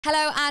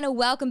Hello and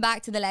welcome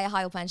back to the Layah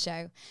Heilpern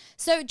show.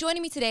 So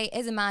joining me today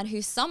is a man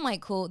who some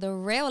might call the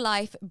real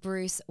life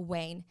Bruce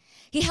Wayne.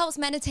 He helps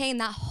men attain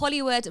that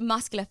Hollywood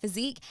muscular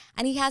physique,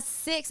 and he has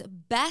 6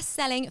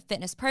 best-selling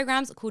fitness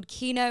programs called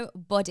Kino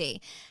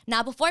Body.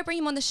 Now, before I bring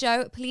him on the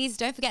show, please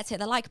don't forget to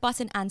hit the like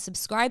button and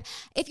subscribe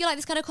if you like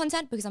this kind of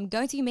content, because I'm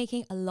going to be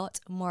making a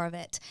lot more of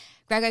it.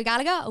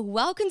 Gallagher,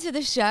 welcome to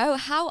the show.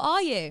 How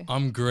are you?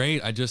 I'm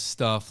great. I just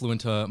flew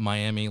into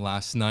Miami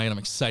last night. I'm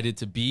excited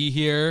to be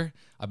here.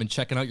 I've been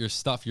checking out your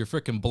stuff. You're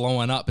freaking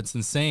blowing up. It's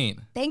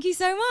insane. Thank you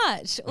so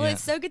much. Well,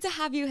 It's so good to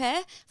have you here.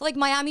 I feel like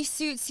Miami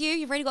suits you.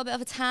 You've already got a bit of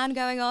a tan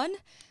going on.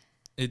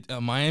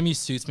 Miami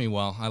suits me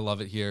well. I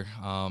love it here.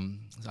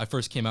 I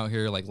first came out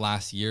here like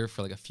last year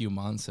for like a few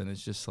months, and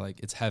it's just like,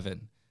 it's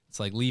heaven.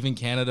 It's like leaving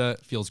Canada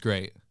feels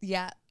great.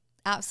 Yeah.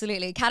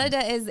 Absolutely. Canada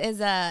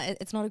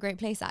it's not a great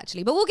place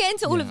actually, but we'll get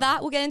into all of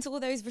that. We'll get into all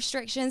those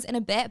restrictions in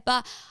a bit,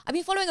 but I've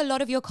been following a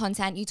lot of your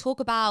content. You talk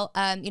about,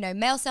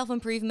 male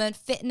self-improvement,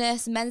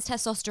 fitness, men's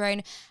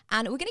testosterone,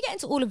 and we're going to get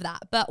into all of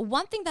that. But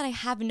one thing that I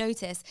have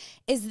noticed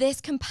is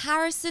this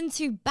comparison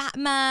to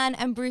Batman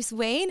and Bruce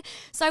Wayne.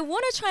 So I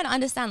want to try and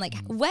understand, like,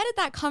 where did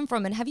that come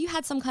from? And have you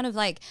had some kind of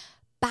like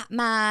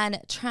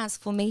Batman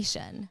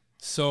transformation?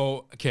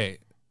 So, okay.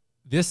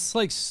 This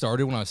like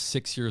started when I was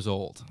 6 years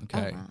old.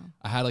 Okay. Oh, wow.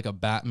 I had like a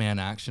Batman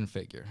action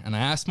figure, and I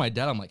asked my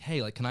dad, I'm like,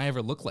 hey, like, can I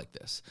ever look like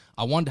this?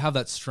 I wanted to have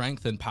that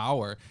strength and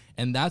power.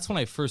 And that's when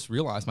I first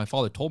realized, my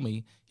father told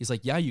me, he's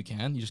like, yeah, you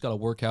can. You just got to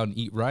work out and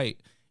eat right.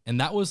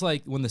 And that was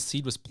like when the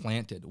seed was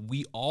planted.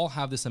 We all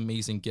have this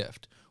amazing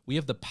gift. We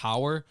have the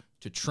power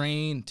to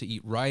train, to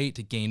eat right,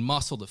 to gain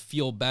muscle, to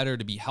feel better,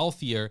 to be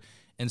healthier.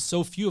 And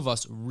so few of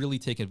us really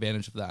take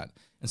advantage of that.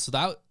 And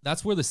so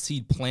that's where the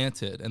seed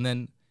planted. And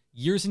then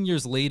years and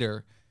years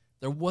later,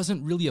 there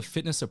wasn't really a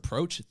fitness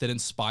approach that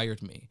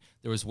inspired me.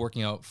 There was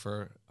working out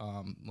for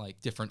like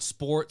different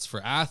sports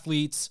for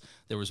athletes.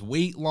 There was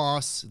weight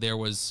loss. There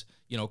was,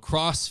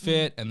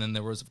 CrossFit. And then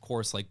there was, of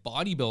course, like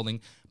bodybuilding,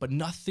 but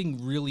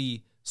nothing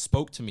really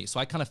spoke to me. So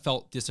I kind of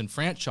felt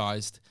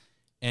disenfranchised.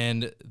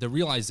 And the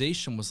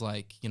realization was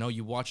like,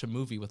 you watch a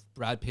movie with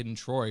Brad Pitt and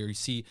Troy, or you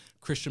see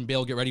Christian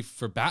Bale get ready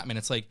for Batman.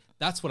 It's like,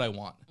 that's what I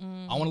want.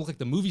 I want to look like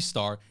the movie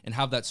star and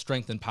have that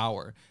strength and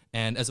power.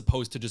 And as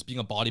opposed to just being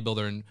a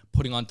bodybuilder and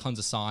putting on tons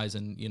of size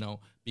and,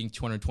 being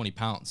 220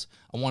 pounds.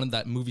 I wanted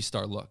that movie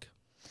star look.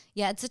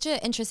 Yeah, it's such an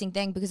interesting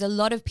thing because a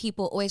lot of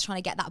people always trying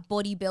to get that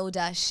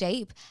bodybuilder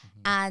shape.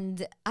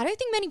 And I don't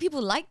think many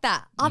people like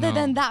that other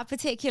than that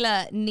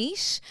particular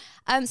niche.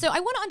 So I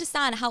want to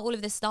understand how all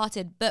of this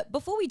started. But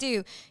before we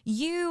do,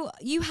 you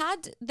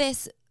had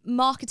this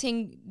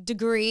marketing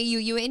degree.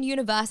 You were in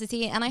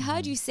university, and I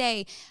heard you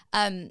say,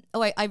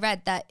 I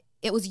read that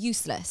it was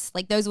useless.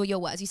 Like, those were your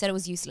words. You said it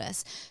was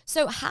useless.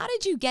 So how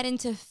did you get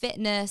into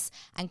fitness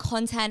and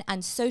content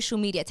and social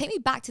media? Take me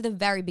back to the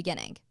very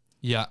beginning.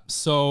 Yeah.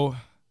 So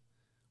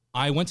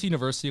I went to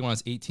university when I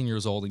was 18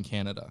 years old in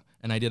Canada,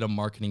 and I did a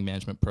marketing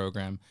management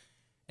program.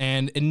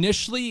 And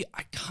initially,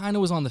 I kind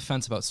of was on the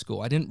fence about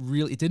school. It didn't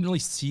really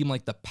seem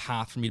like the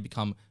path for me to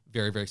become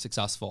very, very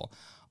successful.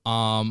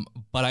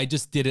 But I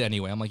just did it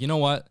anyway. I'm like, you know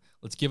what?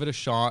 Let's give it a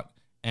shot.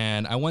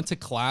 And I went to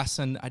class,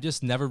 and I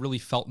just never really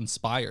felt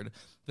inspired.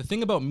 The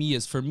thing about me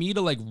is, for me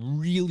to like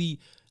really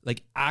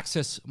like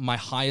access my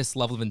highest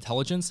level of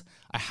intelligence,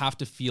 I have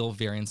to feel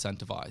very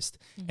incentivized.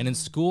 And in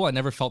school, I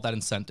never felt that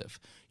incentive.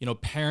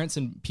 Parents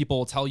and people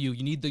will tell you,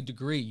 you need the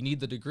degree, you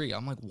need the degree.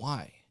 I'm like,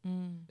 why?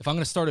 If I'm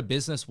going to start a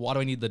business, why do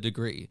I need the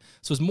degree?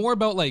 So it's more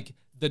about like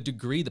the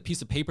degree, the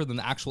piece of paper, than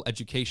the actual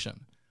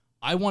education.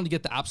 I wanted to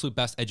get the absolute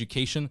best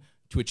education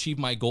to achieve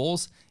my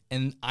goals.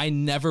 And I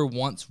never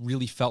once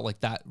really felt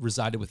like that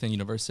resided within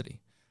university.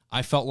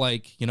 I felt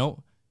like,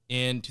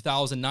 in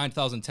 2009,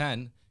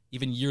 2010,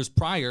 even years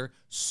prior,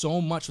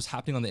 so much was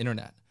happening on the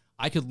internet.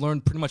 I could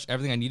learn pretty much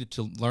everything I needed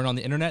to learn on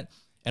the internet.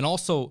 And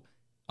also,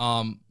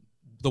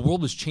 the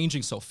world was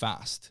changing so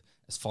fast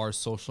as far as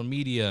social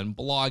media and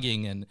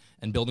blogging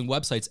and building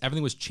websites.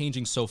 Everything was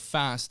changing so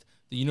fast,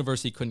 the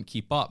university couldn't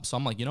keep up. So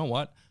I'm like, you know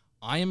what?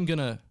 I am going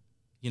to,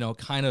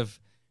 kind of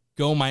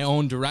go my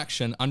own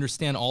direction,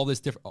 understand all these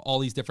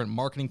different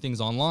marketing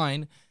things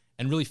online,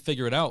 and really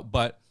figure it out.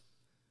 But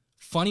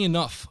funny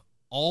enough,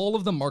 all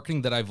of the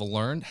marketing that I've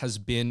learned has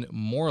been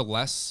more or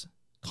less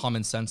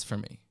common sense for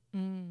me.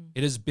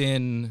 It has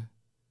been,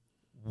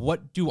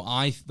 what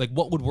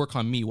would work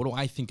on me? What do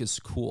I think is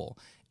cool?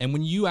 And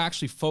when you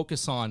actually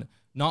focus on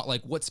not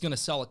like what's going to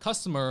sell a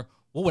customer,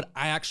 what would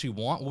I actually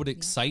want? What would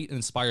excite and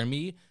inspire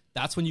me?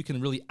 That's when you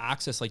can really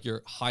access like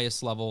your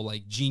highest level,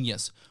 like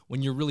genius,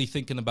 when you're really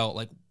thinking about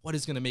like, what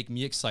is going to make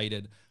me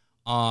excited?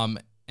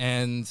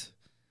 And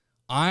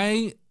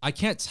I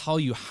can't tell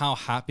you how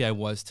happy I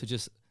was to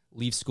just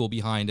leave school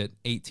behind at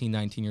 18,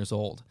 19 years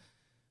old.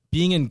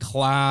 Being in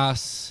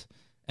class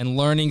and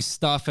learning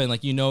stuff, and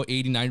like, 80,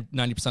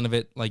 90% of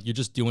it, like, you're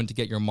just doing to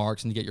get your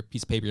marks and to get your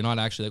piece of paper. You're not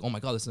actually like, oh my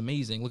God, this is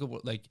amazing. Look at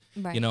what, like,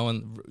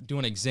 and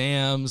doing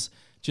exams.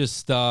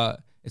 Just,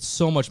 it's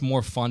so much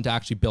more fun to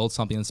actually build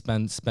something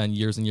and spend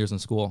years and years in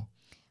school.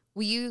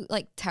 Were you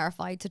like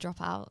terrified to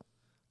drop out?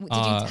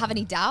 Did you have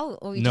any doubt,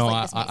 or were you No,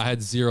 just like, I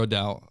had zero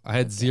doubt. I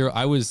had zero.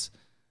 I was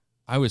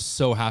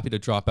so happy to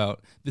drop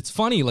out. It's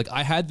funny, like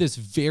I had this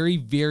very,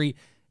 very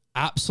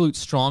absolute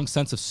strong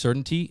sense of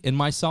certainty in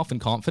myself and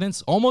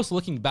confidence. Almost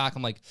looking back,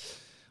 I'm like,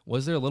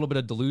 was there a little bit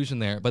of delusion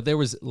there? But there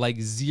was like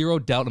zero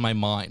doubt in my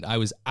mind. I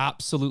was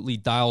absolutely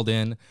dialed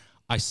in.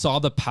 I saw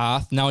the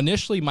path. Now,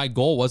 initially, my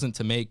goal wasn't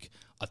to make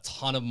a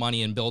ton of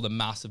money and build a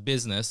massive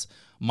business.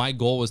 My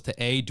goal was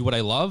to do what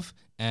I love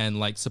and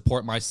like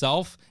support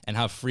myself and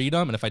have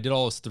freedom. And if I did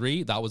all those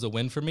three, that was a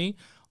win for me.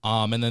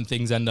 And then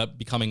things end up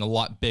becoming a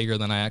lot bigger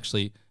than I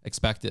actually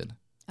expected.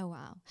 Oh,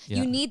 wow.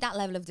 Yeah. You need that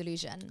level of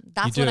delusion.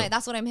 That's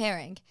what I'm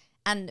hearing.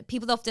 And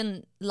people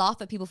often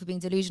laugh at people for being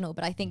delusional,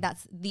 but I think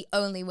that's the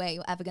only way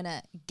you're ever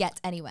gonna get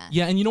anywhere.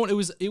 Yeah, and you know what?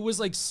 It was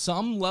like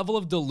some level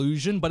of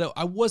delusion, but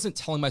I wasn't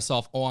telling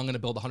myself, oh, I'm gonna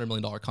build a $100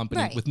 million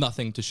company with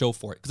nothing to show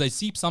for it. Because I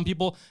see some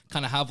people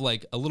kind of have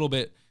like a little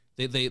bit,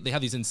 they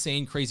have these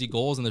insane, crazy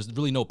goals, and there's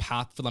really no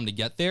path for them to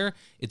get there.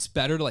 It's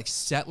better to like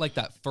set like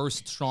that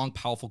first strong,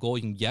 powerful goal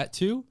you can get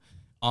to,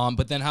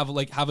 but then have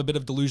a bit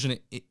of delusion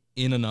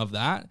in and of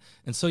that.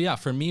 And so yeah,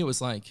 for me, it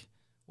was like,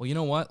 well, you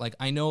know what? Like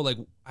I know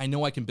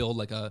I can build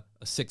like a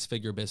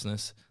 6-figure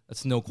business.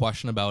 That's no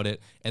question about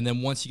it. And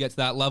then once you get to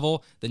that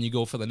level, then you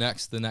go for the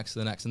next. And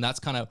that's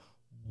kind of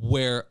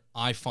where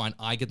I find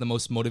I get the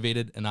most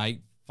motivated, and I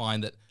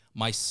find that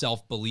my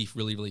self-belief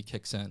really, really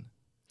kicks in.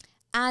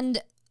 And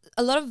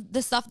a lot of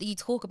the stuff that you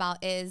talk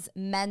about is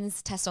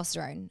men's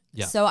testosterone.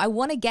 Yeah. So I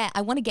want to get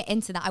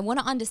into that. I want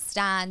to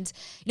understand,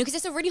 because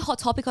it's a really hot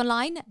topic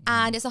online,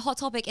 and it's a hot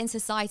topic in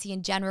society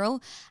in general.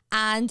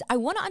 And I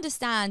want to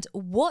understand,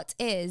 what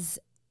is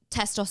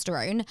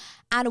testosterone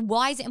and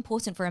why is it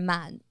important for a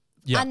man?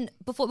 Yeah. And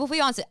before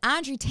you answer,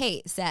 Andrew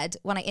Tate said,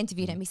 when I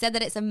interviewed him, he said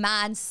that it's a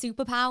man's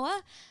superpower.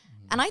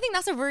 And I think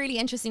that's a really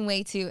interesting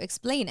way to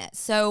explain it.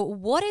 So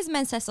what is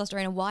men's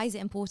testosterone and why is it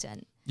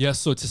important? Yeah,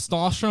 so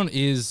testosterone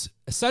is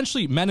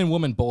essentially, men and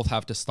women both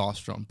have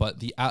testosterone,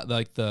 but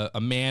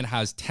a man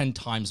has 10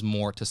 times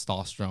more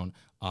testosterone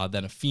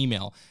than a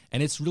female,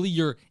 and it's really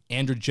your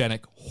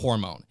androgenic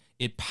hormone.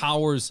 It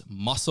powers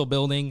muscle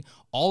building.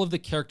 All of the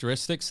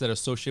characteristics that are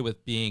associated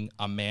with being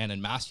a man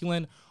and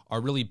masculine are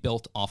really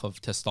built off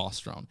of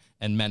testosterone,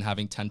 and men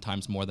having 10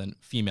 times more than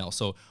female.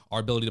 So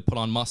our ability to put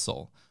on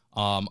muscle,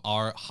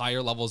 our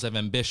higher levels of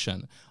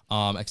ambition,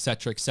 et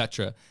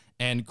cetera,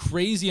 and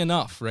crazy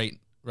enough, right?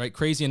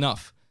 Crazy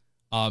enough,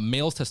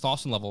 males'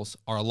 testosterone levels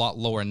are a lot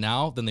lower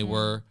now than they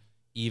were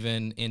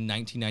even in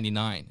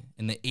 1999.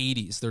 In the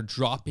 80s, they're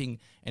dropping,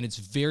 and it's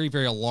very,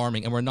 very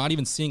alarming. And we're not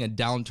even seeing a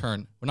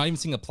downturn. We're not even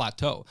seeing a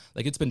plateau.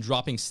 Like, it's been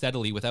dropping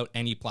steadily without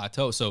any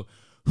plateau. So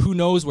who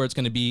knows where it's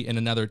going to be in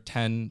another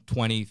 10,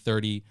 20,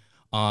 30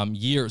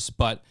 years.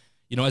 But,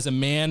 as a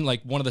man,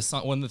 like one of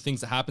the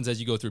things that happens as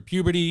you go through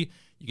puberty,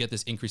 you get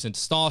this increase in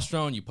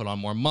testosterone, you put on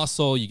more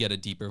muscle, you get a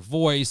deeper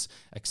voice,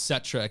 et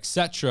cetera.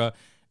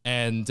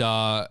 And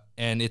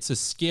it's a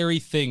scary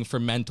thing for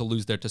men to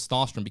lose their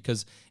testosterone,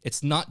 because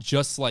it's not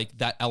just like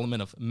that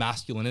element of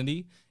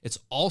masculinity. It's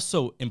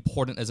also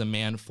important as a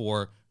man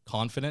for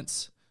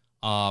confidence,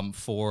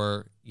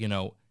 for,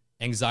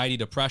 anxiety,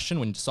 depression.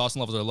 When testosterone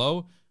levels are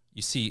low,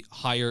 you see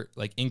higher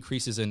like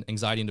increases in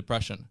anxiety and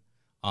depression.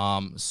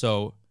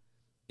 So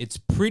it's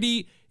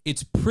pretty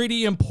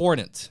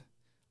important.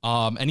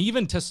 And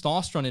even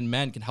testosterone in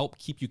men can help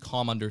keep you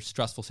calm under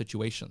stressful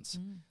situations.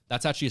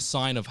 That's actually a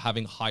sign of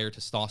having higher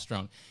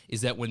testosterone,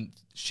 is that when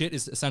shit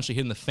is essentially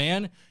hitting the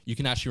fan, you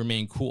can actually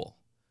remain cool.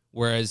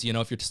 Whereas, if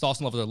your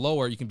testosterone levels are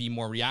lower, you can be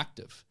more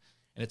reactive.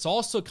 And it's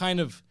also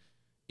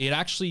it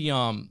actually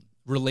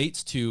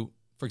relates to,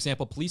 for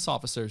example, police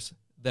officers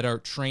that are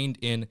trained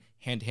in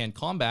hand-to-hand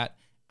combat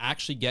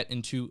actually get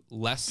into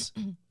less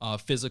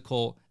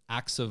physical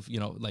acts of,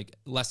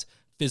 less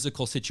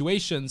physical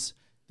situations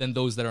than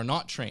those that are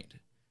not trained.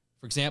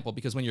 For example,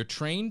 because when you're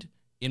trained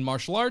in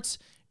martial arts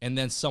and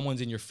then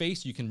someone's in your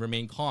face, you can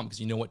remain calm because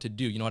you know what to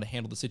do. You know how to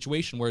handle the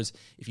situation. Whereas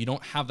if you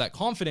don't have that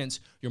confidence,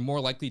 you're more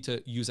likely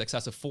to use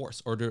excessive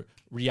force or to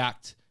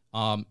react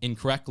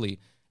incorrectly.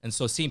 And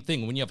so same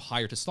thing, when you have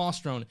higher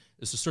testosterone,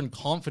 there's a certain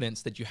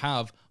confidence that you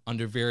have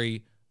under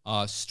very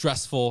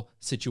stressful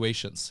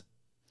situations.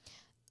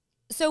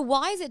 So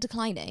why is it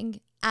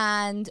declining?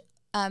 And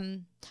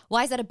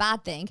why is that a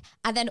bad thing?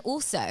 And then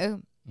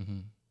also,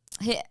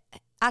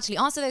 actually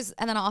answer those,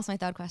 and then I'll ask my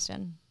third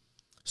question.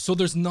 So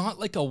there's not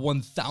like a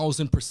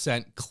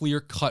 1000%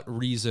 clear-cut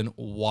reason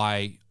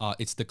why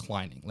it's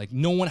declining. Like,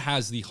 no one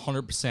has the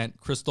 100%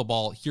 crystal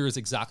ball. Here is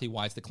exactly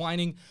why it's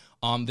declining.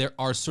 There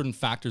are certain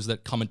factors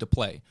that come into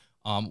play.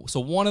 So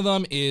one of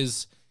them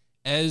is,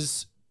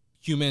 as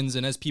humans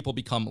and as people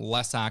become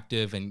less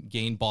active and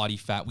gain body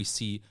fat, we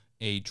see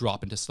a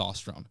drop in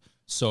testosterone.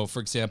 So for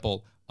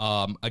example,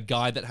 a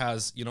guy that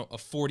has, a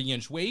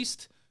 40-inch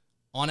waist,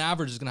 on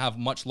average, is going to have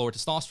much lower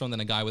testosterone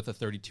than a guy with a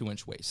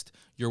 32-inch waist.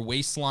 Your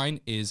waistline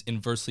is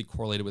inversely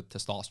correlated with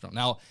testosterone.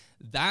 Now,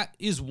 that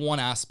is one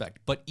aspect,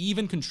 but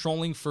even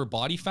controlling for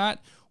body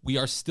fat, we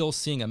are still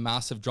seeing a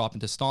massive drop in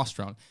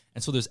testosterone.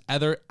 And so there's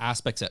other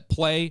aspects at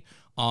play.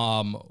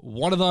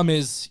 One of them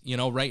is, you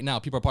know, right now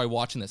people are probably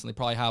watching this and they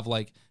probably have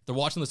like, they're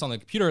watching this on the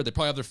computer, they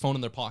probably have their phone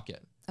in their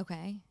pocket.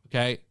 Okay.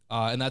 Okay.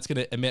 And that's going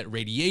to emit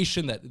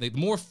radiation the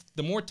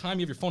more time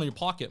you have your phone in your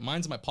pocket,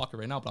 mine's in my pocket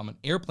right now, but I'm in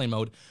airplane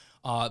mode.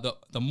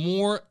 The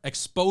more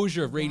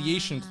exposure of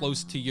radiation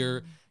close to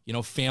your, you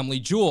know, family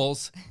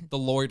jewels, the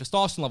lower your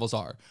testosterone levels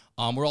are.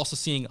 We're also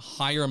seeing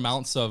higher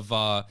amounts of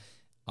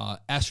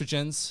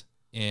estrogens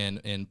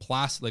in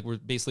plastic, like we're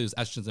basically there's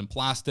estrogens in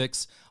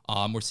plastics.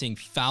 We're seeing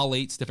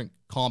phthalates, different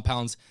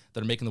compounds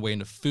that are making their way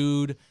into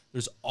food.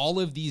 There's all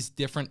of these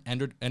different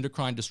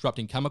endocrine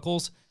disrupting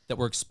chemicals that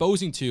we're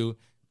exposing to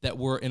that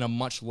were in a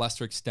much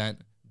lesser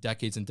extent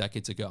decades and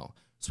decades ago.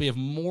 So we have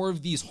more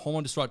of these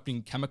hormone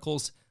disrupting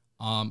chemicals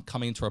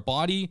coming into our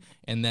body,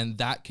 and then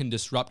that can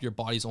disrupt your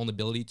body's own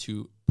ability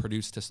to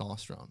produce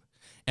testosterone.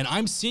 And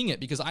I'm seeing it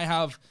because I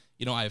have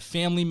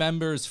family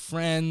members,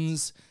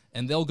 friends,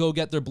 and they'll go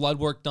get their blood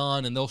work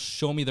done and they'll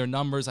show me their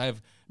numbers. I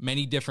have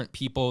many different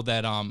people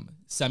that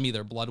send me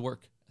their blood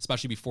work,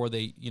 especially before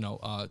they,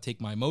 take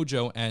my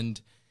mojo.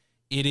 And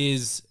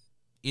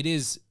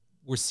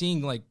we're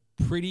seeing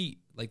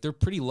they're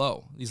pretty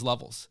low, these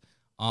levels.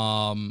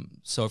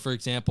 So for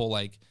example,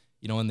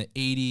 in the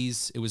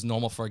 80s, it was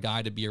normal for a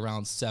guy to be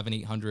around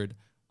 700-800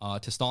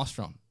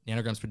 testosterone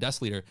nanograms per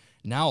deciliter.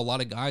 Now, a lot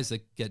of guys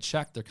that get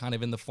checked, they're kind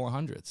of in the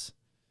 400s,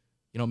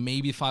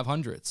 maybe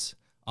 500s.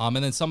 And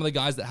then some of the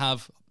guys that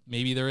have,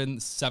 maybe they're in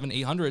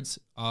 700-800s,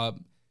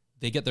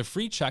 they get their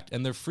free checked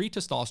and their free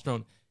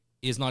testosterone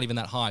is not even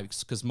that high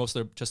because most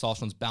of their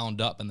testosterone is bound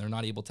up and they're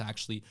not able to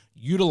actually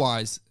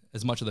utilize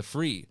as much of the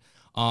free.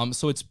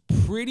 So it's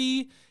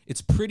pretty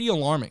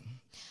alarming.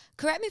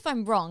 Correct me if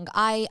I'm wrong.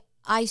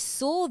 I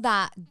saw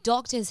that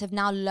doctors have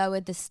now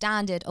lowered the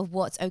standard of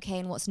what's okay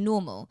and what's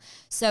normal.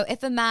 So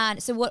if a man,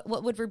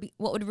 what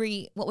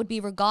would be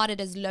regarded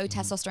as low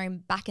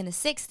testosterone back in the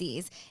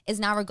 60s is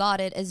now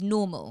regarded as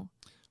normal.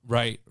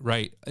 Right.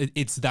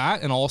 It's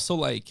that, and also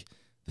the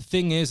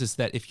thing is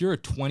that if you're a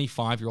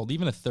 25-year-old,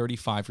 even a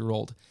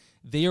 35-year-old,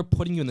 they are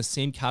putting you in the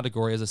same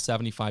category as a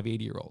 75,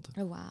 80-year-old.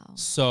 Oh wow.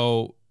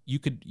 So you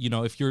could,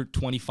 if you're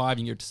 25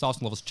 and your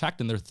testosterone levels checked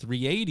and they're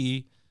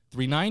 380,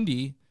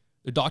 390.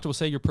 The doctor will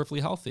say you're perfectly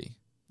healthy.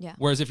 Yeah.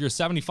 Whereas if you're a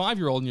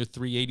 75-year-old and you're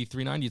 380,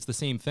 390, it's the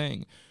same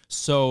thing.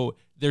 So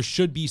there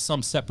should be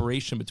some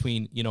separation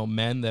between,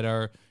 men that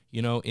are,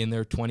 in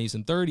their 20s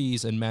and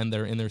 30s and men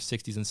that are in their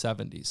 60s and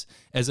 70s.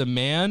 As a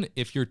man,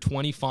 if you're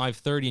 25,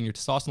 30 and your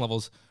testosterone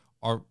levels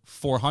are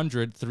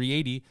 400,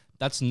 380,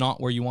 that's not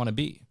where you want to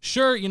be.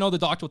 Sure, the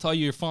doctor will tell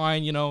you you're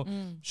fine,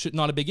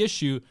 not a big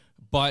issue.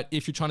 But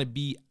if you're trying to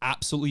be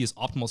absolutely as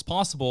optimal as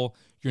possible,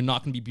 you're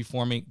not going to be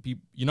performing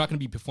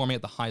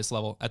at the highest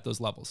level at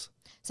those levels.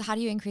 So how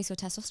do you increase your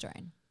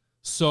testosterone?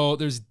 So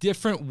there's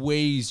different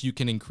ways you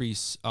can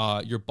increase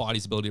your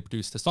body's ability to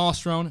produce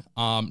testosterone.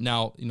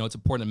 Now, it's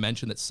important to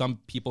mention that some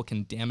people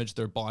can damage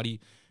their body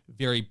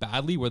very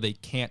badly where they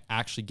can't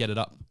actually get it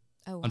up,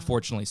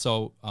 unfortunately.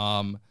 So,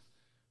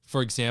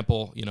 for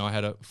example, I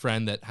had a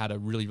friend that had a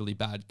really, really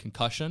bad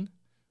concussion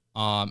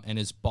and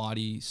his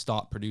body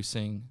stopped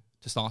producing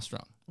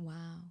testosterone.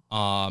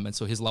 Wow. And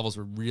so his levels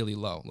were really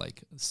low,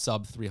 like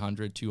sub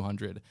 300,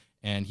 200.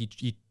 And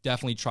he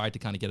definitely tried to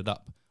kind of get it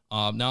up.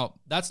 Now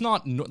that's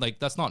not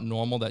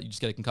normal that you just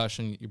get a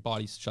concussion, your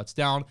body shuts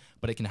down,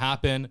 but it can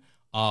happen.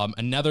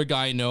 Another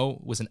guy I know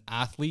was an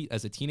athlete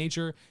as a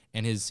teenager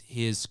and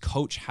his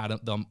coach had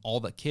all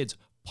the kids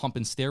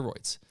pumping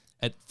steroids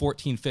at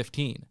 14,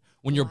 15.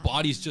 When your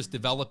body's just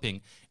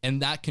developing,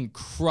 and that can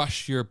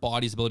crush your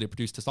body's ability to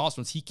produce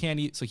testosterone. So he can't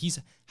eat. So he's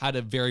had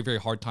a very, very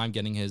hard time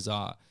getting his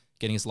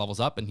levels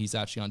up, and he's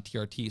actually on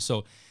TRT.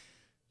 So,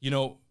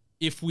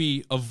 if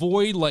we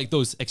avoid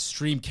those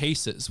extreme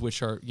cases,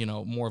 which are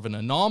more of an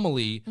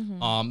anomaly,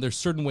 there's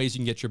certain ways you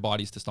can get your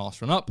body's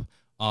testosterone up.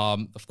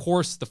 Of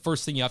course, the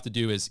first thing you have to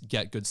do is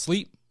get good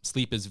sleep.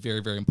 Sleep is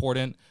very, very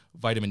important.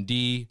 Vitamin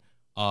D,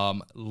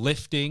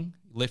 lifting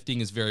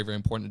is very, very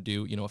important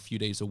to do. A few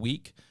days a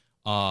week.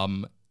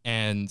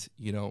 And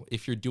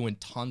if you're doing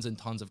tons and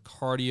tons of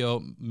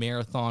cardio,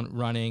 marathon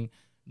running,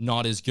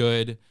 not as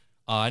good.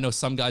 I know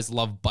some guys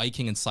love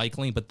biking and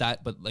cycling, but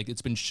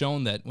it's been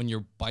shown that when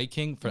you're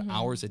biking for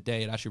hours a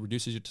day, it actually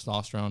reduces your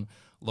testosterone,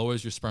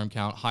 lowers your sperm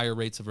count, higher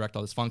rates of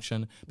erectile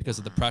dysfunction because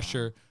of the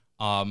pressure.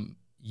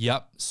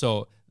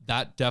 So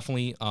that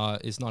definitely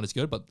is not as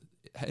good, but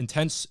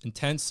intense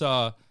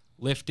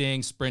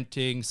lifting,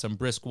 sprinting, some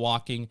brisk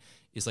walking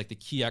is the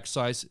key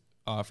exercise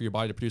for your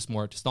body to produce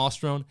more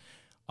testosterone,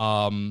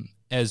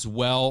 as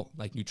well,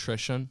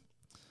 nutrition,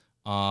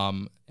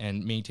 and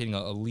maintaining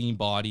a lean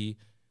body,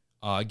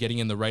 getting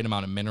in the right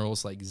amount of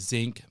minerals like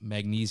zinc,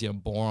 magnesium,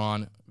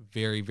 boron,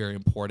 very, very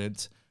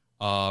important.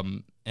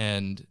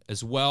 And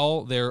as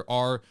well, there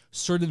are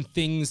certain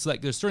things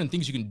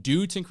you can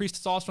do to increase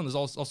testosterone. There's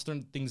also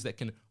certain things that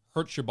can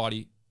hurt your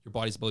body's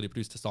ability to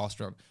produce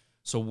testosterone.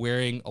 So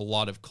wearing a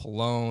lot of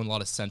cologne, a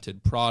lot of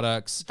scented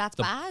products. That's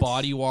bad?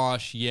 Body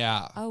wash,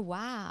 yeah. Oh,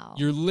 wow.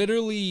 You're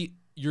literally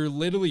you're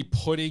literally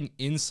putting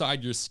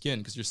inside your skin,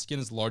 because your skin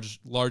is the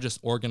largest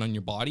organ on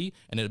your body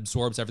and it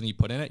absorbs everything you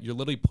put in it. You're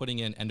literally putting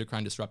in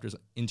endocrine disruptors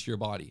into your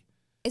body.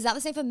 Is that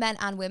the same for men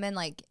and women?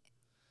 Like,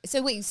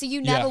 so wait, so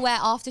you never wear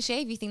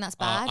aftershave? You think that's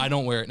bad? I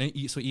don't wear it.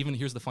 And so even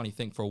here's the funny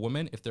thing: for a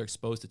woman, if they're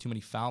exposed to too many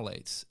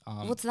phthalates,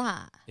 what's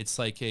that? It's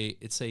like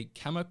it's a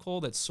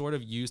chemical that's sort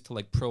of used to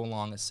like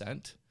prolong a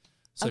scent.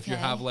 So if you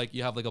have like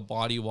a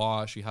body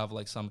wash, you have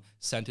like some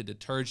scented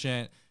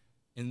detergent,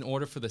 in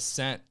order for the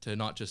scent to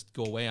not just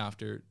go away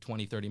after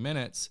 20, 30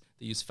 minutes,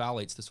 they use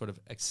phthalates to sort of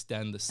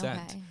extend the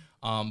scent.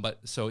 But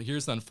so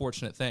here's the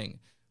unfortunate thing.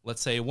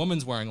 Let's say a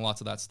woman's wearing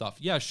lots of that stuff.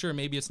 Yeah, sure,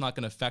 maybe it's not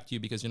going to affect you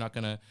because you're not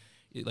going to,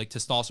 like,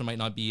 testosterone might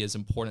not be as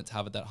important to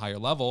have at that higher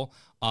level.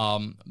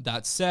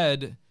 That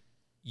said,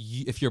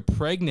 if you're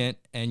pregnant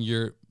and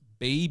your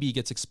baby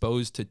gets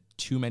exposed to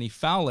too many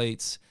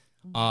phthalates,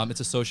 it's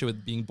associated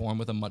with being born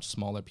with a much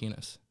smaller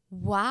penis.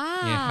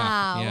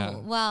 Wow. Yeah.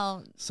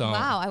 Well,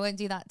 wow, I won't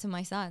do that to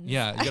my son.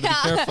 Yeah, you gotta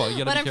be careful.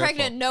 You gotta when be I'm careful.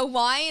 pregnant, no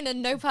wine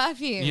and no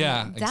perfume.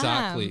 Yeah, Damn.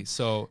 exactly.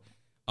 So,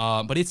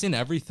 but it's in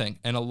everything.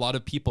 And a lot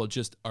of people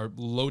just are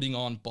loading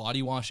on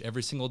body wash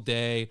every single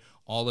day,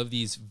 all of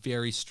these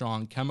very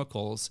strong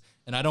chemicals.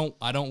 And I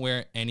don't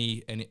wear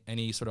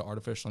any sort of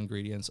artificial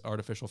ingredients,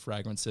 artificial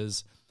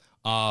fragrances.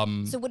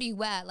 So what do you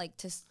wear, like,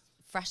 to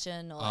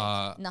freshen, or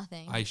like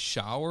nothing? I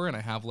shower and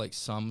I have like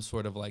some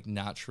sort of like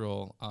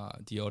natural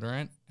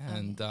deodorant.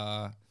 And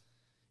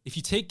if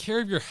you take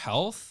care of your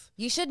health,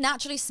 you should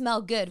naturally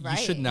smell good, right?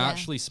 You should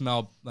naturally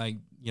smell like,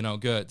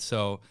 good.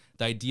 So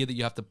the idea that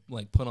you have to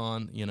like put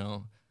on,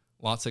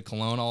 lots of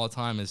cologne all the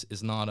time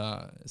is not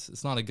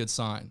it's not a good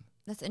sign.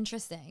 That's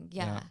interesting.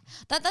 Yeah.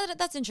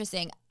 That's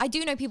interesting. I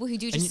do know people who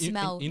do just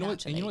smell naturally.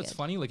 And you know what's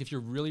funny? Like, if you're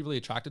really, really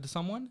attracted to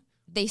someone,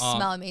 they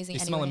smell amazing.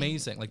 They smell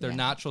amazing. Like, their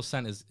natural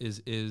scent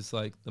is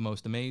like the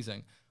most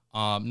amazing.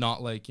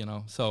 Not like,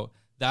 so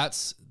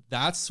that's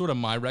sort of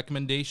my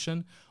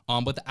recommendation.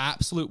 But the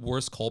absolute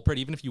worst culprit,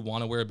 even if you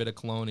want to wear a bit of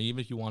cologne,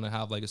 even if you want to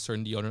have like a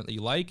certain deodorant that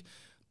you like,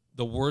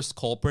 the worst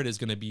culprit is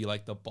going to be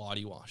like the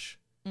body wash.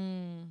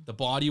 The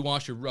body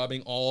wash, you're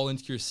rubbing all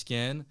into your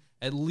skin.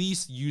 At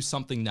least use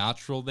something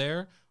natural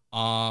there,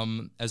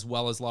 as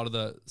well as a lot of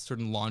the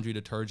certain laundry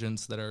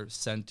detergents that are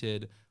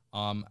scented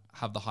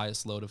have the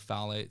highest load of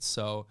phthalates.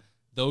 So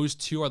those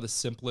two are the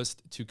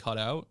simplest to cut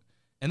out.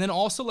 And then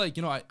also, like,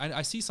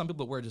 I see some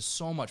people that wear just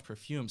so much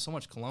perfume, so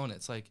much cologne.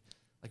 It's like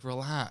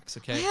relax,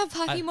 okay? I have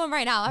perfume on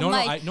right now.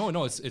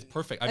 It's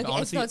perfect. I Okay,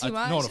 honestly, it's not too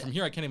much. no, from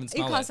here I can't even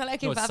smell it.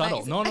 Okay, No, it's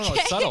subtle. No,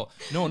 it's subtle.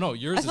 No,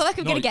 yours. I feel like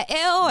I'm gonna get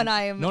ill, and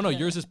I am. No,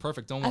 yours is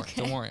perfect. Don't worry.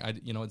 Don't worry.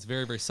 It's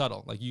very, very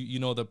subtle. Like, you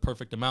know the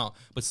perfect amount.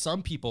 But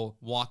some people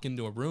walk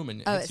into a room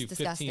and it hits you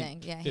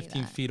disgusting.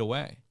 15 feet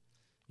away.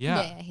 Yeah,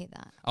 I hate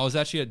that. I was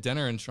actually at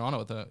dinner in Toronto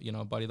with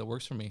a buddy that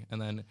works for me,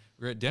 and then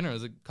we were at dinner.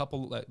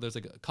 There's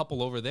a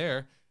couple over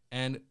there,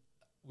 and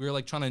we were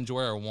like trying to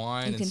enjoy our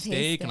wine and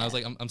steak, and I was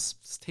like, I'm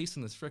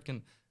tasting this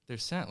freaking their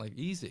scent, like,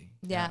 easy.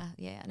 Yeah.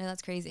 No,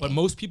 that's crazy. But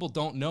most people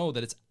don't know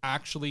that it's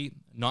actually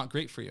not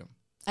great for you.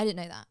 I didn't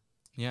know that.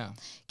 Yeah.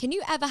 Can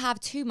you ever have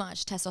too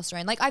much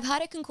testosterone? Like, I've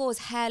heard it can cause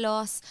hair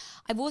loss.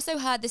 I've also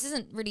heard, this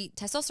isn't really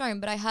testosterone,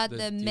 but I heard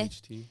the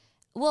myth. DHT?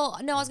 Well,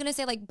 no, I was going to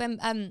say, like,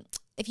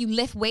 if you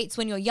lift weights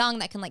when you're young,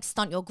 that can like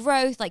stunt your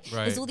growth. Like,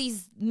 there's all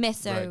these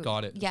myths. So, right,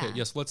 got it. Yeah. Okay,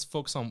 yes, let's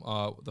focus on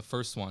the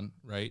first one,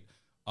 right?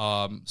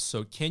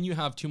 So can you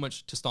have too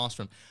much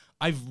testosterone?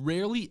 I've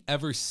rarely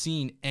ever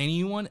seen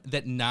anyone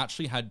that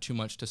naturally had too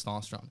much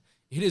testosterone.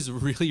 It is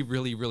really,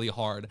 really, really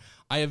hard.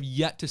 I have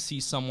yet to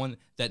see someone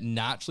that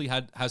naturally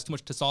has too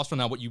much testosterone.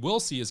 Now, what you will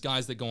see is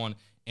guys that go on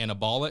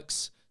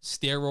anabolics,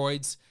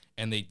 steroids,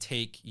 and they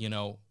take,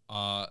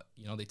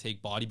 they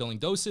take bodybuilding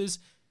doses.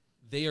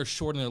 They are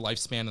shortening their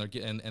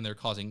lifespan, and they're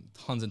causing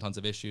tons and tons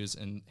of issues.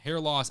 And hair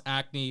loss,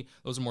 acne,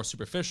 those are more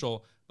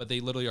superficial, but they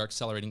literally are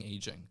accelerating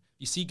aging.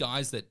 You see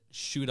guys that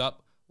shoot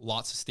up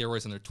lots of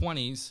steroids in their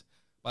 20s.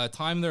 By the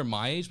time they're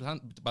my age,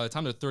 by the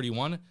time they're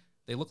 31,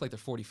 they look like they're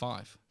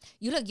 45.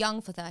 You look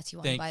young for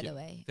 31, by the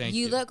way.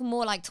 You look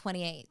more like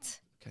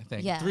 28. Okay,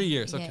 thank you. 3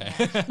 years, okay.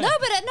 Yeah.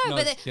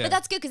 But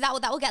that's good, because that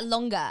will get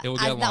longer. It will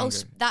get longer.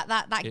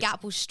 That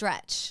gap will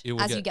stretch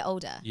as you get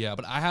older. Yeah,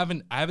 but I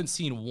haven't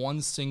seen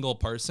one single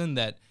person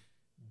that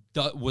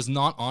was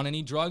not on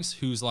any drugs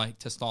whose like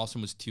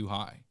testosterone was too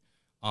high.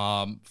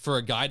 For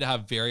a guy to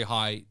have very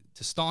high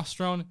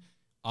testosterone,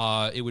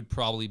 it would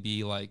probably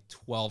be like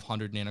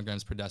 1,200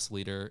 nanograms per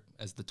deciliter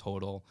as the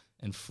total,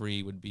 and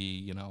free would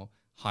be,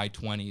 high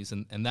 20s.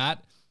 And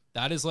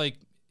that is like,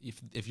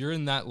 if you're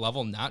in that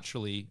level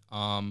naturally,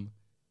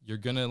 you're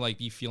gonna like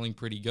be feeling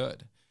pretty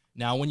good.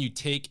 Now, when you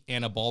take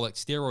anabolic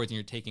steroids and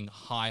you're taking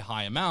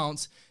high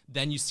amounts,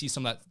 then you see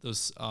some of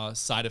those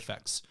side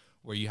effects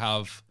where you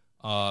have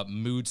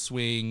mood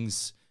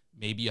swings.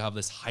 Maybe you have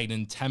this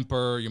heightened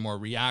temper. You're more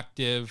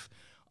reactive.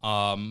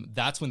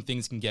 That's when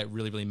things can get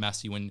really, really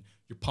messy, when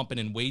you're pumping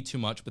in way too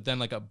much, but then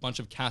like a bunch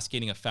of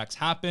cascading effects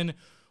happen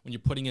when you're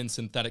putting in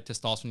synthetic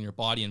testosterone in your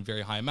body in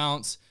very high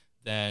amounts.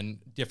 Then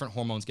different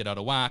hormones get out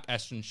of whack,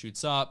 estrogen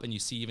shoots up, and you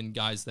see even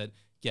guys that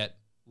get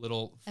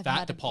little I've fat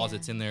heard of-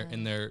 deposits yeah,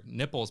 in their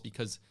nipples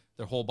because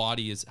their whole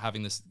body is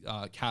having this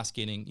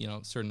cascading, you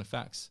know, certain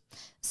effects.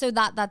 So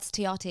that's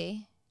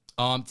TRT.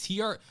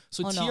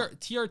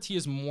 TRT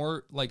is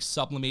more like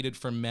sublimated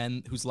for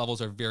men whose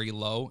levels are very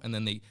low, and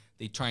then they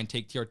try and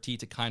take TRT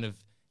to kind of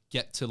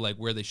get to like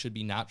where they should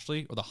be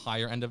naturally, or the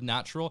higher end of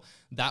natural.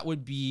 That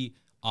would be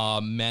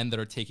men that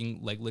are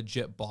taking like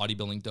legit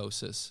bodybuilding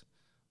doses.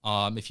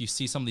 If you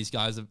see some of these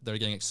guys that are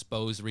getting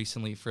exposed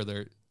recently for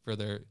their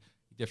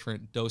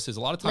different doses,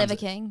 a lot of times Liver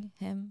King,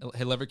 him.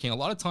 Liver King, a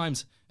lot of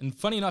times, and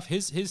funny enough,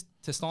 his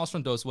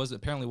testosterone dose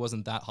apparently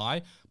wasn't that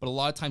high, but a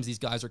lot of times these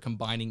guys are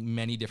combining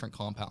many different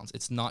compounds.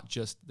 It's not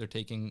just they're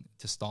taking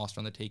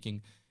testosterone, they're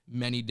taking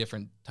many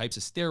different types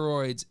of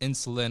steroids,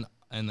 insulin,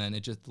 and then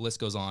the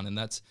list goes on.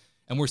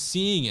 And we're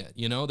seeing it,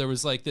 you know. There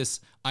was like this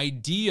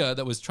idea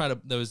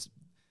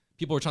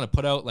people were trying to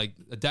put out like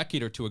a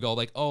decade or two ago,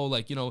 like, oh,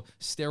 like, you know,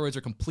 steroids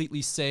are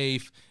completely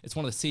safe. It's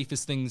one of the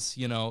safest things,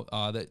 you know,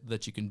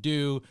 that you can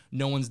do.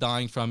 No one's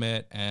dying from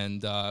it.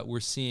 And we're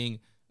seeing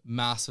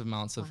massive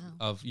amounts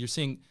of you're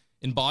seeing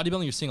in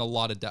bodybuilding, you're seeing a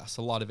lot of deaths,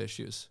 a lot of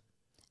issues.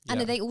 And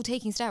Yeah. are they all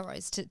taking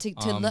steroids to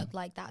look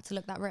like that, to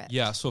look that ripped?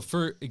 Yeah. So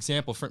for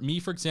example,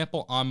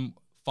 I'm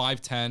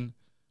 5'10",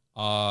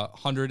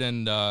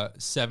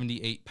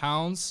 178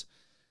 pounds.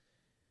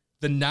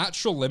 The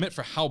natural limit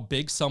for how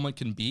big someone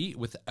can be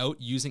without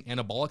using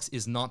anabolics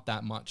is not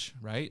that much,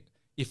 right?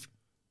 If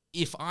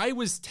I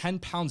was 10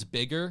 pounds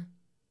bigger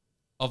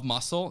of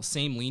muscle,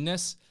 same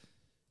leanness,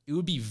 it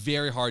would be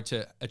very hard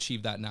to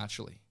achieve that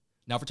naturally.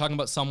 Now, if we're talking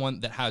about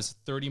someone that has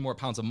 30 more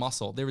pounds of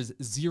muscle, there is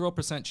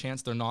 0%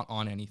 chance they're not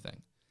on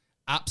anything.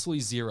 Absolutely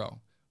zero.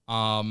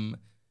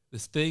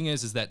 This thing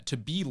is that to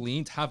be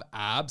lean, to have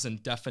abs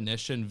and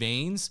definition,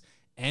 veins,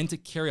 and to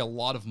carry a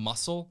lot of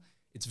muscle,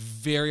 it's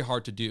very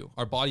hard to do.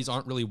 Our bodies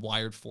aren't really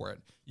wired for it.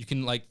 You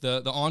can like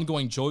the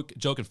ongoing joke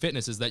in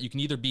fitness is that you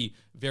can either be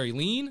very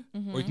lean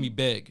or you can be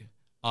big.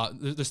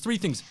 There's three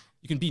things.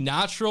 You can be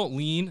natural,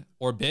 lean,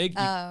 or big.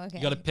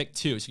 You got to pick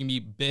two. So you can be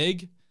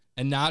big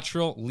and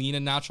natural, lean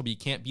and natural, but you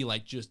can't be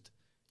like just,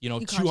 you know,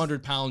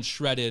 200 pounds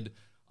shredded.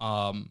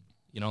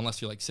 You know,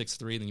 unless you're like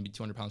 6'3", then you'd be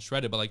 200 pounds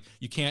shredded. But like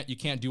you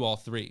can't do all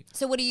three.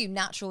 So what are you,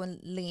 natural and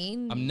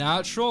lean? I'm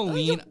natural,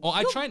 lean.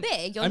 I try and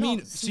big. You're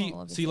not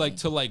small, see, like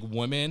to like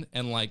women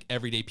and like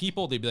everyday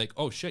people, they'd be like,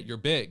 "Oh shit, you're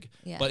big."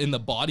 Yeah. But in the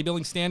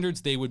bodybuilding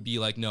standards, they would be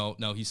like, "No,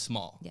 he's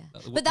small." Yeah.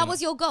 But that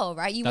was your goal,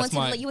 right? You wanted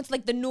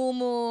like the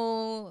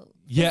normal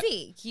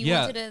physique. You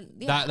wanted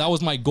to, That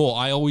was my goal.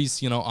 I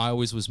always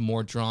was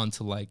more drawn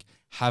to like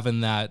having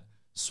that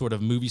sort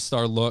of movie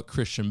star look,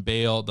 Christian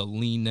Bale, the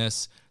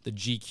leanness, the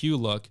GQ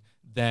look,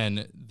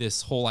 than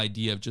this whole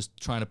idea of just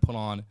trying to put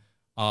on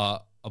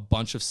a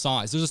bunch of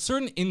size. There's a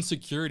certain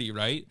insecurity,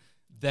 right?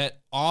 That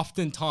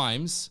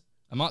oftentimes,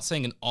 I'm not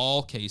saying in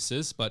all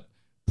cases, but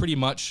pretty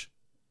much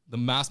the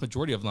mass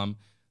majority of them,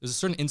 there's a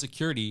certain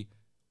insecurity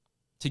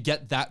to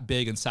get that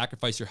big and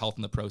sacrifice your health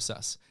in the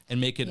process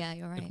and make it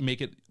make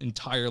it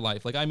entire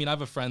life. Like, I mean, I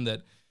have a friend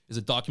that is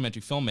a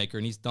documentary filmmaker,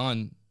 and he's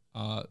done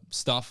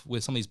stuff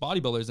with some of these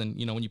bodybuilders, and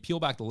you know, when you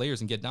peel back the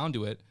layers and get down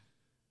to it,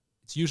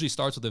 it usually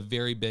starts with a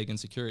very big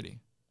insecurity.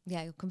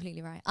 Yeah, you're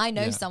completely right. I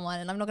know someone,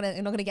 and I'm not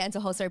gonna get into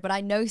a whole story, but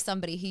I know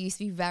somebody who used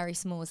to be very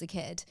small as a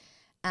kid,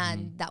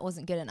 and that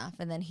wasn't good enough.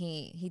 And then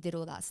he did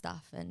all that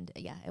stuff, and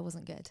yeah, it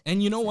wasn't good.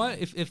 And you know what?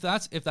 If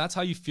that's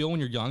how you feel when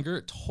you're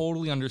younger,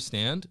 totally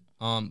understand.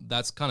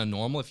 That's kind of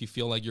normal. If you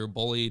feel like you're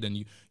bullied and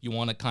you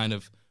want to kind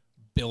of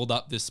build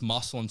up this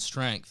muscle and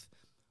strength,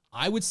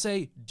 I would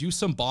say do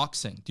some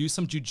boxing, do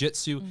some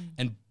jujitsu,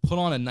 and put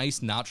on a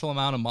nice natural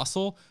amount of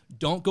muscle.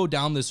 Don't go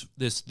down this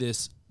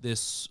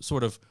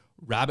sort of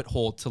rabbit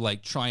hole to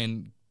like try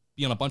and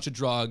be on a bunch of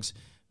drugs,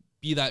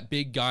 be that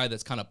big guy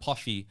that's kind of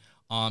puffy.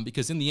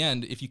 Because in the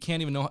end, if you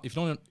don't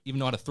even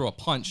know how to throw a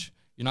punch,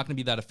 you're not going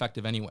to be that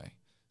effective anyway.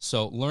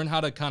 So learn how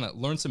to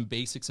learn some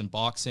basics in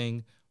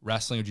boxing,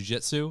 wrestling, or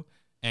jiu-jitsu,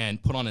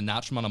 and put on a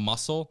natural amount of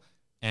muscle,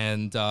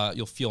 and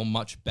you'll feel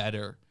much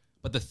better.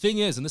 But the thing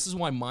is, and this is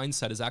why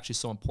mindset is actually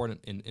so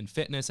important in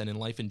fitness and in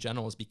life in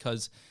general, is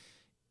because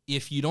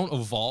if you don't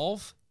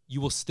evolve, you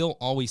will still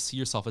always see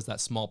yourself as that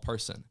small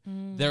person.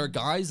 There are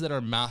guys that are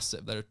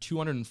massive, that are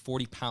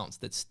 240 pounds,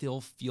 that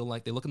still feel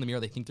like they look in the mirror,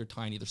 they think they're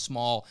tiny, they're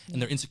small,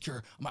 and they're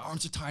insecure. My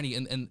arms are tiny,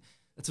 and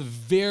it's a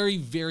very,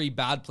 very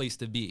bad place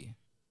to be.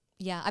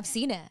 Yeah, I've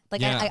seen it.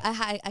 Like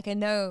I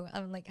know,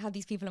 I'm like, have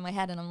these people in my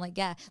head, and I'm like,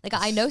 yeah. Like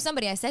I know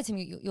somebody, I said to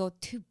him, you're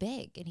too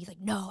big. And he's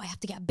like, no, I have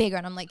to get bigger.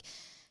 And I'm like,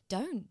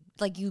 don't.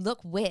 Like, you look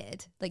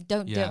weird. Like,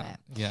 don't do it.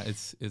 Yeah,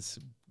 it's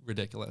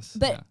ridiculous.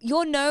 But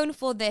you're known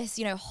for this,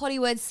 you know,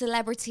 Hollywood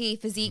celebrity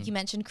physique. You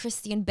mentioned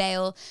Christian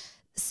Bale.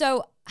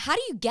 So how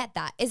do you get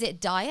that? Is it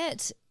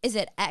diet? Is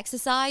it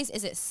exercise?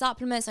 Is it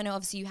supplements? I know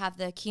obviously you have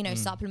the Kino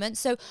supplements.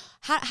 So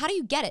how do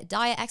you get it?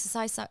 Diet,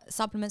 exercise,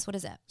 supplements, what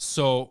is it?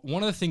 So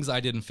one of the things I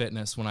did in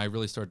fitness when I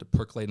really started to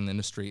percolate in the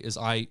industry is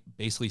I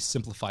basically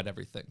simplified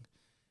everything.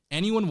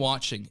 Anyone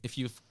watching, if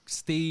you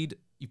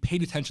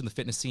paid attention to the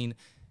fitness scene,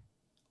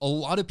 a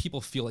lot of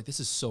people feel like this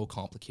is so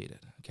complicated,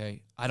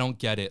 okay? I don't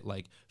get it.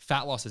 Like,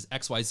 fat loss is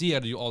XYZ. I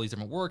got to do all these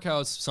different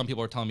workouts. Some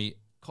people are telling me,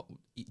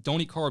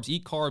 don't eat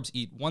carbs,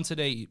 eat once a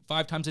day, eat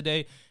 5 times a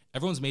day.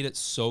 Everyone's made it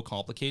so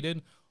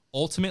complicated.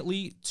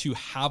 Ultimately, to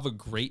have a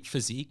great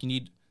physique, you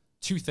need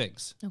 2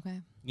 things. Okay.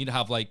 You need to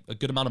have like a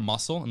good amount of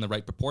muscle in the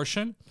right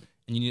proportion,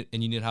 and you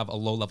need to have a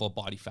low level of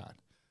body fat.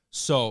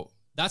 So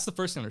that's the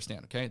first thing to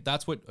understand, okay?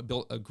 That's what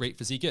a great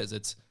physique is.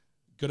 It's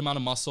good amount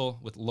of muscle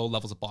with low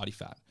levels of body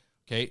fat,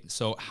 okay?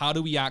 So how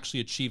do we actually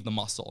achieve the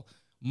muscle?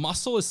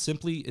 Muscle is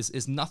simply,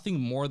 is nothing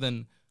more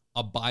than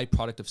a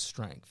byproduct of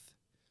strength.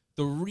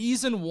 The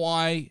reason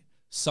why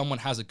someone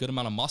has a good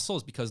amount of muscle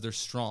is because they're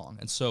strong.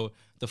 And so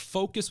the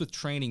focus with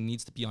training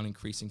needs to be on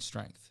increasing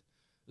strength.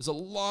 There's a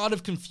lot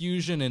of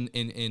confusion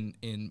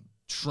in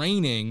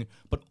training,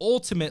 but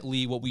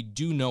ultimately what we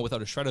do know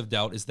without a shred of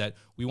doubt is that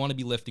we want to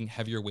be lifting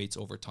heavier weights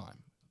over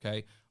time,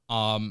 okay?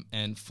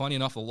 And funny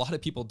enough, a lot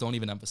of people don't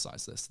even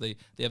emphasize this. They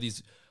have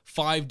these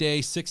 5-day,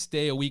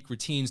 6-day-a-week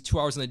routines, 2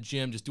 hours in the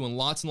gym, just doing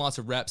lots and lots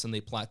of reps, and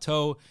they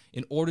plateau.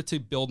 In order to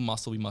build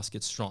muscle, we must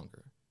get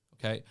stronger,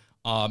 okay?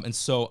 And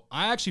so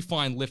I actually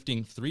find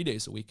lifting 3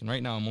 days a week, and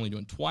right now I'm only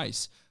doing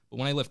twice, but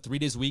when I lift 3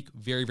 days a week,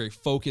 very, very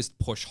focused,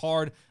 push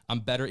hard, I'm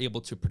better able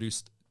to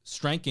produce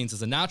strength gains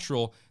as a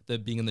natural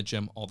than being in the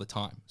gym all the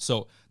time.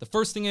 So the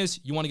first thing is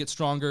you want to get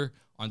stronger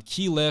on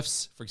key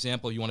lifts. For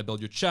example, you want to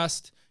build your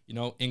chest, you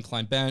know,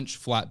 incline bench,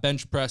 flat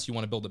bench press. You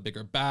want to build a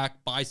bigger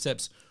back,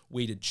 biceps,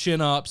 weighted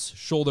chin-ups,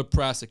 shoulder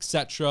press,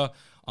 etc.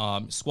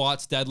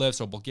 Squats, deadlifts,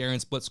 or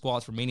Bulgarian split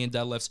squats, Romanian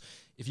deadlifts.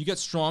 If you get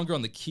stronger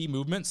on the key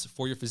movements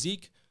for your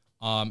physique,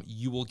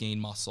 you will gain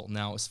muscle.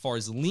 Now, as far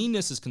as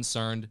leanness is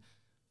concerned,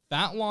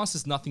 fat loss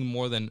is nothing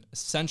more than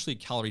essentially a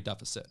calorie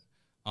deficit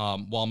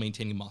while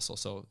maintaining muscle.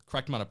 So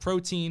correct amount of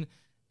protein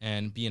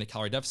and be in a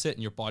calorie deficit,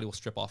 and your body will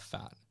strip off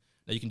fat.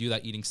 Now, you can do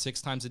that eating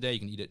 6 times a day. You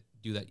can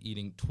do that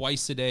eating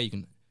twice a day. You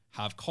can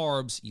have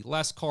carbs, eat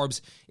less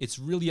carbs. It's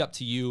really up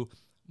to you.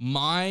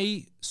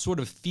 My sort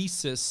of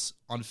thesis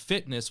on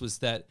fitness was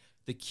that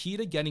the key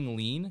to getting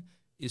lean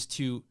is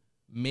to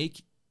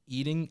make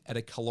eating at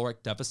a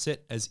caloric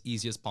deficit as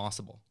easy as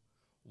possible.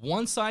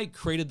 Once I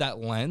created that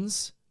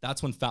lens,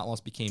 that's when fat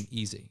loss became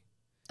easy.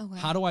 Okay.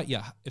 How do I,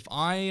 if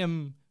I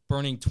am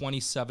burning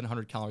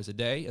 2,700 calories a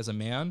day as a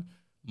man,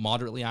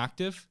 moderately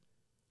active,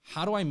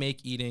 how do I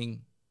make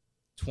eating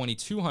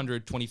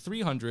 2,200,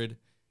 2,300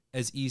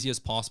 as easy as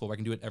possible where I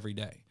can do it every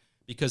day?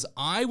 Because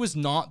I was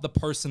not the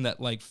person that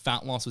like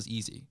fat loss was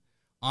easy.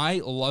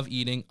 I love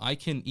eating. I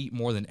can eat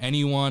more than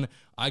anyone.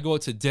 I go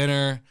out to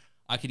dinner.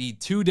 I could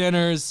eat 2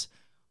 dinners.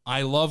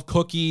 I love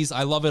cookies.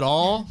 I love it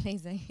all.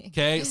 Amazing.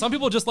 Okay. Some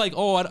people just like,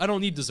 oh, I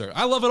don't need dessert.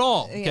 I love it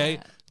all. Okay.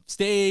 Yeah.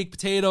 Steak,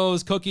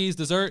 potatoes, cookies,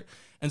 dessert.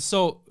 And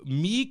so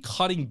me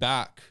cutting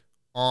back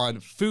on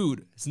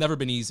food has never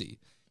been easy.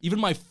 Even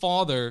my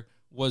father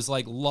was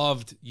like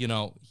loved, you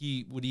know,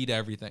 he would eat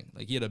everything.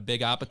 Like he had a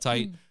big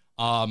appetite.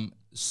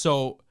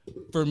 So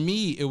for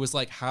me, it was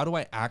like, how do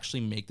I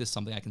actually make this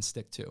something I can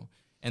stick to?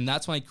 And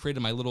that's when I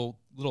created my little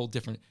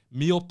different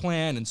meal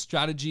plan and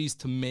strategies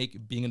to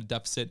make being in a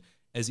deficit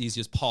as easy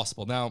as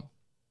possible. Now,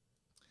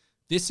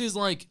 this is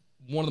like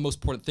one of the most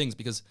important things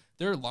because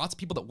there are lots of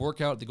people that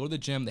work out, they go to the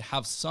gym, they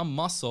have some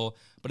muscle,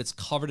 but it's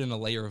covered in a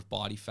layer of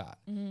body fat.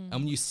 And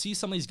when you see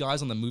some of these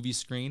guys on the movie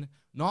screen,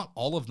 not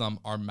all of them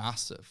are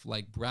massive.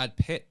 Like Brad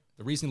Pitt,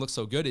 the reason he looks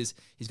so good is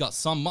he's got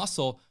some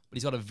muscle, but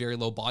he's got a very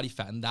low body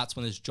fat. And that's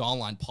when his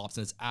jawline pops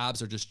and his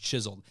abs are just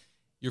chiseled.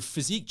 Your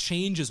physique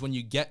changes when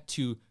you get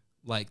to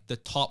like the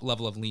top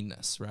level of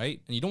leanness,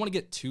 right? And you don't want to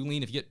get too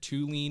lean. If you get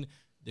too lean,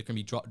 there can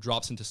be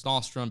drops in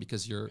testosterone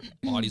because your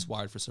body's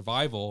wired for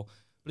survival.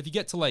 But if you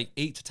get to like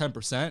 8 to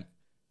 10%,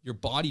 your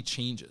body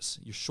changes.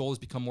 Your shoulders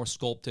become more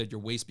sculpted.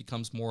 Your waist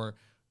becomes more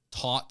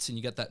taut, and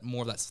you get that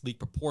more of that sleek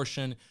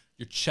proportion.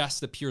 Your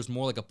chest appears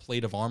more like a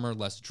plate of armor,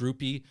 less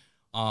droopy.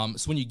 So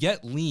when you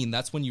get lean,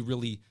 that's when you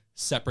really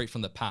separate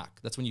from the pack.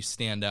 That's when you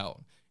stand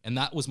out. And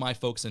that was my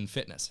focus in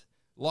fitness.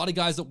 A lot of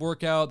guys that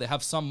work out, they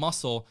have some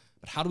muscle,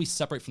 but how do we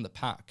separate from the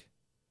pack?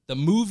 The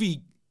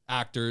movie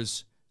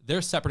actors,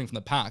 they're separating from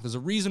the pack. There's a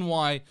reason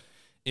why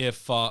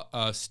if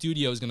a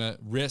studio is going to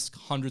risk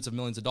hundreds of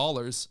millions of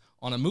dollars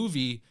on a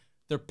movie,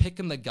 they're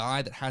picking the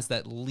guy that has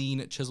that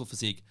lean chisel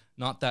physique,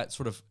 not that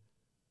sort of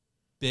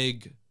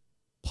big,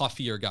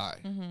 puffier guy.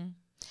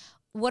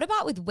 What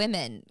about with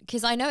women?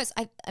 Because I know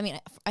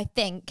I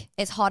think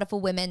it's harder for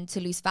women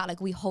to lose fat. Like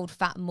we hold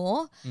fat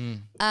more.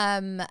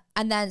 And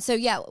then, so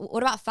yeah,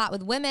 what about fat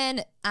with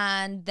women?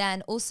 And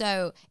then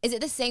also, is it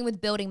the same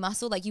with building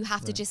muscle? Like you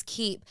have to just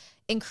keep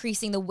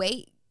increasing the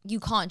weight. You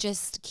can't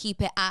just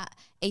keep it at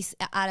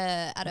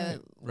a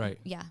right.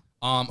 Yeah.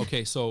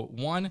 Okay. So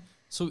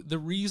the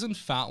reason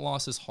fat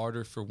loss is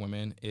harder for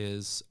women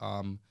is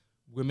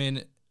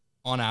women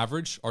on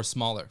average are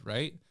smaller,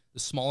 right? The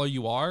smaller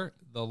you are,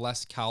 the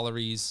less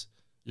calories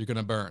you're going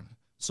to burn.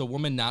 So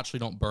women naturally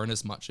don't burn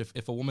as much.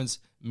 If a woman's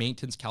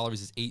maintenance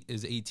calories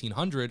is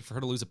 1,800, for her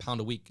to lose a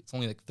pound a week, it's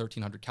only like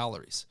 1,300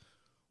 calories.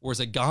 Whereas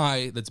a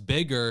guy that's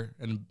bigger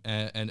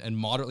and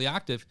moderately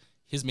active,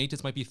 his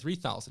maintenance might be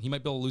 3,000. He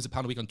might be able to lose a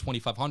pound a week on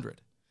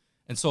 2,500.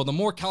 And so the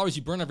more calories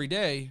you burn every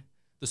day,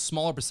 the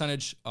smaller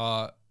percentage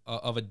of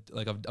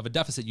a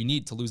deficit you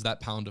need to lose that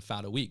pound of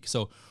fat a week.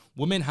 So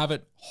women have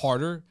it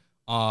harder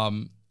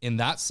in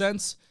that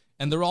sense,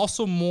 and they're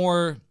also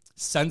more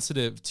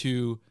sensitive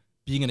to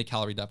being in a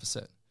calorie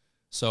deficit.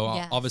 So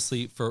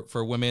obviously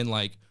for women,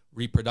 like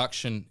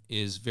reproduction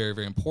is very,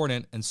 very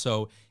important. And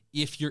so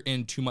if you're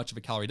in too much of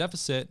a calorie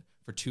deficit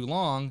for too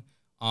long,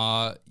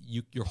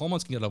 your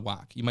hormones can get out of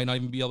whack. You might not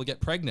even be able to get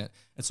pregnant.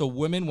 And so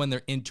women, when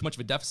they're in too much of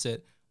a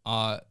deficit,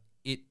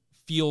 it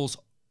feels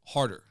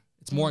harder.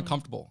 It's more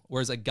uncomfortable.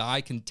 Whereas a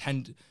guy can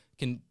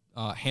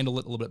handle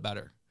it a little bit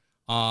better.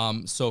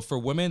 So for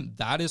women,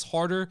 that is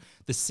harder.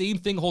 The same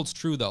thing holds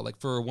true though. Like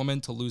for a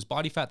woman to lose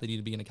body fat, they need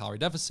to be in a calorie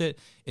deficit.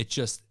 It's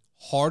just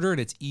harder and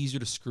it's easier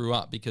to screw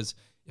up, because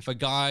if a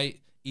guy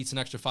eats an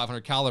extra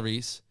 500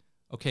 calories,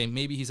 okay,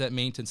 maybe he's at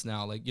maintenance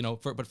now. Like, you know,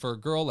 but for a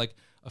girl, like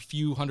a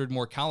few hundred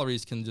more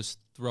calories can just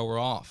throw her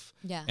off.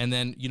 Yeah. And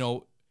then, you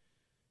know,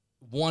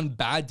 one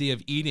bad day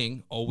of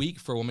eating a week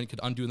for a woman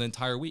could undo the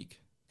entire week.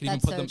 Could even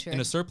put them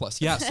in a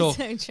surplus. Yeah.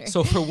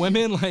 So for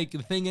women, like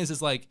the thing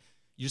is like,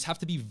 you just have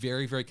to be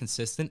very, very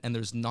consistent, and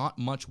there's not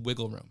much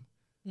wiggle room.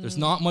 There's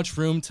not much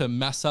room to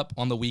mess up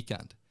on the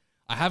weekend.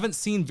 I haven't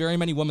seen very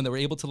many women that were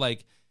able to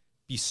like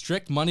be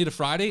strict Monday to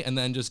Friday and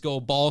then just go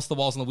balls to the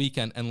walls on the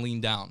weekend and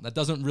lean down. That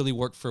doesn't really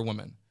work for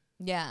women.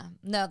 Yeah,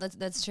 no,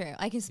 that's true.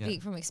 I can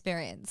speak from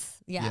experience.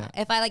 Yeah.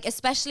 If I like,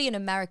 especially in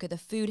America, the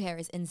food here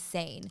is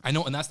insane. I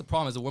know, and that's the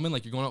problem. As a woman,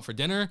 like you're going out for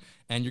dinner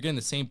and you're getting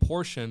the same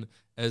portion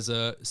as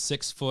a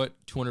 6 foot,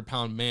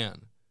 200-pound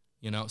man.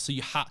 You know, so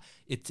you have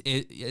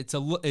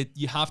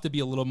you have to be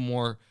a little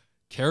more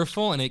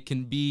careful, and it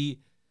can be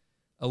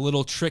a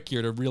little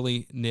trickier to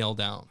really nail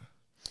down.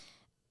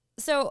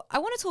 So I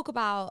want to talk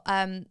about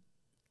the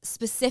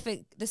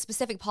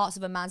specific parts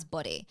of a man's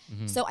body.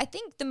 So I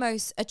think the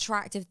most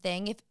attractive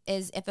thing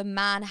is if a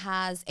man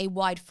has a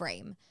wide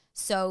frame.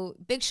 So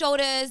big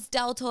shoulders,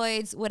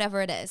 deltoids,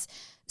 whatever it is.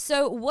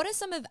 So what are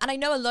some of, and I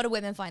know a lot of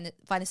women find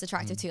this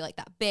attractive too, like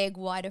that big,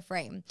 wider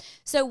frame.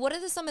 So what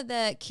are some of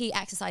the key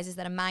exercises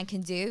that a man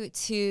can do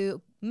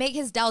to make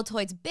his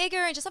deltoids bigger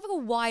and just have like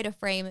a wider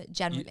frame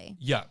generally?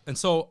 Yeah, and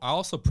so I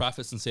also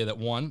preface and say that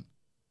one,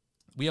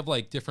 we have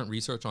like different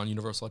research on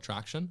universal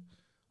attraction,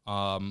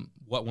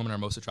 what women are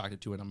most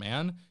attracted to in a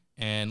man,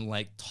 and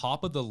like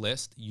top of the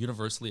list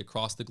universally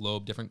across the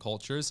globe, different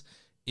cultures,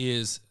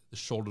 is the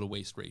shoulder to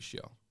waist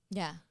ratio.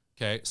 Yeah.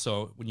 Okay,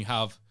 so when you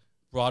have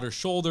broader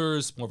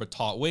shoulders, more of a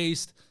taut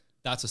waist,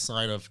 that's a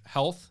sign of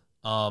health,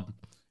 and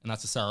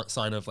that's a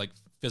sign of like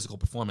physical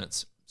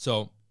performance.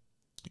 So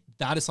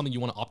that is something you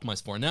want to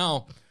optimize for.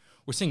 Now,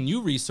 we're seeing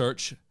new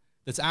research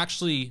that's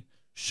actually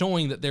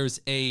showing that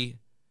there's a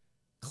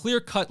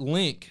clear-cut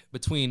link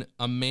between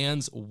a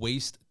man's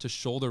waist to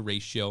shoulder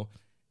ratio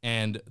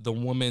and the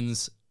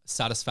woman's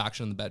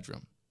satisfaction in the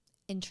bedroom.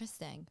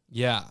 Interesting.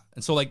 Yeah.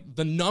 And so like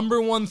the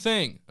number one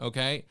thing,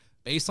 okay,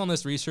 based on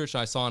this research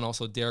I saw, and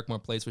also Derek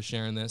Morplace was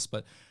sharing this,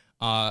 but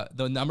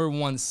the number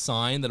one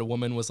sign that a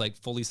woman was like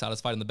fully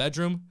satisfied in the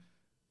bedroom,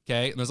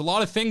 okay, and there's a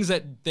lot of things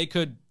that they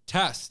could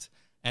test,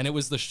 and it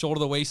was the shoulder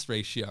to waist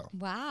ratio.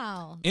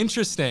 Wow.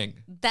 Interesting.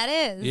 That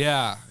is.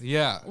 Yeah,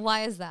 yeah.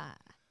 Why is that?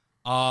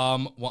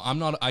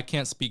 Well, I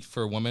can't speak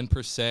for women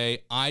per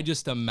se. I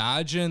just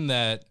imagine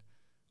that,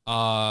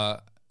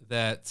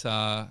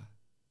 the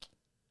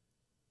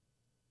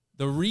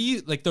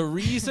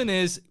reason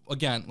is,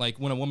 again, like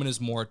when a woman is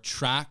more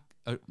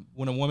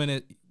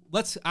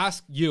let's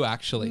ask you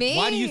actually. Me?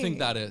 Why do you think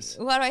that is?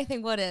 What do I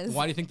think what is?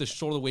 Why do you think the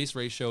shoulder to waist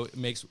ratio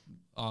makes,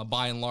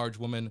 by and large,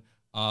 women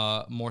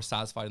more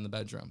satisfied in the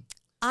bedroom?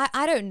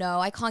 I don't know.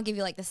 I can't give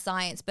you like the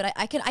science, but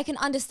I can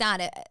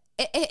understand it.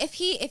 If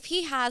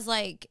he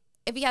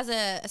has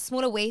a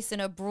smaller waist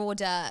and a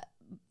broader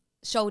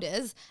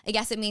shoulders, I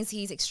guess it means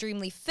he's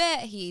extremely fit,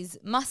 he's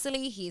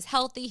muscly, he's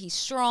healthy, he's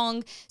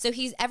strong. So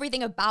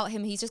everything about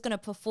him, he's just going to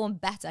perform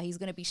better. He's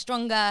going to be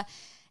stronger.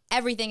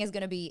 Everything is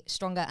going to be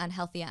stronger and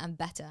healthier and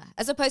better,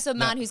 as opposed to a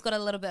man who's got a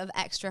little bit of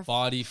extra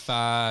body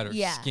fat or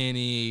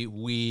skinny,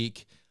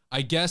 weak.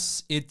 I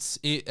guess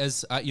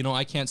you know,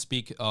 I can't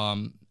speak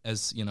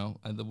as, you know,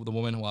 the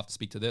woman who will have to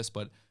speak to this,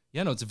 but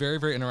yeah, no, it's a very,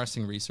 very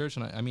interesting research.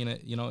 And I mean,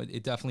 you know,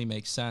 it definitely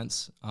makes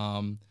sense.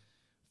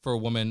 For a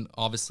woman,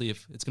 obviously,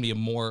 if it's going to be a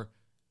more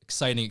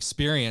exciting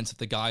experience if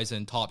the guy's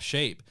in top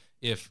shape.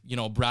 If, you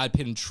know, Brad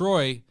Pitt and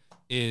Troy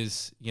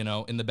is, you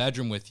know, in the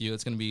bedroom with you,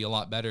 it's going to be a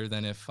lot better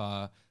than if,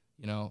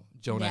 you know,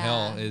 Jonah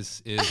Hill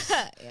is.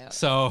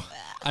 So,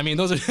 I mean,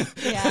 those are.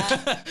 Yeah,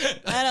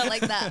 I don't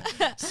like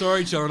that.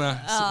 Sorry,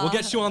 Jonah. So we'll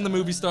get you on the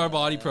Movie Star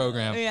Body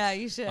program. Yeah,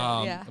 you should.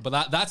 Yeah.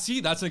 But that's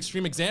an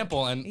extreme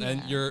example,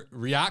 and your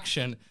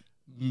reaction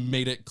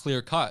made it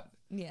clear cut.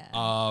 Yeah,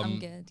 I'm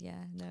good. Yeah,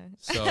 no.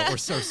 So or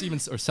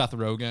Seth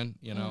Rogen,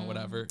 you know,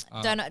 whatever.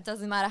 It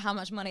doesn't matter how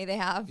much money they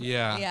have.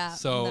 Yeah, yeah.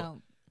 So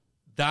no.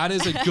 That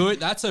is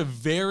that's a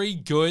very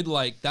good,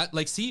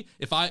 see,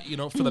 if I, you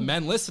know, for the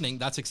men listening,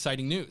 that's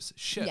exciting news.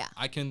 Shit, yeah.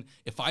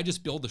 If I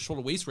just build the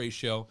shoulder waist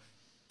ratio,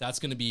 that's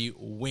going to be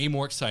way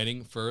more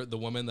exciting for the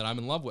woman that I'm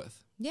in love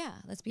with. Yeah,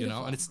 that's beautiful.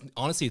 You know, and it's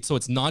honestly,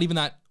 it's not even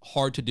that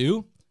hard to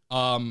do.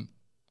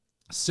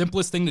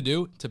 Simplest thing to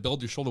do to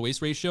build your shoulder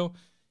waist ratio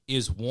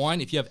is, one,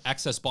 if you have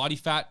excess body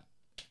fat,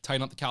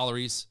 tighten up the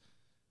calories,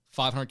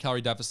 500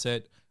 calorie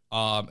deficit,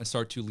 and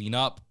start to lean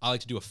up. I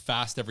like to do a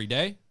fast every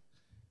day.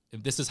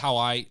 If this is how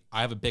I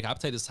have a big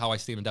appetite. This is how I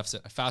stay in a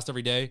deficit. I fast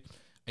every day.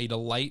 I eat a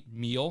light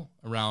meal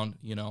around,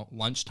 you know,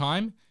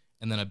 lunchtime,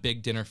 and then a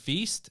big dinner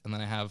feast. And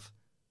then I have,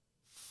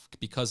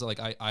 because like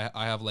I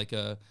have like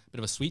a bit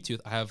of a sweet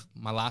tooth, I have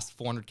my last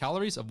 400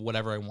 calories of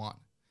whatever I want.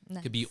 Nice.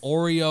 It could be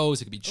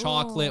Oreos, it could be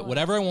chocolate,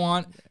 whatever I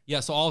want.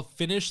 Yeah, so I'll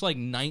finish like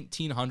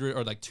 1,900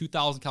 or like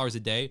 2,000 calories a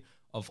day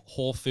of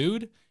whole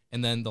food,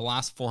 and then the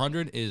last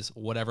 400 is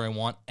whatever I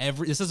want.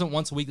 This isn't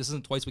once a week, this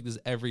isn't twice a week, this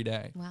is every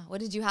day. Wow,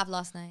 what did you have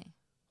last night?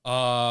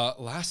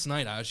 Last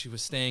night I actually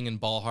was staying in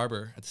Ball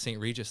Harbor at the St.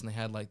 Regis, and they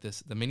had like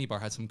the mini bar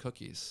had some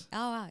cookies. Oh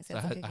wow, so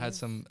I had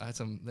some,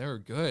 they were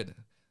good.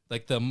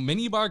 Like the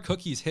mini bar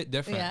cookies hit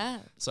different. Yeah.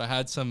 So I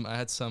had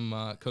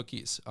some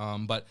cookies.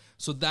 But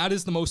so that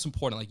is the most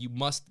important. Like you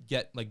must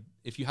get, like,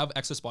 if you have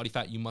excess body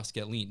fat, you must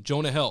get lean.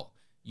 Jonah Hill,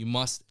 you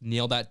must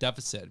nail that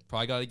deficit.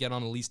 Probably got to get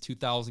on at least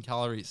 2,000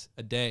 calories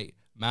a day,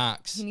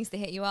 max. He needs to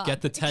hit you up.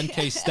 Get the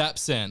 10K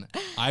steps in.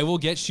 I will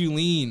get you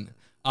lean.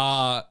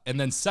 And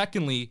then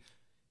secondly,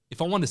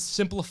 if I want to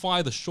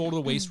simplify the shoulder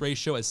to waist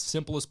ratio as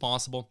simple as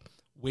possible,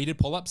 weighted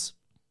pull-ups.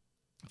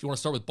 If you want to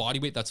start with body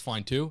weight, that's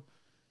fine too.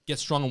 Get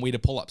strong on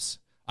weighted pull-ups.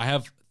 I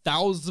have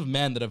thousands of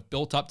men that have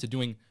built up to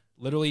doing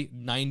literally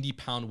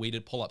 90-pound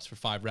weighted pull-ups for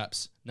 5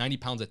 reps, 90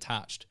 pounds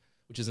attached,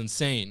 which is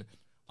insane.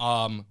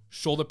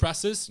 Shoulder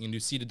presses, you can do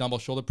seated dumbbell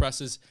shoulder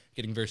presses,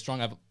 getting very strong.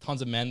 I have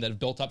tons of men that have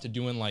built up to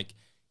doing like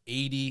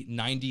 80,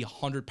 90,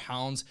 100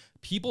 pounds.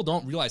 People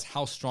don't realize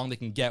how strong they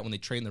can get when they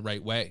train the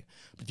right way.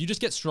 But if you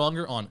just get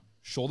stronger on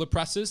shoulder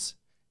presses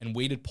and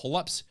weighted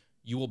pull-ups,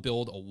 you will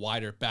build a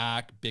wider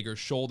back, bigger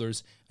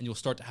shoulders, and you'll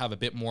start to have a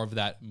bit more of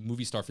that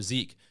movie star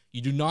physique.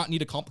 You do not need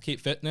to complicate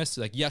fitness.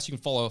 Like, yes, you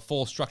can follow a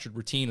full structured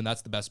routine, and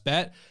that's the best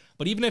bet.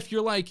 But even if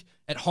you're like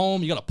at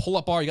home, you got a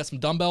pull-up bar, you got some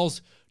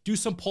dumbbells, do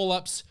some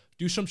pull-ups,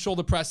 do some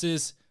shoulder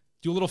presses,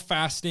 do a little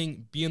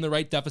fasting, be in the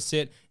right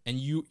deficit, and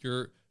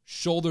your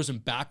shoulders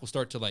and back will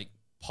start to like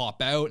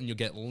pop out, and you'll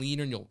get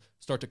leaner, and you'll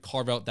start to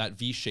carve out that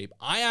V shape.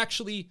 I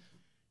actually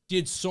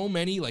did so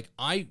many, like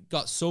I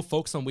got so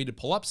focused on weighted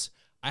pull-ups,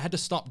 I had to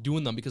stop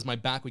doing them because my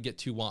back would get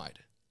too wide.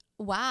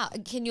 Wow.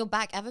 Can your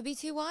back ever be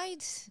too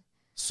wide?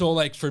 So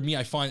like for me,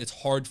 I find it's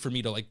hard for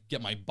me to like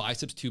get my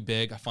biceps too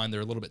big. I find they're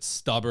a little bit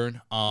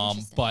stubborn.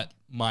 But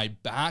my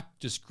back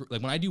just,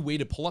 like when I do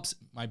weighted pull-ups,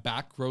 my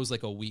back grows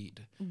like a weed.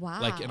 Wow.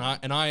 Like,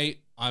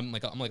 I'm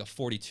like a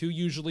 42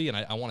 usually, and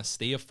I want to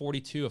stay a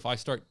 42. If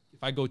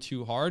I go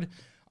too hard,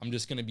 I'm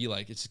just going to be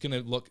like, it's just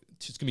going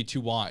to be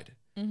too wide.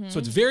 So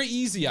it's very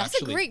easy, actually.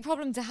 That's a great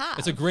problem to have.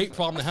 It's a great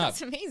problem to have.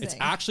 That's amazing. It's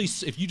actually,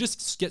 if you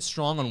just get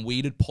strong on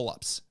weighted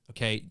pull-ups,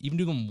 okay, even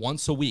do them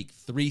once a week,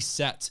 3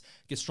 sets,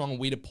 get strong on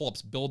weighted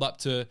pull-ups, build up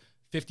to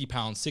 50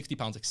 pounds, 60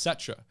 pounds,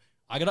 etc.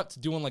 I got up to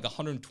doing like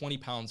 120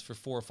 pounds for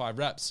 4 or 5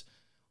 reps,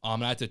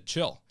 and I had to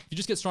chill. If you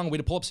just get strong on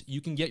weighted pull-ups,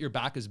 you can get your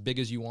back as big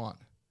as you want.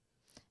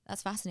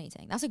 That's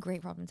fascinating. That's a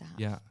great problem to have.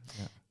 Yeah.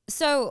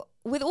 So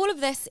with all of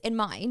this in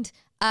mind,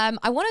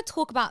 I want to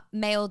talk about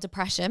male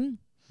depression.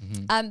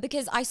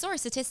 Because I saw a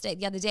statistic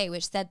the other day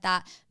which said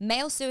that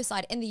male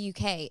suicide in the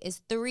UK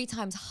is 3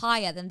 times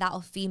higher than that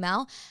of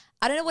female.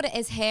 I don't know what it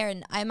is here,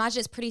 and I imagine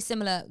it's pretty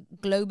similar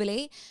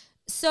globally.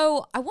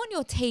 So I want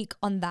your take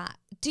on that.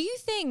 Do you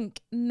think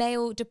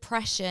male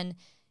depression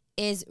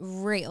is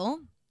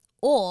real,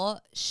 or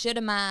should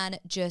a man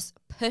just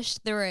push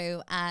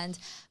through and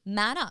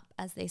man up,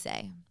 as they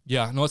say?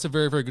 Yeah, no, it's a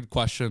very, very good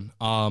question.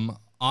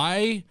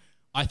 I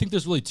think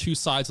there's really 2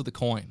 sides of the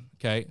coin,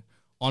 okay?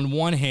 On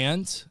one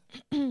hand,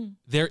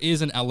 there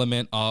is an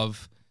element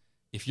of,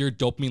 if your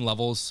dopamine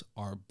levels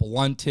are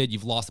blunted,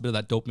 you've lost a bit of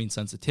that dopamine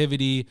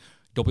sensitivity,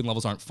 dopamine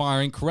levels aren't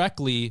firing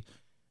correctly,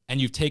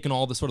 and you've taken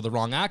all the sort of the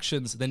wrong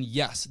actions, then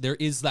yes, there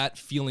is that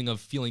feeling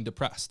of feeling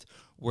depressed,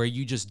 where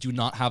you just do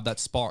not have that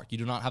spark. You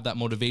do not have that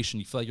motivation.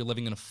 You feel like you're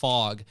living in a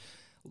fog.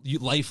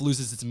 Life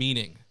loses its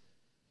meaning.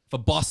 If a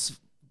bus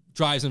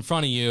drives in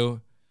front of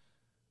you,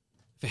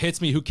 if it hits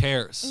me, who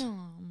cares?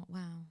 Oh, wow.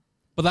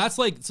 But that's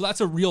like, so that's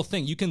a real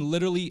thing. You can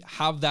literally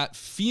have that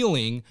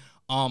feeling,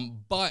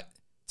 but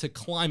to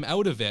climb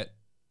out of it,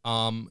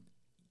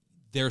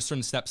 there are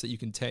certain steps that you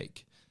can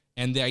take.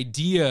 And the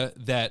idea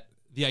that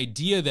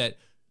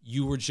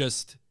you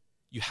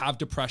have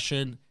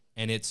depression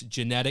and it's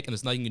genetic and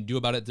there's nothing you can do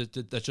about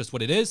it, that's just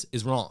what it is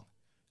wrong.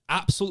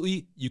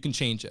 Absolutely, you can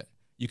change it.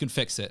 You can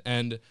fix it.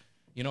 And,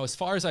 you know, as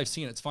far as I've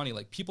seen, it's funny,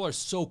 like people are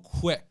so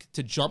quick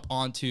to jump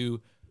onto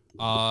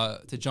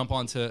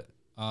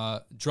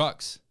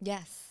drugs.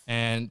 Yes.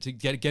 And to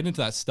get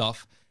into that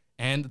stuff.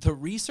 And the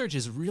research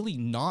is really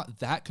not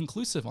that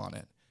conclusive on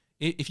it.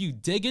 If you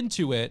dig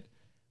into it,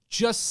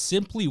 just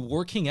simply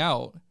working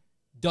out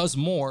does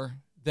more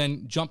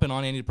than jumping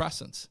on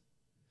antidepressants.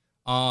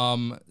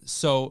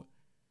 So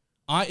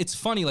it's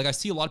funny, like I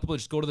see a lot of people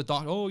just go to the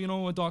doctor, oh, you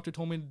know, a doctor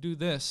told me to do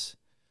this.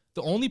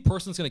 The only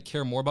person that's going to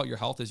care more about your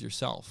health is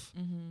yourself.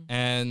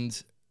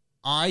 And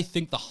I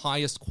think the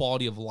highest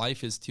quality of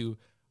life is to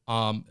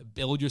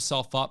build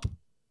yourself up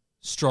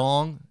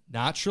strong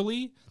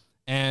naturally.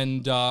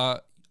 And I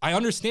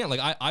understand,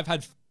 like I've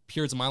had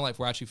periods in my life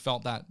where I actually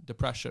felt that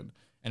depression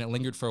and it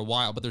lingered for a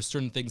while, but there's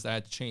certain things that I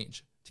had to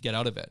change to get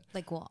out of it.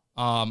 Like what?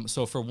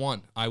 So for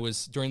one, I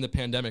was during the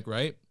pandemic,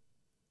 right?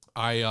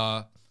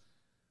 I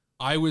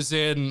was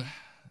in,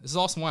 this is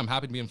also why I'm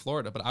happy to be in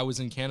Florida, but I was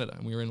in Canada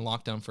and we were in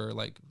lockdown for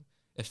like,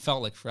 it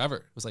felt like forever.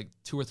 It was like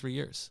 2 or 3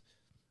 years.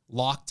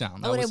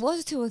 Lockdown. It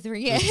was 2 or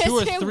 3 years. 2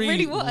 or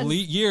 3 really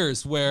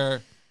years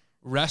where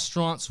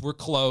restaurants were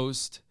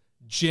closed,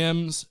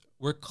 gyms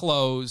were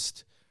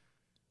closed.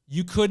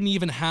 You couldn't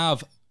even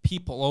have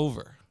people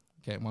over.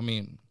 Okay, well, I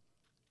mean,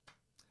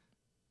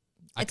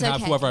 I can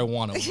have whoever I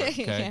want over,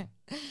 okay?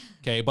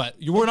 Okay,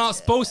 but you were not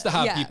supposed to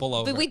have people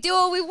over. But we do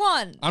what we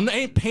want. I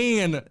ain't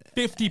paying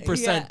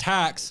 50%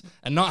 tax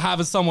and not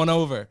having someone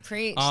over.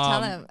 Preach,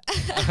 tell them.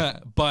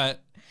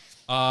 But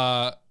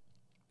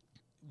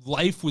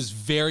life was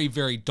very,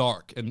 very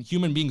dark. And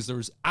human beings, there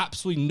was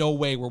absolutely no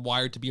way we're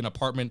wired to be in an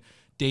apartment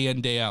day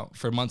in, day out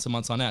for months and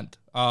months on end.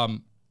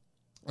 And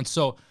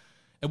so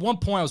at one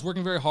point I was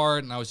working very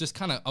hard and I was just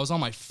I was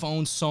on my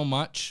phone so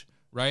much,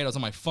 right? I was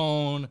on my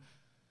phone,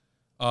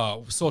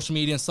 social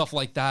media and stuff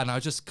like that. And I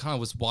just kind of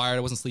was wired.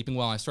 I wasn't sleeping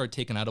well. I started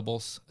taking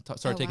edibles. I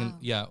started taking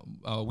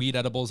weed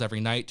edibles every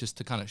night just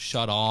to kind of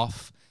shut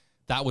off.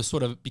 That was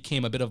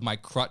became a bit of my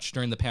crutch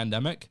during the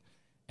pandemic.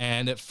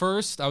 And at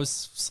first I was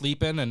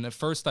sleeping and at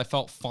first I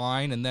felt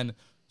fine. And then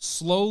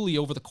slowly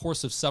over the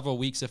course of several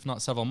weeks, if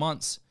not several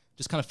months,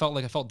 just kind of felt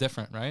like I felt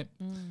different, right?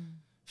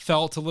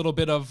 Felt a little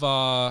bit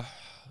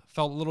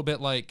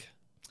like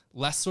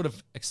less sort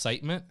of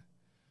excitement.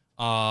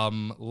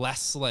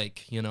 Less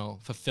like,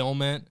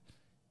 fulfillment,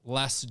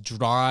 less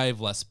drive,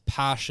 less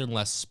passion,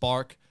 less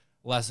spark,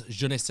 less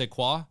je ne sais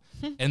quoi.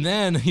 And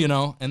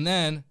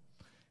then,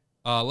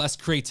 less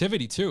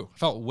creativity too.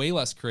 Felt way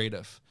less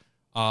creative,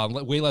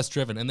 way less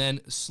driven. And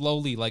then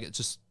slowly, like it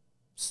just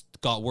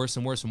got worse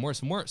and worse and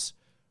worse and worse,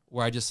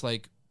 where I just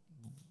like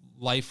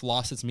life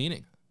lost its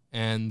meaning.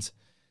 And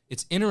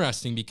it's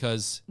interesting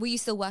because... Were you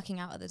still working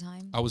out at the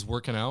time? I was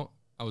working out.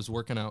 I was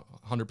working out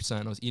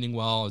 100%. I was eating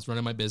well. I was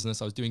running my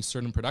business. I was doing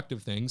certain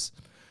productive things.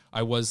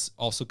 I was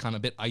also kind of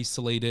a bit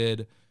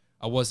isolated.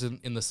 I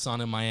wasn't in the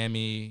sun in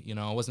Miami.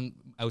 I wasn't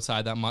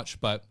outside that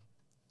much, but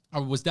I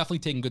was definitely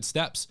taking good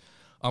steps.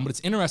 But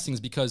it's interesting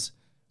is because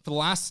for the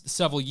last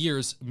several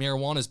years,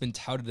 marijuana has been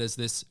touted as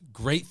this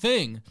great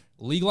thing.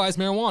 Legalize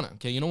marijuana.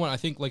 Okay, you know what? I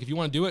think like if you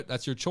want to do it,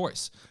 that's your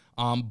choice.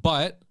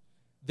 But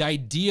the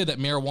idea that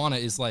marijuana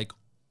is like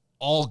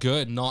all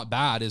good, not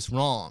bad is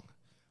wrong.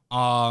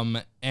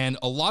 And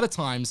a lot of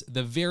times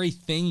the very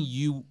thing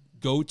you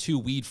go to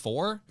weed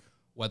for,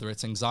 whether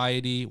it's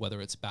anxiety, whether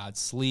it's bad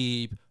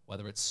sleep,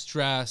 whether it's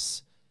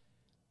stress,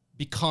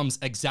 becomes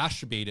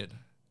exacerbated.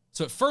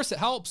 So at first it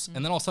helps,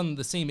 and then all of a sudden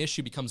the same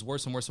issue becomes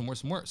worse and worse and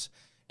worse and worse.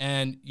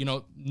 And,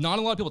 not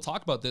a lot of people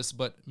talk about this,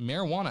 but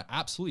marijuana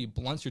absolutely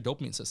blunts your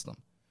dopamine system,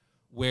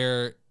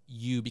 where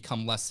you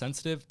become less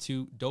sensitive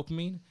to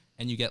dopamine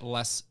and you get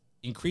less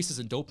increases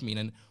in dopamine.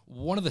 And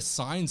one of the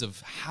signs of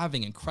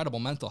having incredible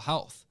mental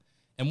health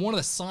and one of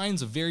the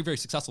signs of very, very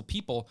successful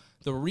people,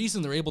 the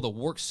reason they're able to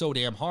work so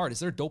damn hard is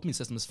their dopamine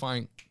system is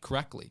firing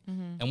correctly.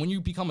 And when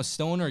you become a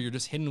stoner, you're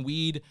just hitting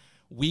weed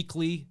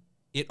weekly,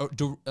 it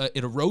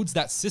erodes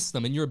that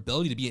system and your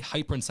ability to be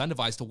hyper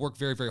incentivized to work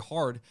very, very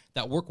hard.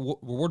 That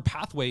reward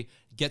pathway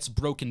gets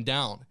broken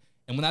down.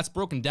 And when that's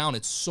broken down,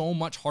 it's so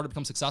much harder to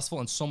become successful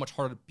and so much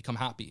harder to become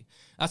happy.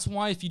 That's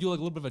why if you do like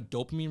a little bit of a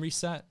dopamine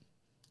reset,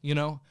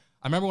 I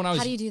remember when I was...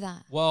 How do you do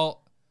that?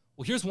 Well,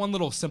 here's one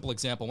little simple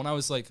example. When I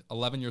was like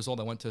 11 years old,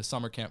 I went to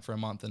summer camp for a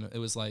month, and it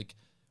was like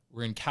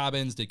we're in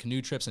cabins, did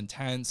canoe trips and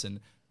tents, and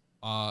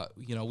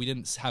we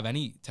didn't have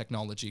any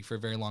technology for a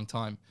very long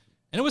time.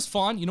 And it was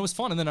fun, it was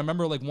fun. And then I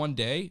remember like one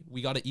day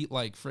we got to eat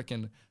like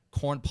freaking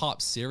corn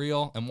pop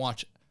cereal and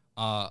watch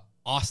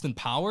Austin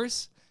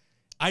Powers.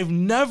 I've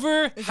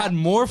never had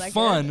more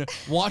fun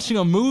watching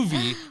a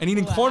movie and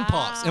eating corn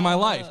pops in my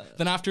life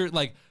than after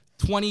like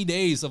 20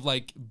 days of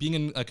like being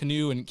in a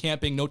canoe and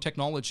camping, no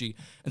technology.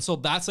 And so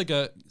that's like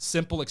a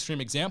simple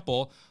extreme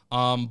example.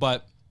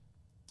 But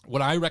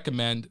what I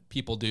recommend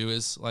people do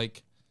is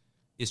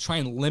try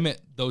and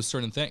limit those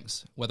certain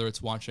things, whether it's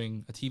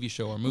watching a TV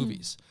show or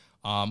movies,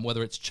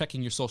 whether it's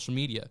checking your social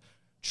media.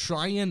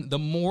 The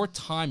more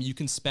time you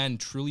can spend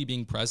truly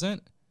being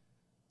present,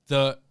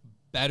 the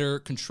better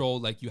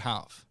control you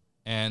have.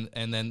 And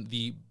then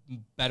the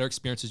better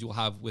experiences you will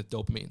have with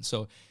dopamine.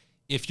 So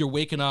if you're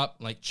waking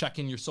up,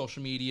 checking your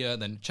social media,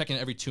 then checking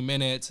every 2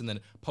 minutes and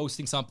then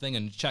posting something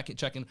and checking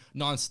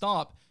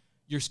nonstop,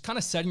 you're kind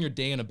of setting your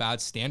day in a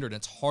bad standard. And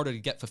it's harder to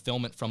get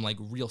fulfillment from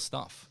real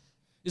stuff.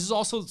 This is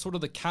also sort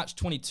of the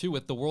catch-22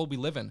 with the world we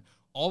live in.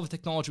 All the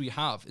technology we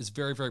have is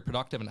very, very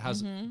productive and it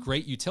has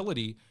great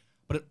utility,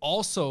 but it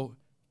also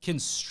can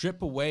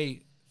strip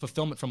away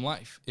fulfillment from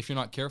life if you're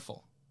not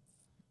careful.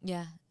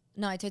 Yeah.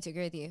 No, I totally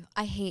agree with you.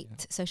 I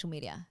hate social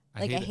media.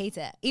 I hate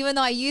it. Even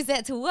though I use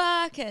it to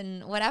work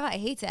and whatever, I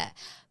hate it.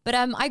 But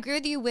I agree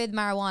with you with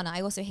marijuana.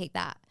 I also hate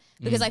that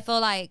because I feel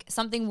like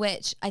something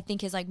which I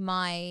think is like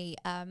my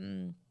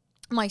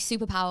my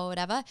superpower or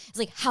whatever is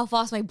like how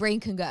fast my brain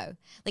can go.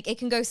 Like it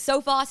can go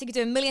so fast. It can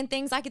do a million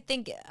things. I could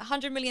think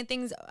 100 million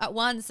things at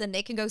once and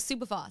it can go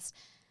super fast.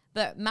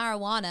 But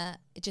marijuana,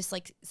 it just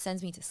like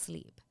sends me to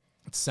sleep.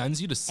 It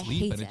sends you to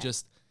sleep and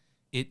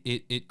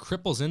it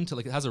cripples into,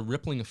 like, it has a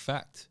rippling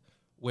effect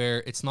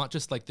where it's not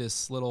just like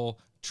this little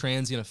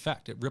transient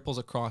effect. It ripples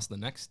across the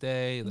next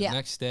day, the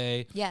next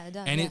day. Yeah, it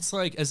does. And it's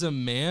like, as a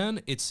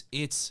man, it's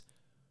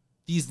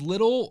these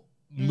little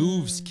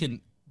moves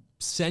can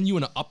send you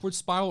in an upward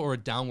spiral or a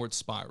downward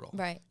spiral.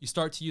 Right. You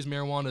start to use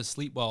marijuana to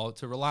sleep well,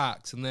 to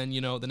relax. And then,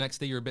 you know, the next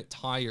day you're a bit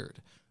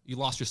tired. You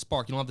lost your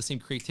spark. You don't have the same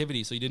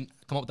creativity. So you didn't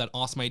come up with that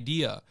awesome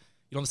idea.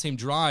 You don't have the same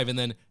drive. And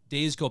then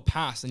days go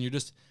past and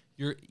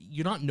you're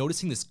not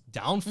noticing this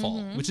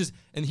downfall, which is,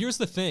 and here's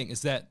the thing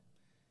is that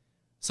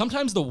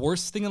sometimes the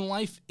worst thing in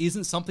life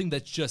isn't something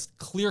that's just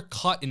clear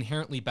cut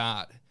inherently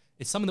bad.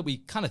 It's something that we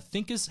kind of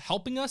think is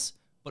helping us,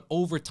 but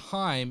over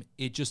time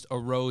it just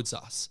erodes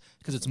us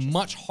because it's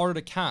much harder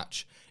to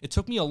catch. It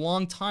took me a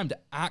long time to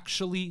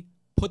actually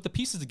put the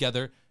pieces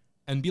together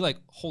and be like,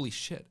 holy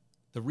shit,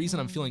 the reason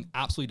I'm feeling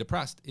absolutely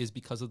depressed is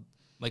because of,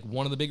 like,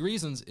 one of the big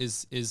reasons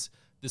is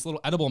this little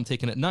edible I'm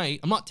taking at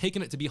night. I'm not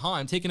taking it to be high.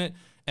 I'm taking it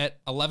at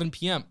 11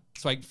 p.m.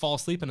 so I can fall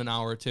asleep in an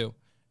hour or two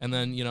and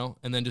then, you know,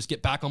 and then just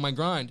get back on my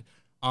grind.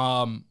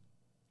 And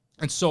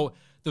so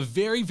the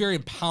very, very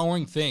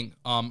empowering thing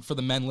for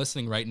the men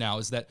listening right now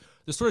is that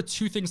there's sort of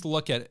two things to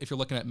look at if you're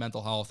looking at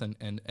mental health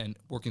and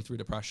working through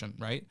depression,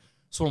 right?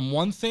 So on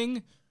one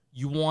thing,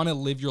 you want to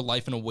live your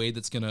life in a way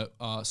that's going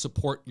to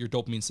support your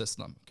dopamine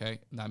system, okay?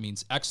 And that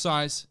means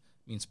exercise,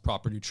 means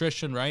proper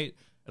nutrition, right?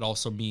 It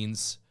also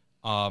means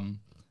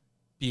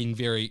being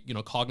very, you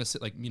know,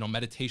 cognizant, like, you know,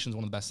 meditation is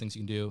one of the best things you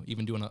can do.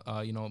 Even doing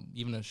a, you know,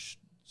 even a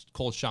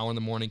cold shower in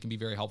the morning can be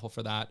very helpful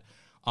for that.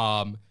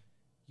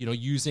 You know,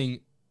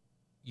 using,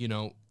 you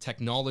know,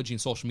 technology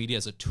and social media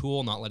as a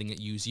tool, not letting it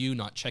use you,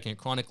 not checking it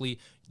chronically.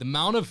 The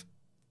amount of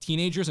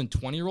teenagers and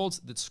 20-year-olds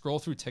that scroll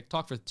through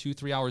TikTok for 2,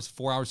 3 hours,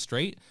 4 hours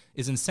straight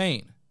is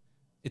insane.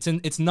 It's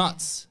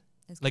nuts.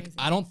 Yeah, it's like, crazy.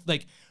 I don't,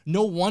 like,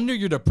 no wonder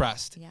you're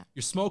depressed. Yeah.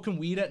 You're smoking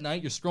weed at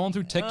night. You're scrolling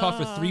through TikTok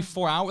for 3,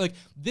 4 hours. Like,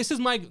 this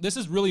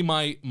is really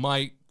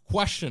my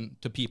question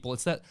to people.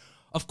 It's that,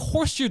 of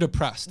course you're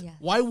depressed. Yes.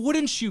 Why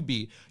wouldn't you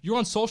be? You're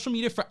on social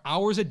media for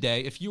hours a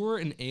day. If you were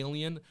an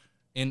alien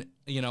and,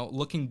 you know,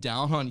 looking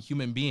down on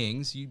human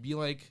beings, you'd be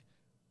like,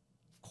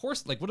 of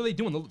course, like, what are they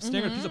doing? They're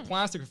staring at a piece of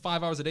plastic for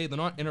 5 hours a day. They're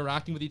not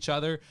interacting with each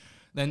other.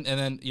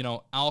 Then you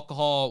know,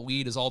 alcohol,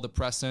 weed is all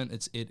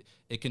depressant.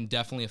 It can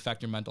definitely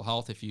affect your mental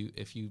health if you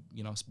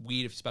know,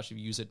 weed, especially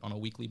if you use it on a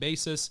weekly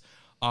basis.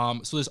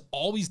 So there's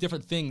all these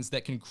different things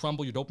that can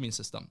crumble your dopamine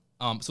system.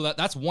 So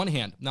that's one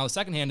hand. Now the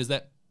second hand is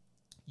that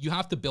you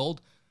have to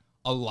build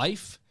a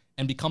life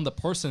and become the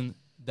person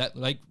that,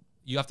 like,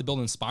 you have to build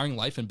an inspiring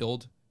life and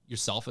build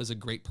yourself as a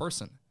great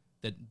person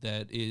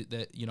that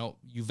you know,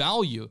 you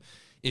value.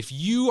 If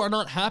you are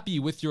not happy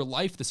with your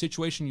life, the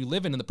situation you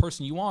live in, and the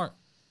person you are,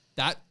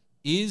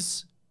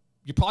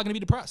 you're probably gonna be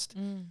depressed.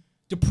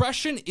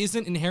 Depression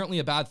isn't inherently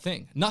a bad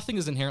thing. Nothing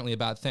is inherently a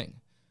bad thing.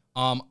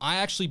 I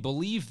actually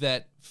believe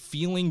that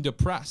feeling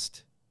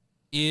depressed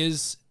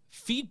is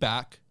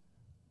feedback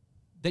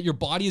that your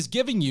body is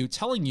giving you,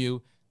 telling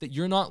you that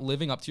you're not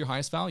living up to your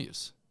highest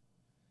values.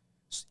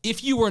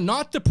 If you were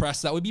not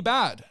depressed, that would be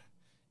bad.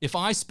 If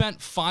I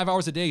spent 5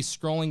 hours a day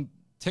scrolling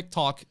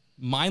TikTok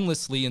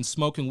mindlessly and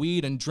smoking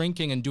weed and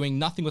drinking and doing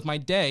nothing with my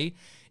day,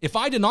 if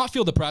I did not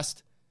feel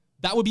depressed,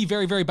 that would be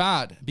very, very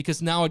bad,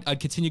 because now I'd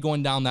continue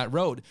going down that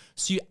road.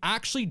 So you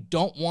actually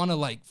don't want to,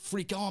 like,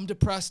 freak, oh, I'm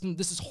depressed and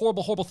this is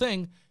horrible, horrible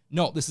thing.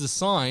 No, this is a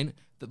sign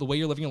that the way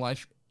you're living your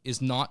life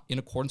is not in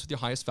accordance with your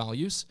highest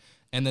values.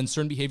 And then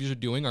certain behaviors you're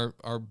doing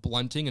are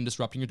blunting and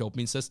disrupting your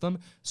dopamine system.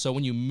 So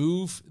when you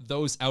move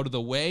those out of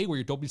the way where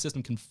your dopamine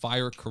system can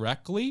fire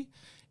correctly,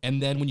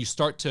 and then when you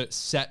start to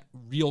set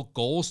real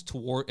goals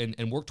toward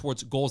and work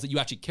towards goals that you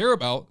actually care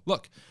about,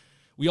 look,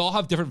 we all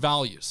have different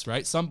values,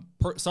 right?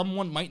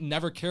 Someone might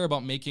never care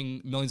about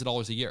making millions of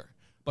dollars a year,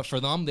 but for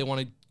them, they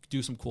want to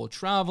do some cool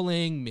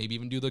traveling, maybe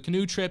even do the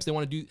canoe trips. They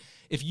want to do,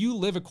 if you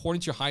live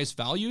according to your highest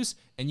values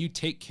and you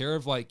take care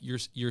of, like,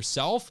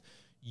 yourself,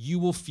 you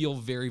will feel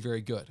very,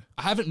 very good.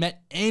 I haven't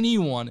met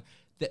anyone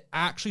that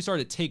actually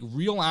started to take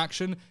real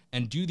action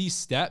and do these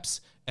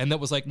steps and that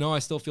was like, no, I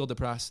still feel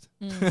depressed.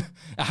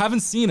 I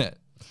haven't seen it.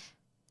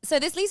 So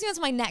this leads me on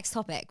to my next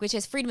topic, which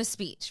is freedom of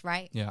speech,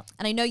 right? Yeah.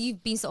 And I know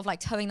you've been sort of like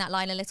towing that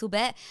line a little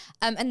bit.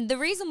 And the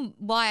reason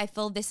why I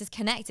feel this is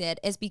connected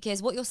is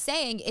because what you're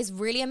saying is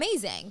really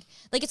amazing.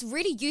 Like, it's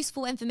really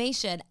useful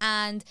information.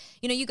 And,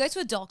 you know, you go to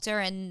a doctor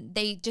and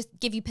they just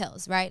give you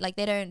pills, right? Like,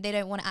 they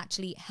don't want to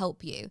actually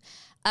help you.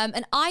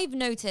 And I've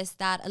noticed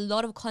that a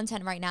lot of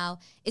content right now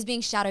is being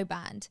shadow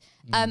banned.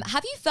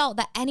 Have you felt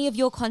that any of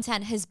your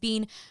content has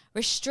been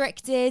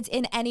restricted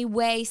in any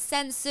way,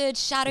 censored,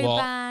 shadow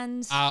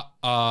banned?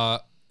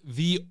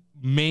 the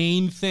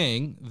main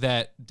thing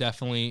that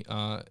definitely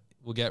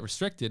will get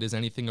restricted is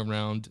anything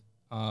around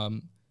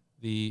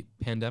the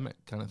pandemic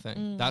kind of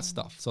thing, that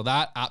stuff. So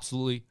that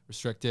absolutely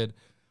restricted.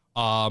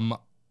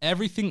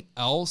 Everything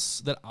else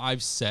that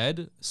I've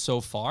said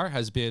so far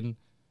has been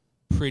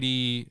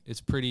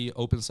pretty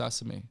open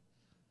sesame.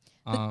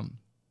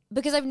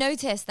 Because I've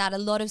noticed that a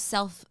lot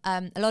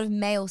of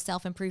male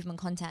self-improvement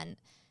content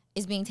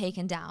is being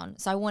taken down.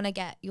 So I want to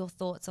get your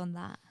thoughts on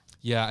that.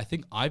 Yeah, I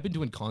think I've been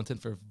doing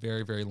content for a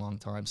very, very long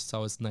time, since I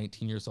was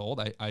 19 years old.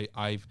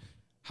 I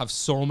have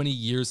so many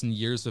years and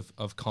years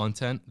of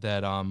content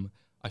that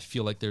I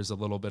feel like there's a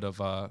little bit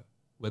of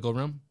wiggle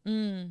room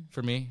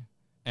for me.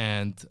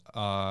 And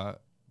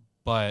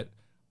but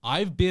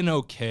I've been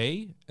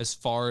okay as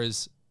far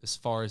as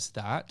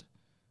that.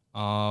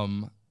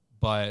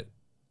 But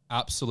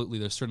absolutely,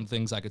 there's certain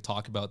things I could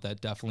talk about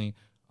that definitely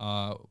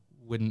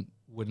wouldn't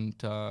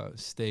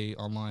stay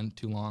online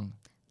too long.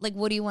 Like,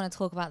 what do you want to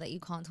talk about that you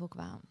can't talk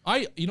about?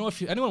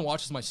 If anyone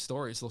watches my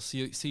stories, they'll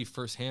see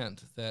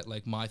firsthand that,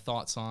 like, my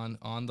thoughts on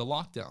the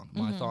lockdown,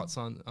 my thoughts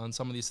on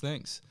some of these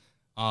things.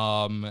 We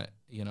were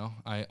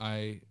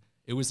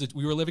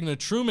living in a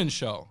Truman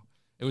Show.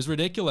 It was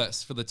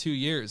ridiculous for the 2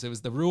 years. It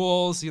was the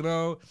rules, you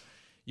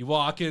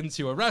walk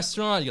into a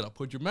restaurant, you gotta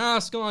put your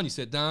mask on, you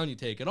sit down, you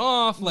take it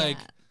off. Like,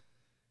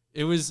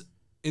 it was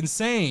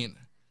insane.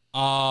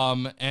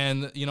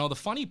 And the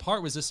funny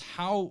part was just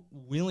how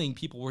willing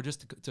people were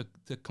just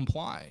to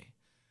comply.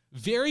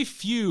 Very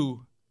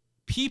few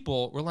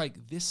people were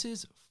like, this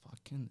is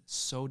fucking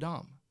so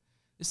dumb.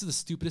 This is the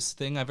stupidest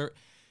thing I've ever.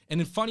 And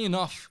then, funny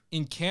enough,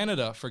 in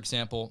Canada, for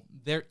example,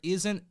 there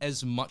isn't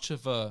as much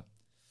of a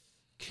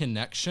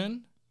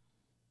connection,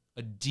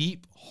 a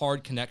deep,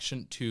 hard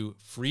connection to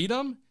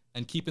freedom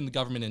and keeping the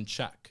government in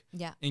check.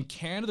 Yeah. In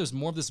Canada, there's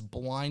more of this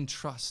blind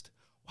trust.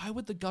 Why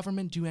would the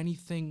government do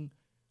anything?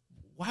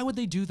 Why would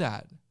they do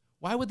that?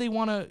 Why would they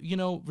want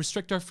to,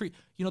 restrict our free?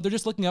 They're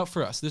just looking out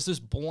for us. There's this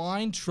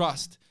blind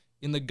trust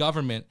in the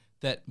government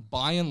that,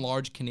 by and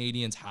large,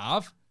 Canadians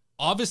have.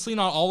 Obviously,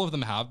 not all of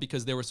them have,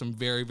 because there were some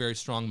very, very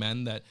strong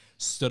men that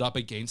stood up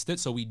against it.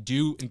 So we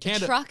do in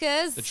Canada.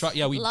 Truckers.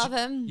 We love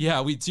him.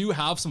 Yeah, we do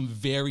have some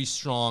very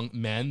strong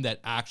men that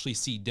actually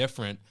see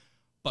different.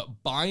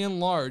 But by and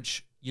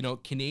large,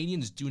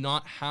 Canadians do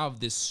not have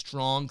this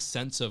strong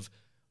sense of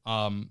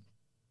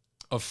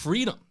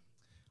freedom.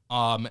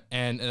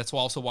 And that's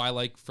also why,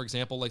 like, for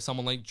example, like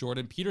someone like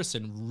Jordan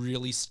Peterson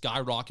really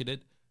skyrocketed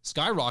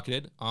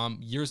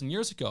years and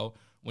years ago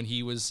when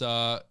he was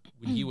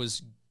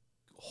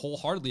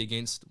wholeheartedly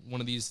against one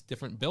of these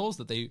different bills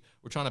that they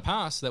were trying to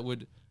pass that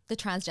would... The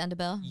transgender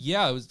bill?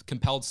 Yeah, it was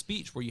compelled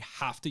speech, where you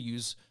have to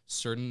use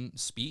certain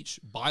speech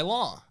by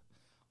law.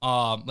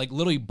 Like,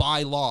 literally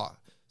by law.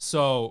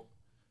 So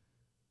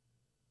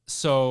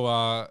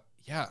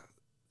yeah.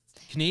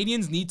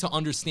 Canadians need to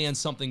understand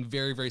something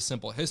very, very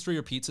simple. History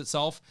repeats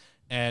itself.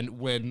 And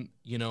when,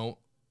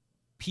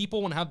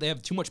 people, they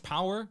have too much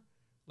power,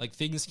 like,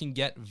 things can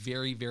get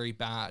very, very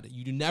bad.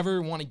 You do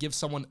never want to give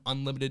someone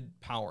unlimited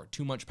power,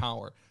 too much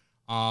power.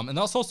 And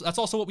that's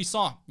also what we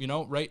saw,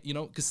 right?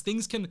 Because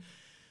things can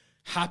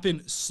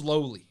happen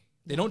slowly.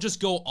 They don't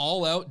just go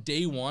all out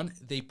day one.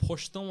 They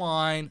push the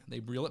line, they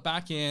reel it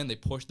back in,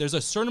 there's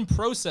a certain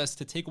process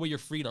to take away your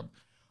freedom.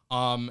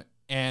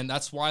 And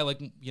that's why,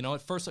 like,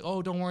 at first, like,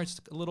 oh, don't worry,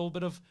 it's a little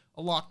bit of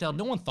a lockdown.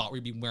 No one thought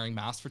we'd be wearing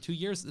masks for 2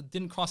 years. It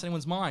didn't cross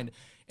anyone's mind.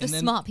 And the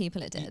smart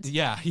people, it did.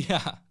 Yeah.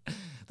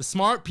 The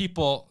smart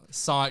people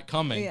saw it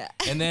coming. Yeah.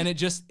 And then it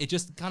just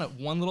kind of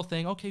one little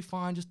thing. Okay,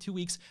 fine, just 2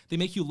 weeks. They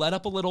make you let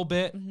up a little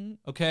bit.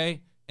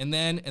 Okay. And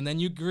then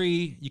you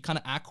agree, you kind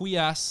of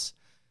acquiesce,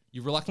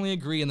 you reluctantly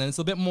agree, and then it's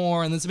a bit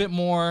more, and then it's a bit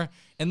more.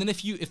 And then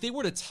if they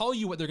were to tell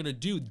you what they're gonna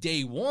do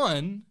day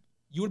one,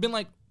 you would have been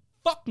like,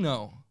 fuck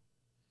no.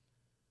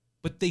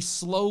 But they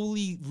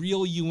slowly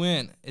reel you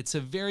in. It's a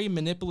very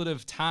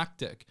manipulative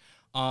tactic.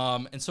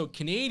 And so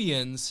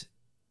Canadians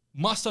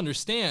must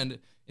understand,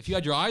 if you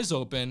had your eyes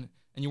open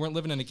and you weren't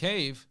living in a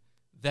cave,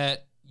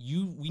 that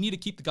we need to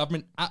keep the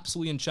government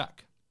absolutely in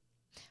check.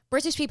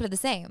 British people are the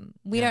same.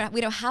 We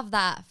don't have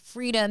that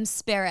freedom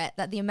spirit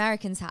that the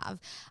Americans have.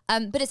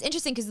 But it's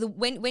interesting because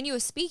when you were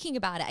speaking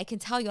about it, I can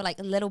tell you're like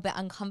a little bit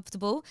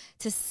uncomfortable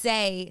to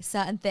say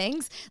certain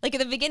things. Like at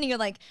the beginning, you're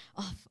like,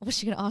 "Oh, what's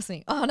she gonna ask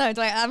me? Oh no,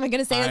 am I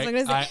gonna say this? Am I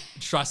gonna say?"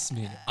 Trust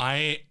me,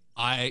 I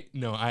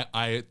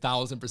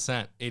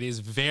 1000%. It is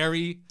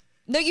very.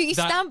 No, you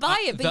stand by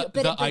it.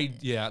 The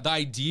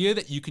idea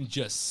that you can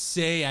just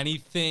say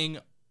anything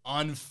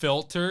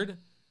unfiltered.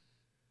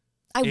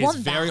 It's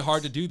very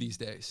hard to do these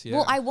days. Yeah.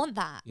 Well, I want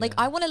that. Like,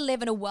 I want to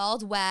live in a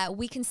world where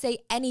we can say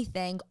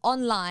anything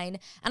online.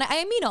 And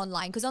I mean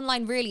online, because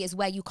online really is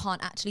where you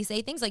can't actually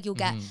say things. Like, you'll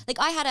get... Like,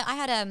 I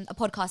had a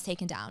podcast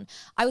taken down.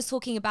 I was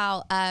talking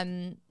about...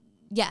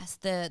 Yes,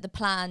 the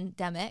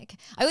plandemic.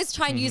 I always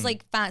try and use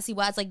like fancy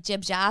words like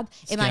jib jab.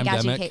 My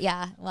gadget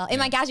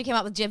my gadget came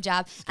out with jib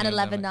jab and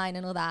 11.9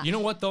 and all that. You know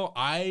what though?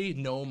 I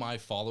know my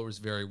followers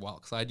very well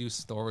because I do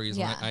stories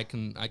and I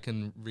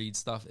can read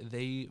stuff.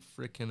 They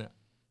freaking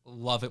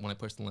love it when I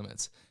push the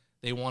limits.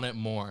 They want it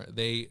more.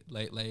 They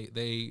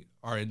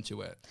are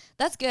into it.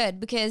 That's good,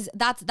 because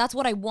that's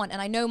what I want,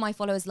 and I know my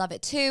followers love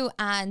it too.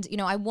 And you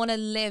know, I want to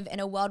live in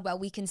a world where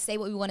we can say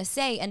what we want to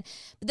say. And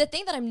the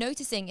thing that I'm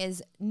noticing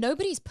is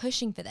nobody's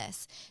pushing for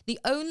this. The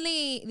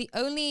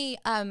only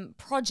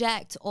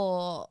project,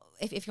 or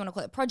if you want to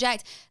call it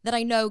project, that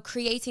I know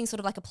creating sort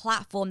of like a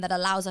platform that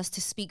allows us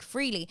to speak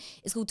freely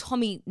is called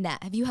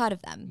TommyNet. Have you heard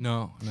of them?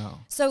 No.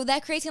 So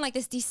they're creating like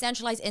this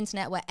decentralized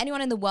internet where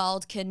anyone in the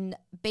world can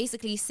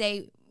basically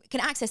can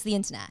access the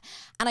internet.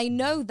 And I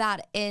know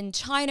that in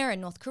China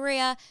and North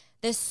Korea,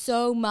 there's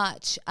so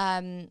much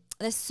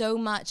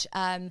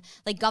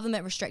like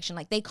government restriction,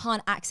 like they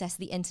can't access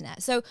the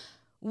internet. So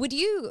would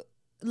you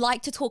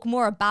like to talk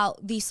more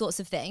about these sorts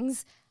of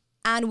things?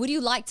 And would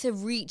you like to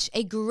reach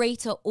a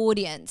greater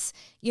audience,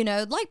 you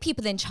know, like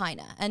people in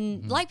China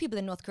and like people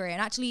in North Korea,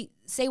 and actually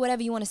say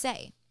whatever you want to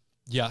say?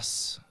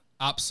 Yes,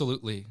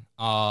 absolutely.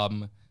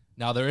 Now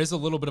there is a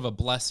little bit of a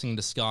blessing in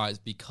disguise,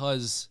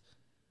 because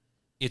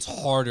it's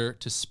harder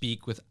to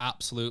speak with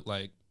absolute,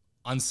 like,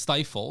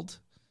 unstifled.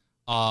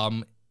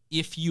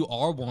 If you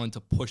are willing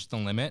to push the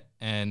limit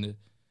and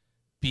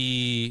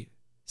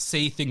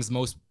say things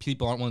most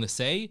people aren't willing to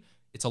say,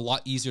 it's a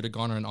lot easier to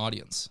garner an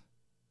audience.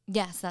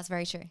 Yes, that's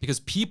very true. Because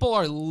people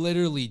are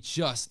literally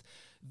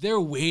they're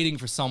waiting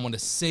for someone to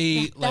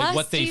say like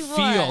what they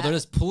feel. They're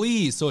just,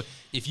 please. So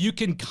if you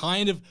can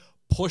kind of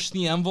push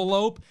the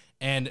envelope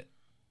and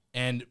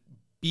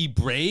be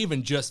brave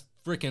and just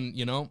freaking,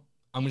 you know,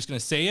 I'm just going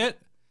to say it,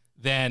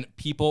 then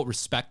people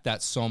respect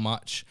that so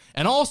much.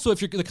 And also,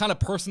 if you're the kind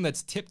of person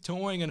that's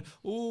tiptoeing and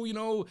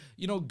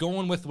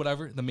going with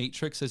whatever the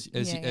Matrix as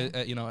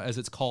you know, as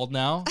it's called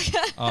now,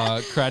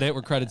 credit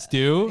where credit's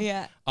due.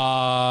 Yeah.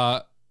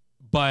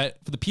 But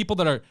for the people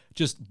that are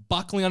just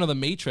buckling under the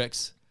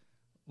Matrix,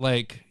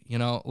 like, you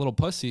know, little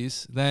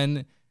pussies,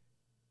 then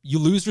you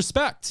lose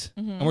respect.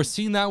 And we're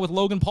seeing that with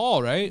Logan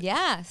Paul, right?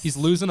 Yes. He's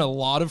losing a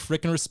lot of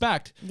freaking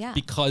respect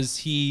because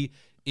he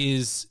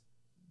is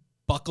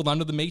buckled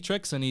under the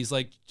Matrix, and he's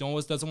like,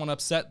 always doesn't want to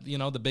upset, you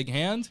know, the big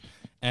hand,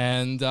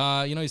 and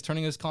you know, he's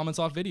turning his comments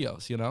off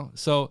videos, you know.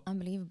 So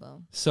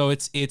unbelievable. So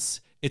it's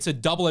a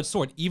double-edged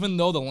sword. Even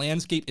though the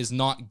landscape is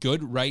not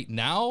good right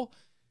now,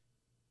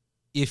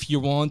 if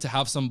you're willing to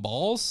have some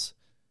balls,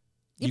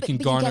 you can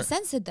garner. You get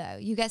censored though.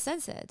 You get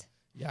censored.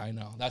 Yeah, I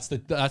know. That's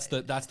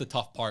the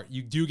tough part.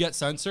 You do get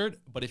censored,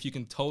 but if you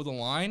can toe the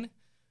line.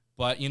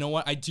 But you know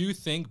what? I do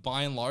think,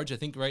 by and large, I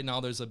think right now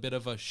there's a bit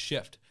of a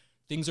shift.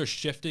 Things are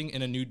shifting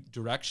in a new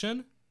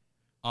direction.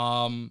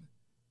 And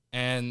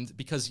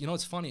because, you know,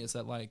 what's funny is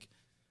that, like,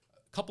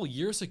 a couple of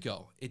years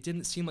ago, it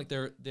didn't seem like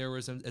there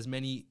was as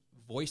many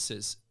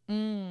voices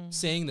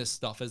saying this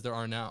stuff as there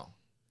are now.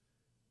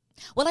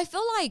 Well, I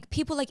feel like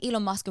people like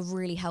Elon Musk are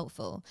really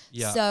helpful.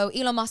 Yeah. So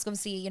Elon Musk,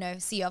 obviously, you know,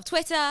 CEO of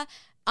Twitter.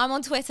 I'm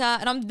on Twitter,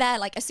 and I'm there,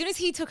 like, as soon as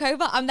he took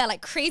over, I'm there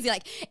like crazy,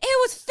 like, it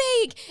was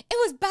fake, it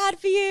was bad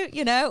for you,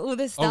 you know, all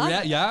this stuff.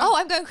 Oh, yeah? Oh,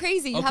 I'm going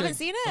crazy. You haven't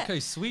seen it? Okay,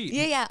 sweet.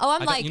 Yeah. Oh,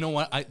 I'm like, you know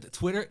what?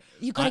 Twitter.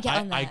 You gotta get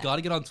on there. I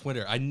gotta get on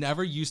Twitter. I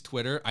never use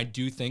Twitter. I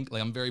do think,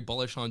 like, I'm very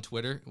bullish on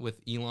Twitter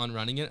with Elon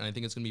running it, and I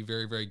think it's gonna be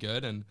very, very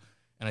good. And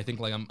I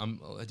think, like,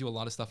 I do a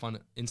lot of stuff on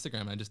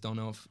Instagram. I just don't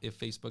know if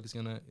Facebook is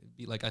gonna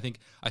be, like, I think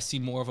I see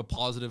more of a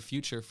positive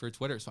future for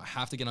Twitter, so I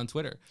have to get on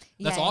Twitter.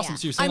 That's awesome.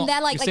 So you're saying, I'm there,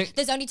 like,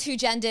 there's only 2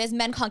 genders,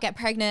 men can't get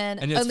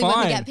pregnant, and only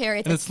women get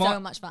periods. It's so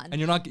much fun. And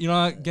you're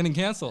not getting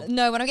canceled.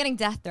 No, we're not getting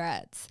death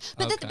threats.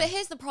 But but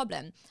here's the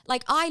problem.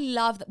 Like, I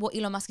love what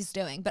Elon Musk is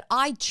doing, but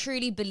I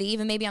truly believe,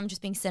 and maybe I'm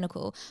just being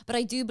cynical, but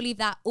I do believe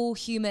that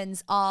most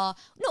humans are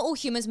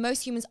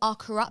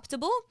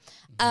corruptible.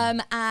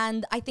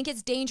 And I think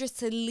it's dangerous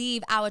to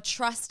leave our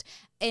trust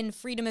in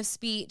freedom of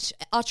speech,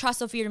 our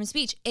trust of freedom of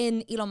speech,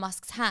 in Elon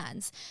Musk's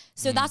hands.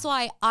 So that's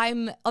why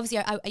I'm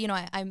obviously,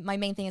 my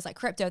main thing is like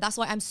crypto. That's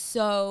why I'm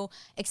so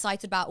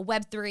excited about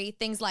Web3,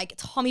 things like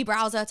Tommy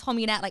Browser,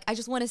 TommyNet. Like, I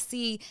just want to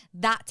see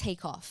that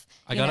take off.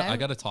 I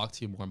gotta talk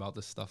to you more about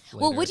this stuff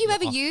later. Well, would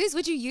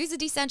you use a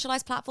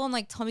decentralized platform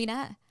like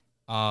TommyNet?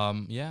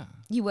 Yeah.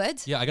 You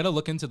would? Yeah, I gotta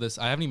look into this.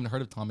 I haven't even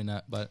heard of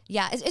TommyNet, but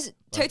yeah, it's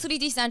totally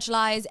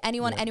decentralized.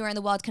 Anyone anywhere in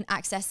the world can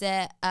access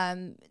it.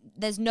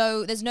 There's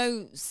no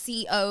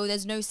CEO,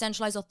 there's no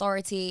centralized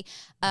authority.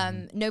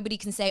 Nobody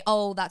can say,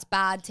 oh, that's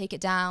bad, take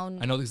it down.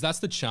 I know, because that's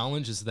the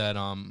challenge, is that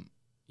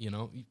you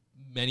know,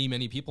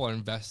 many people are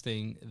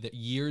investing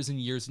years and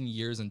years and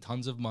years and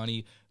tons of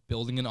money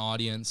building an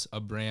audience, a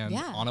brand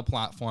on a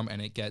platform,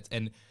 and it gets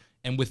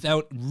and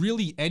without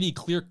really any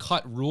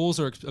clear-cut rules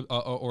or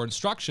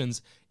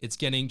instructions, it's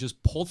getting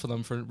just pulled for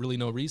them for really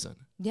no reason.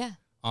 Yeah.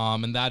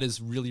 And that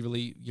is really,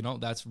 really, you know,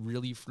 that's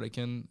really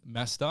freaking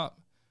messed up.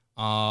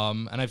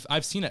 And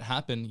I've seen it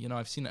happen. You know,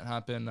 I've seen it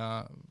happen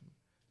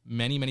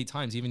many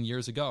times, even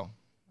years ago.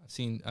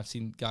 I've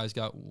seen guys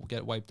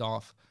get wiped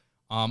off.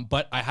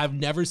 But I have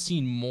never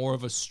seen more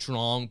of a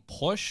strong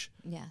push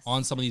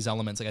on some of these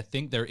elements. Like, I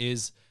think there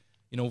is,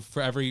 you know,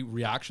 for every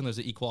reaction, there's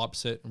an equal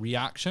opposite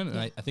reaction, and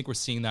I think we're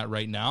seeing that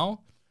right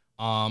now.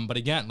 But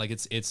again, like,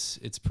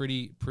 it's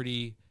pretty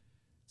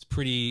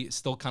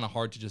still kind of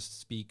hard to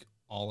just speak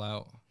all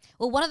out.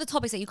 Well, one of the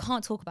topics that you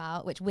can't talk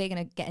about, which we're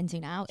going to get into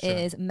now,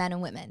 is men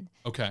and women.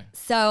 Okay.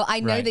 So I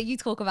know Right. that you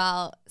talk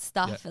about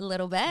stuff a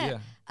little bit.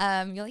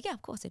 Yeah. You're like, yeah,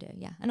 of course I do.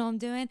 Yeah, I know what I'm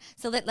doing.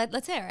 So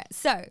let's hear it.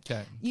 So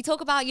Okay. you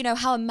talk about, you know,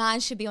 how a man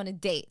should be on a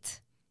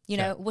date. You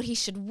know, what he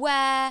should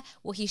wear,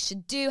 what he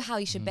should do, how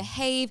he should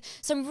behave.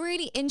 So I'm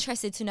really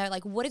interested to know,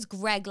 like, what is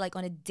Greg like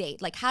on a date?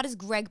 Like, how does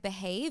Greg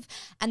behave?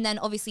 And then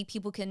obviously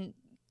people can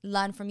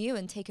learn from you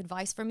and take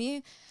advice from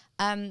you.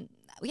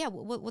 Yeah,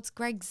 what's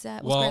Greg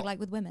like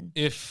with women?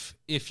 If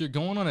you're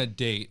going on a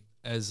date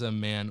as a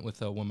man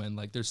with a woman,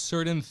 like there's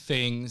certain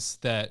things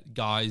that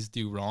guys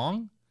do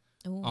wrong,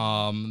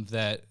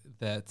 that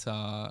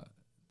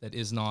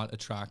is not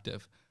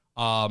attractive.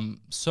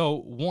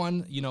 So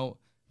one, you know,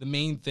 the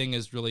main thing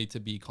is really to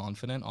be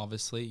confident.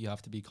 Obviously, you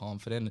have to be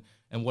confident.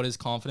 And what is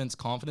confidence?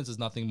 Confidence is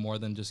nothing more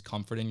than just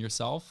comfort in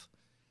yourself.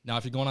 Now,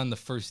 if you're going on the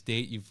first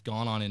date you've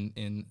gone on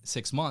in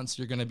 6 months,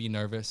 you're gonna be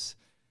nervous.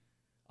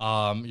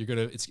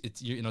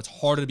 It's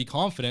harder to be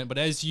confident, but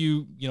as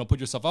you put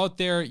yourself out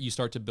there, you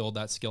start to build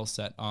that skill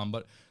set.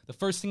 But the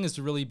first thing is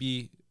to really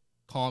be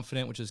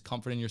confident, which is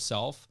comfort in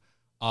yourself,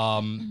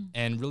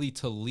 and really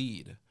to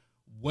lead.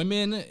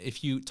 Women,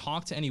 if you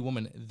talk to any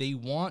woman, they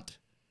want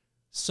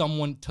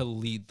someone to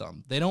lead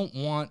them. They don't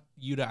want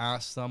you to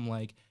ask them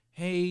like,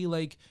 hey,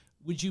 like,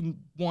 would you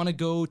want to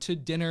go to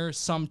dinner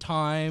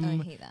sometime?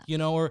 I hate that. You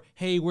know, or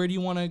hey, where do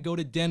you want to go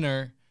to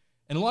dinner?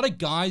 And a lot of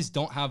guys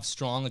don't have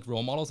strong like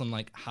role models on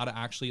like how to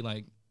actually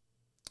like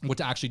what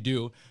to actually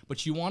do,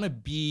 but you want to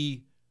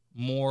be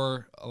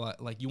more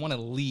like you want to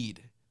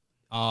lead.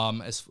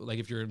 As like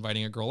if you're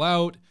inviting a girl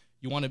out,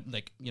 you want to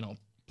like, you know,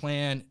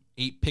 plan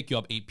pick you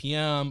up 8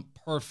 p.m.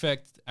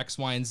 perfect X,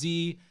 Y, and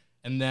Z.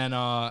 And then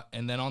on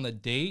the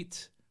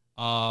date,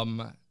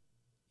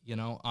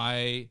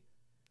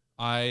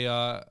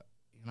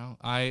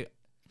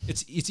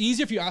 it's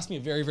easier if you ask me a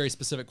very, very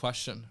specific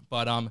question.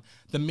 But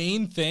the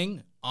main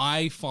thing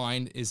I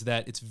find is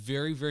that it's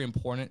very, very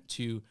important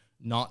to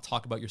not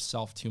talk about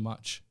yourself too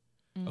much.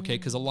 Okay,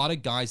 because a lot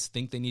of guys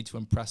think they need to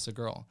impress a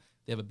girl.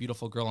 They have a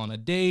beautiful girl on a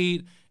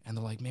date, and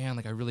they're like, man,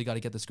 like I really got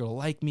to get this girl to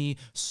like me.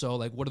 So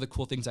like, what are the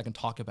cool things I can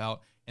talk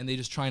about? And they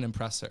just try and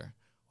impress her.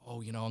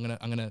 Oh, you know,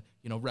 I'm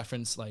gonna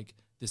reference like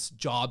this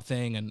job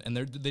thing, and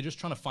they're just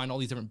trying to find all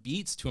these different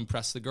beats to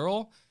impress the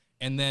girl.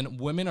 And then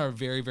women are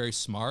very, very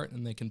smart,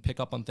 and they can pick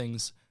up on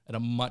things at a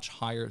much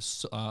higher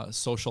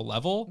social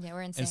level. Yeah,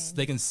 we're insane. And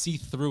they can see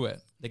through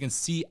it. They can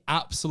see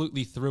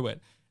absolutely through it.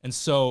 And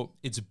so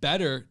it's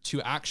better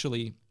to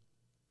actually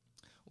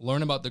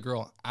learn about the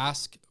girl.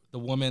 Ask the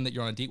woman that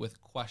you're on a date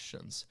with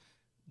questions.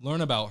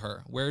 Learn about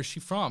her. Where is she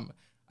from?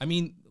 I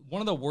mean,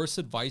 one of the worst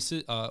advice,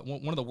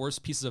 one of the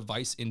worst pieces of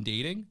advice in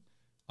dating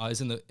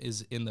is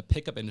in the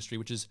pickup industry,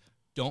 which is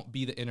don't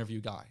be the interview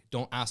guy.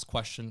 Don't ask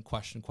question.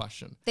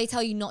 They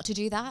tell you not to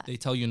do that? They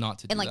tell you not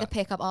to do that. In like the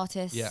pickup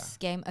artist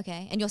game?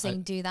 Okay. And you're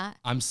saying do that?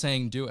 I'm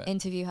saying do it.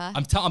 Interview her?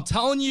 I'm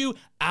telling you,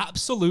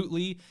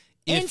 absolutely.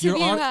 If interview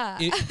her.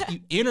 If you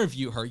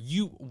interview her,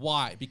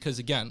 why? Because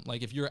again,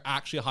 like if you're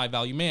actually a high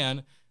value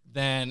man,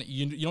 then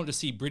you don't just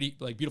see pretty,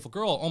 like beautiful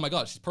girl. Oh my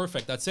God, she's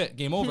perfect. That's it.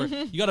 Game over.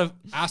 You got to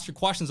ask her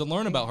questions and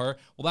learn about her.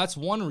 Well, that's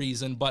one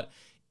reason. But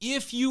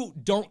if you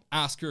don't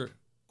ask her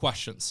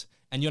questions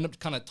and you end up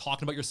kind of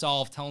talking about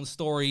yourself, telling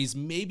stories,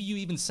 maybe you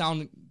even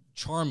sound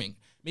charming,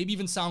 maybe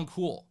even sound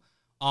cool.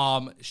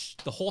 The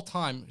whole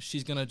time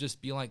she's going to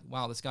just be like,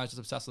 wow, this guy's just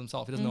obsessed with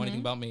himself. He doesn't know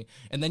anything about me.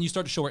 And then you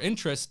start to show her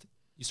interest.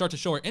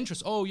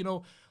 Oh, you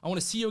know, I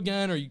want to see you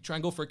again, or you try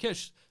and go for a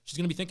kiss. She's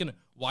going to be thinking,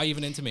 why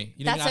even into me?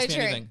 You didn't That's ask so me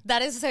true. anything.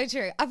 That is so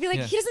true. I'd be like,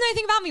 he doesn't know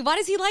anything about me. Why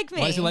does he like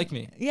me? Why does he like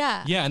me?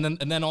 Yeah. Yeah, and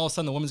then all of a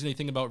sudden the woman's going to be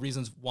thinking about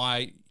reasons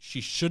why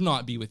she should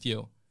not be with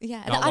you.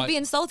 Yeah, and I'd be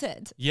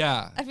insulted.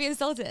 Yeah. I'd be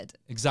insulted.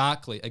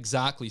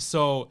 Exactly.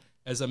 So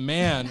as a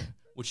man,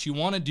 what you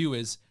want to do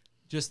is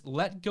just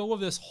let go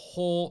of this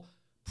whole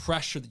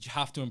pressure that you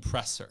have to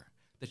impress her,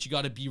 that you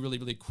got to be really,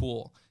 really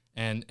cool.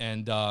 And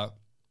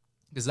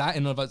because that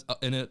in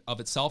and of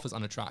itself is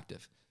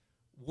unattractive.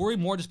 Worry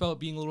more just about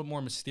being a little bit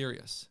more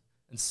mysterious.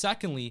 And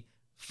secondly,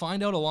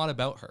 find out a lot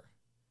about her.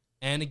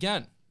 And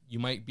again, you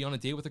might be on a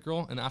date with a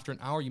girl, and after an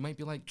hour, you might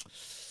be like,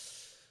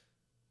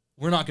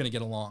 we're not going to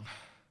get along.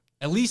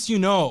 At least you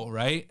know,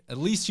 right? At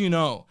least you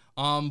know.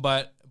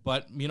 But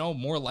you know,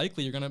 more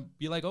likely you're going to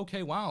be like,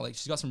 okay, wow, like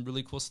she's got some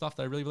really cool stuff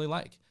that I really, really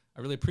like.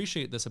 I really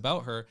appreciate this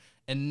about her.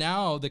 And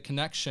now the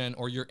connection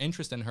or your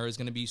interest in her is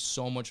going to be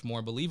so much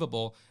more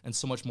believable and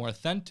so much more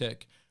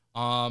authentic.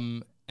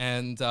 You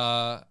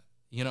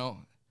know,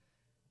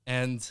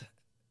 and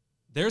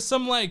there's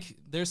some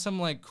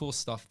cool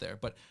stuff there.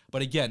 But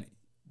again,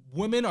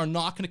 women are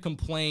not going to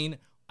complain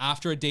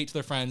after a date to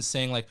their friends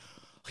saying like,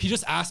 he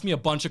just asked me a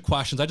bunch of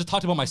questions. I just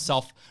talked about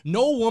myself.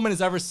 No woman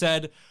has ever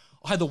said,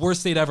 I had the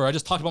worst date ever. I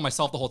just talked about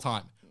myself the whole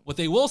time. What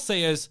they will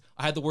say is,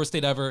 I had the worst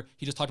date ever.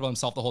 He just talked about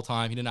himself the whole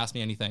time. He didn't ask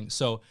me anything.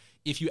 So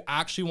if you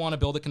actually want to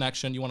build a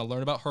connection, you want to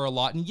learn about her a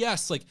lot. And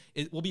yes, like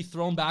it will be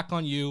thrown back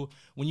on you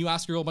when you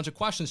ask her a bunch of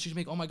questions. She's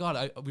like, oh my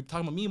God, we've been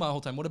talking about me my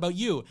whole time. What about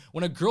you?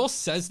 When a girl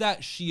says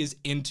that, she is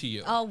into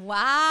you. Oh,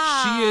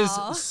 wow. She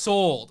is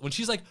sold. When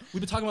she's like,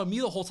 we've been talking about me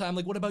the whole time. I'm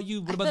like, what about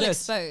you? What about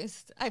this?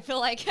 Exposed. I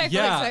feel exposed.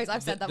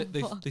 I've said that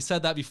before. They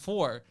said that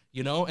before,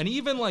 you know? And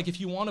even like if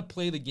you want to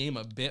play the game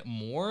a bit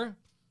more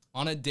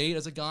on a date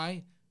as a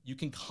guy, you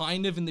can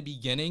kind of in the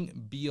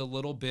beginning be a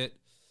little bit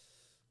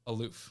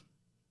aloof,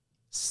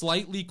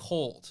 slightly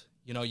cold.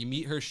 You know, you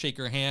meet her, shake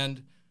her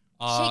hand.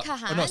 Shake her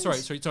hand? Oh, no,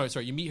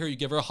 sorry. You meet her, you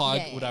give her a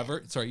hug,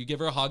 whatever. Sorry, you give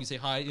her a hug, you say,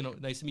 hi, you know,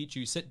 nice to meet you.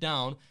 You sit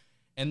down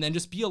and then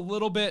just be a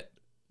little bit,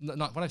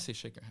 not when I say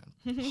shake her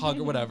hand, hug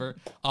or whatever,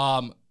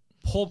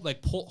 hold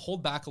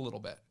back a little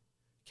bit,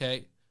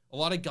 okay? A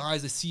lot of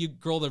guys, they see a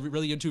girl they're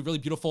really into, really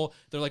beautiful.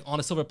 They're like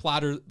on a silver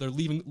platter. They're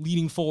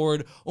leaning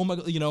forward. Oh my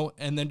God, you know,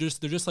 and then they're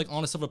just like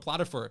on a silver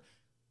platter for her.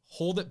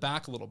 Hold it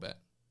back a little bit.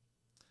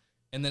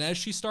 And then as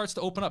she starts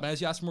to open up, as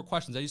you ask her more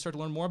questions, as you start to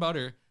learn more about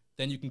her,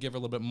 then you can give her a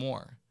little bit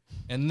more.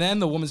 And then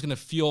the woman's gonna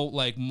feel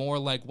like more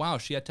like, wow,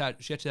 she had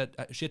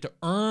to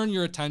earn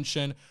your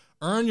attention,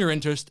 earn your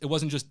interest. It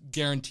wasn't just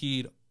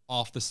guaranteed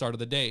off the start of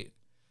the date.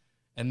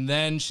 And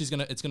then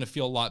it's gonna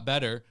feel a lot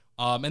better.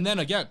 And then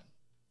again,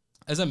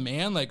 as a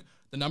man, like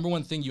the number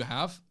one thing you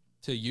have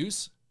to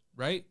use,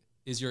 right,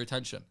 is your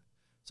attention.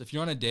 So if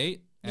you're on a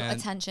date and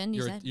attention,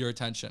 your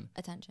attention.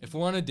 Attention. If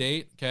we're on a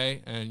date,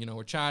 okay, and you know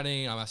we're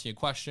chatting, I'm asking you a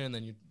question,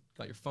 then you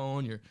got your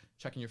phone, you're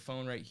checking your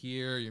phone right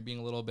here, you're being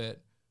a little bit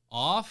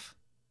off.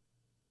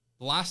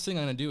 The last thing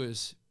I'm gonna do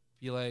is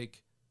be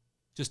like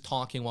just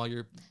talking while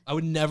you're. I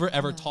would never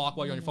ever talk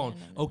while you're on your phone.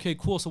 No. Okay,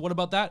 cool. So what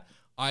about that?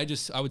 I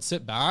would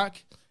sit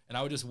back and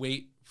I would just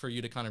wait for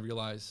you to kind of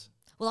realize.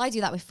 Well, I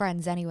do that with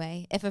friends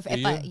anyway. Because I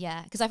find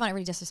it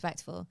really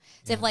disrespectful.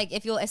 So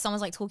if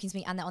someone's like talking to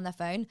me and they're on their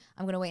phone,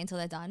 I'm gonna wait until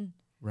they're done.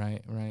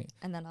 Right.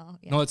 And then I'll.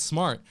 Yeah. No, it's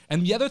smart.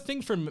 And the other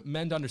thing for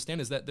men to understand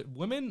is that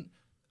women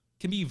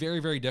can be very,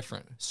 very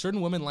different.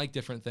 Certain women like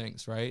different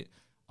things, right?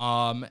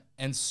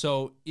 And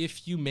so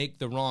if you make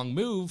the wrong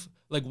move,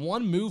 like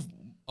one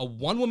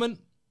woman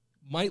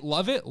might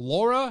love it,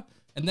 Laura,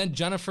 and then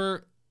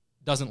Jennifer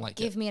doesn't like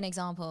it. Give me an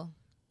example.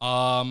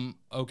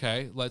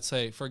 Okay, let's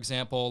say, for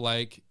example,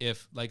 like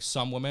if like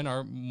some women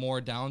are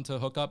more down to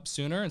hook up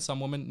sooner and some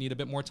women need a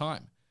bit more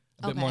time,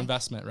 a bit more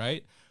investment,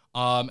 right?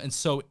 And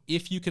so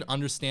if you can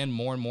understand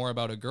more and more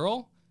about a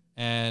girl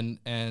and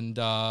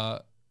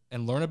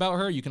learn about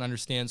her, you can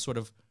understand sort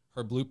of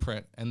her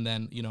blueprint and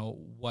then, you know,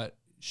 what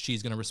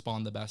she's going to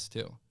respond the best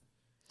to,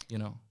 you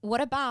know. What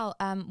about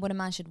what a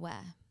man should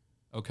wear?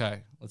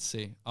 Okay, let's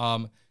see.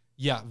 I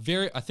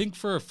think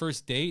for a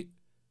first date,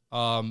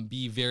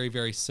 be very,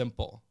 very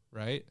simple,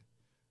 right?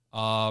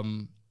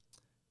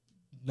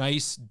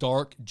 Nice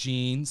dark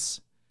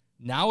jeans.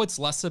 Now it's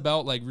less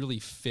about like really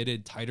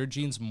fitted, tighter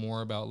jeans,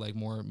 more about like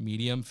more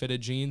medium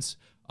fitted jeans.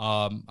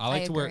 I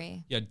like to wear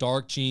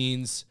dark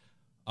jeans,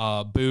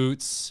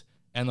 boots,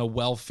 and a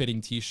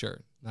well-fitting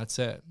t-shirt. That's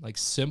it. Like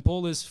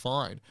simple is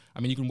fine.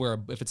 I mean, you can wear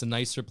if it's a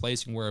nicer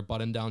place, you can wear a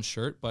button-down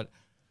shirt. But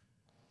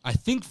I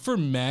think for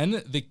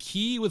men, the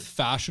key with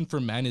fashion for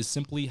men is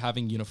simply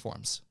having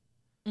uniforms.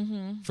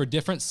 Mm-hmm. For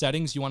different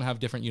settings, you want to have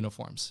different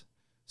uniforms.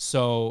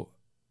 So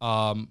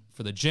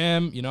for the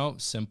gym, you know,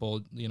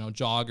 simple, you know,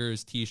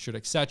 joggers, t-shirt,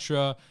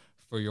 etc.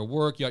 For your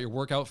work, you got your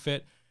work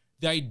outfit.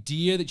 The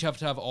idea that you have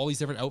to have all these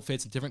different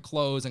outfits and different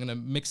clothes, I'm going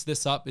to mix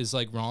this up, is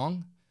like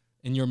wrong.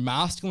 And your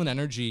masculine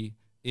energy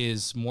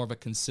is more of a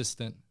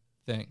consistent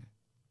thing.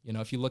 You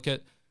know, if you look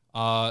at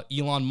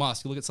Elon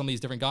Musk, you look at some of these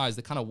different guys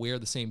that kind of wear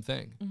the same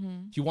thing.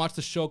 Mm-hmm. If you watch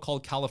the show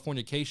called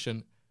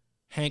Californication,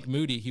 Hank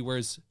Moody, he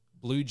wears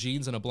blue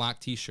jeans and a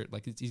black t-shirt.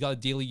 Like he's got a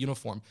daily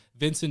uniform.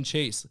 Vincent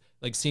Chase,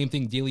 like same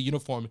thing, daily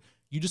uniform.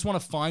 You just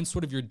want to find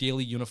sort of your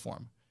daily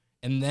uniform.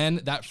 And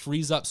then that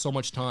frees up so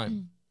much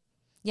time.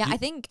 Yeah, I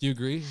think. Do you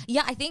agree?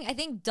 Yeah, I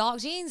think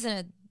dark jeans and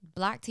a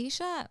black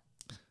t-shirt.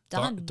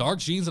 Done. Dark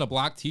jeans and a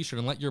black t-shirt,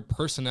 and let your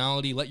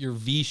personality, let your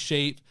V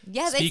shape.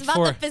 Yes, it's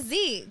about the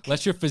physique.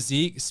 Let your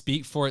physique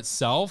speak for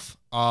itself.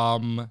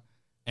 And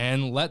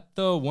let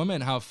the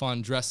women have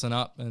fun dressing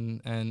up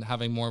and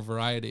having more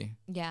variety.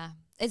 Yeah,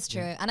 it's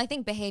true. Yeah. And I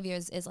think behavior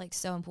is like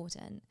so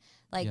important.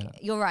 Like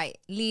you're right,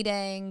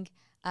 leading.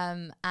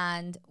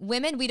 And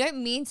women, we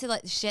don't mean to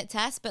like shit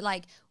test, but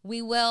like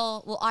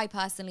I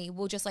personally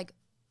will just like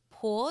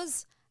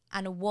pause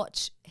and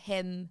watch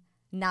him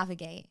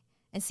navigate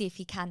and see if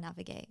he can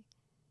navigate.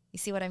 You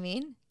see what I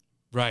mean?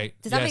 Right.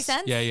 Does that make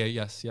sense?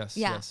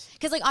 Yes.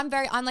 Because like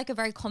I'm like a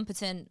very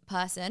competent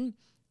person,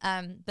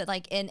 but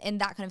like in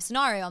that kind of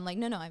scenario, I'm like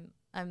no,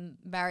 I'm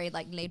very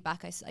like laid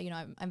back.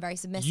 I'm very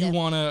submissive. You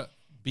want to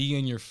be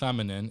in your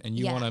feminine, and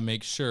you want to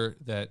make sure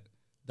that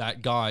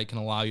guy can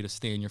allow you to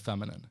stay in your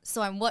feminine.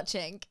 So I'm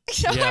watching.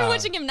 I'm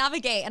watching him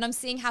navigate, and I'm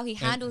seeing how he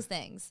handles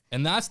things.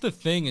 And that's the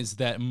thing, is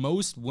that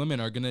most women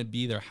are going to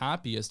be their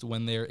happiest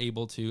when they're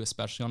able to,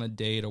 especially on a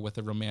date or with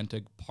a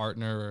romantic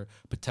partner or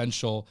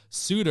potential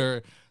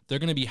suitor, they're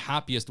going to be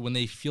happiest when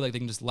they feel like they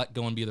can just let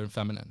go and be their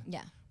feminine.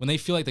 Yeah. When they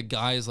feel like the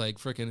guy is like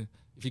freaking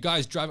if you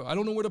guys drive, I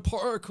don't know where to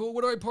park. Oh,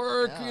 where do I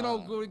park? You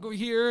know, go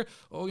here.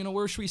 Oh, you know,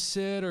 where should we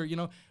sit? Or, you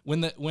know,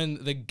 when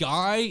the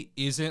guy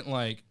isn't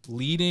like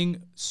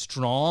leading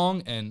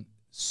strong and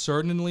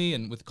certainly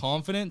and with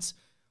confidence,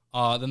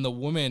 then the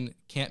woman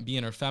can't be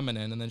in her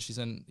feminine, and then she's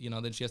in, you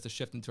know, then she has to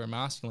shift into her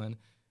masculine,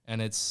 and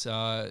it's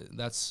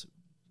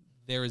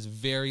there is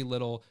very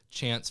little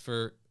chance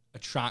for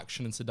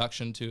attraction and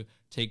seduction to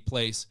take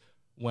place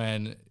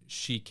when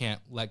she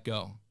can't let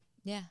go.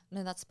 Yeah,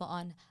 no, that's spot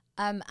on.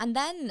 And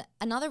then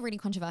another really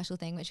controversial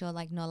thing, which you're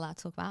like not allowed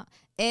to talk about,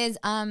 is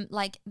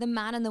like the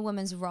man and the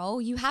woman's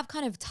role. You have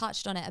kind of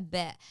touched on it a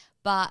bit,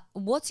 but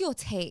what's your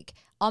take?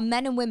 Are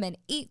men and women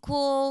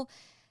equal?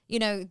 You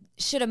know,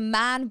 should a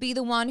man be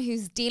the one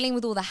who's dealing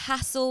with all the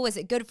hassle? Is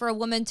it good for a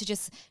woman to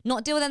just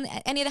not deal with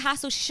any of the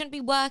hassle? She shouldn't be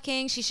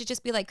working. She should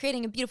just be like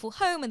creating a beautiful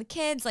home and the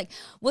kids. Like,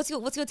 what's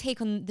your take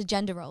on the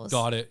gender roles?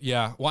 Got it.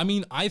 Yeah. Well, I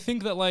mean, I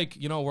think that, like,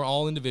 you know, we're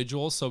all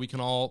individuals, so we can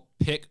all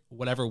pick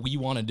whatever we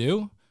want to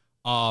do.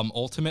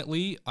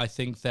 Ultimately, I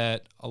think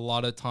that a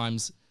lot of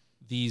times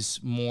these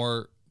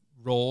more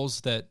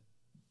roles that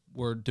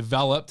were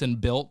developed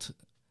and built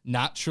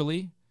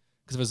naturally,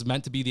 because if it was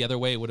meant to be the other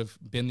way, it would have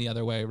been the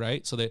other way,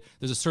 right? So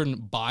there's a certain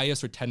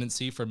bias or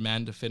tendency for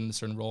men to fit in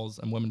certain roles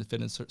and women to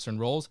fit in certain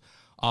roles.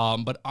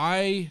 But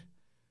I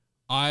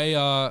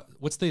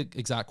what's the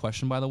exact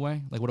question, by the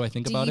way? Like, what do I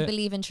think about it? Do you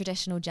believe in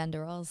traditional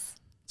gender roles?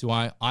 Do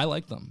I? I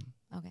like them.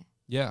 Okay.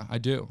 Yeah, I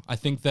do. I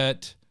think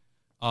that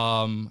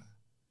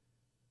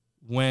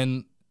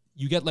when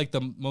you get like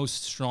the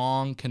most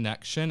strong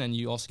connection, and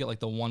you also get like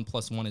the 1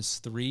 + 1 is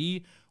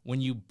 3,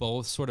 when you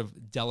both sort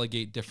of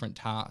delegate different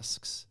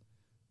tasks.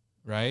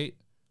 Right.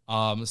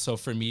 So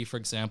for me, for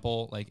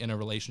example, like in a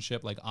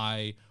relationship, like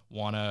I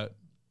want to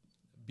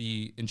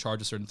be in charge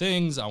of certain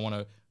things. I want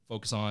to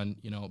focus on,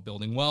 you know,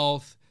 building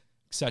wealth,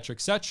 et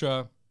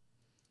cetera,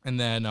 and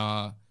then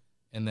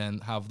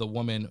have the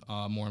woman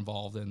more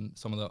involved in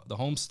some of the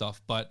home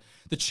stuff. But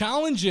the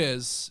challenge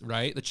is,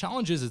 right? The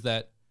challenge is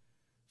that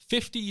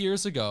 50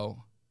 years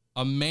ago,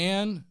 a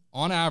man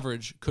on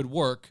average could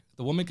work,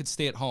 the woman could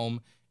stay at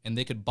home, and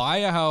they could buy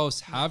a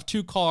house, have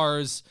 2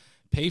 cars,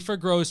 pay for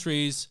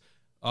groceries,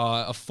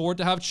 afford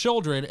to have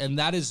children, and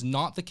that is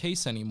not the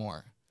case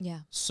anymore.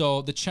 Yeah.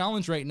 So the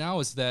challenge right now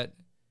is that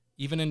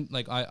even in,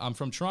 like, I'm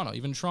from Toronto,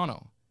 even in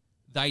Toronto,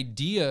 the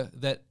idea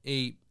that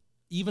a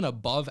even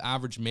above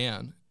average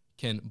man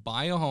can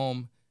buy a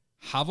home,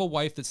 have a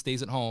wife that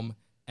stays at home,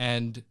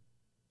 and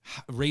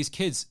raise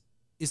kids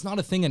is not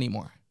a thing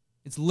anymore.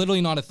 It's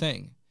literally not a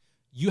thing.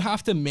 You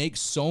have to make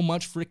so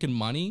much freaking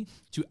money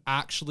to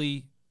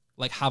actually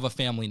like have a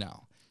family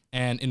now.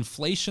 And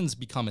inflation's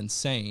become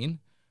insane.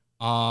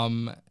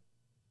 And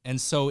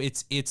so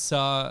it's like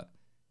a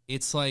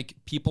lot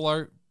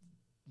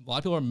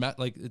of people are met,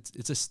 like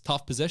it's a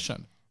tough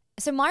position.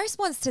 So my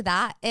response to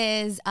that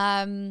is,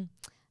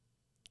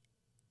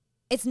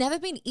 it's never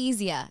been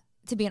easier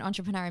to be an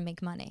entrepreneur and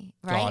make money,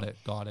 right?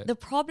 Got it. The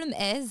problem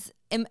is,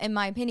 in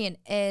my opinion,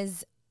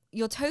 is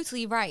you're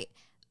totally right.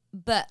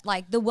 But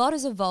like the world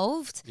has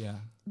evolved,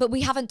 but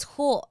we haven't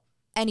taught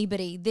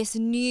anybody this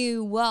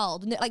new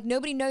world. Like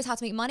nobody knows how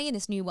to make money in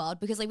this new world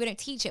because like we don't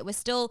teach it. We're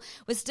still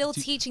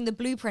teaching the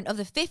blueprint of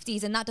the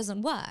 50s, and that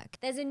doesn't work.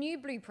 There's a new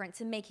blueprint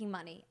to making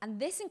money, and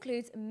this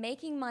includes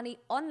making money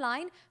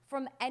online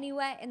from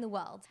anywhere in the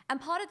world.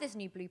 And part of this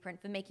new blueprint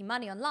for making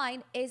money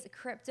online is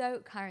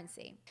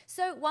cryptocurrency.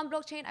 So one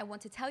blockchain I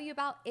want to tell you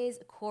about is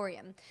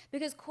Corium,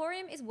 because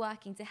Corium is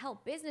working to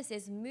help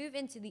businesses move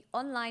into the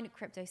online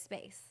crypto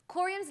space.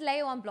 Corium's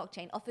Layer 1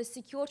 blockchain offers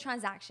secure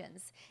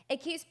transactions. It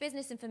keeps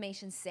business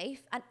information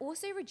safe and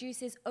also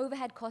reduces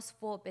overhead costs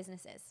for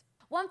businesses.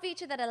 One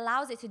feature that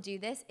allows it to do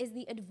this is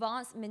the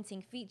advanced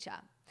minting feature.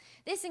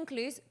 This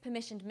includes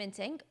permissioned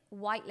minting,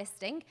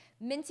 whitelisting,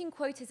 minting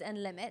quotas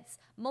and limits,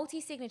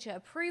 multi-signature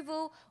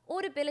approval,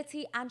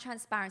 auditability, and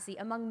transparency,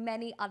 among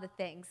many other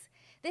things.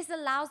 This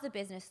allows the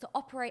business to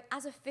operate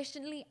as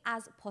efficiently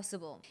as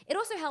possible. It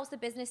also helps the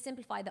business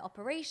simplify their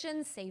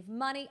operations, save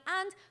money,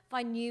 and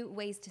find new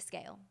ways to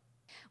scale.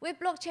 With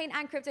blockchain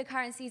and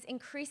cryptocurrencies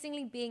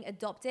increasingly being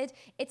adopted,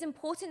 it's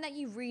important that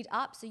you read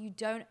up so you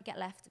don't get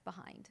left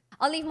behind.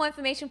 I'll leave more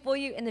information for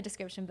you in the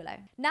description below.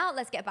 Now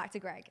let's get back to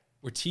Greg.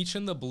 We're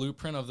teaching the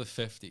blueprint of the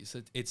 50s.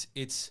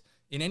 It's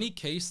in any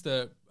case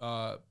the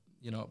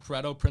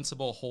Pareto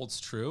principle holds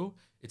true.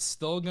 It's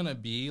still gonna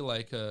be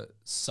like a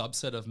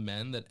subset of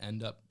men that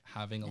end up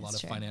having a lot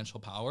of financial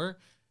power,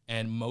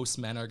 and most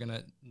men are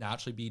gonna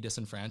naturally be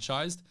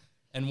disenfranchised.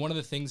 And one of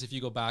the things, if you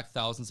go back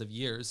thousands of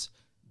years,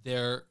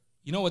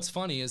 you know what's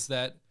funny is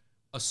that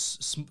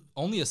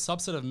only a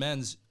subset of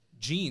men's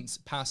genes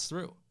pass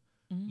through.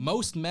 Mm-hmm.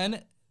 Most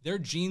men, their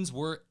genes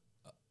were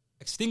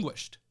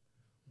extinguished.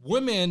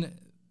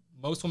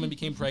 Most women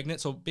became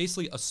pregnant. So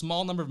basically a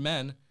small number of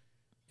men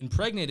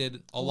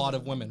impregnated a lot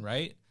of women,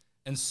 right?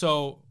 And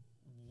so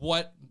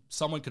what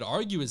someone could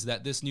argue is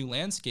that this new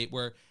landscape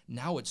where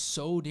now it's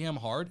so damn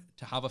hard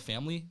to have a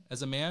family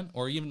as a man,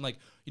 or even like,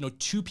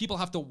 2 people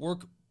have to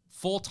work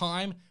full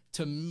time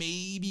to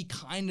maybe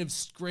kind of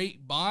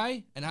scrape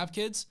by and have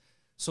kids.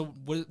 So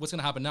what's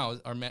gonna happen now?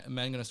 Are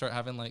men gonna start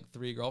having like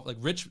 3 girls?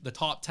 Like the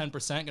top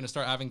 10% gonna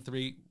start having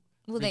three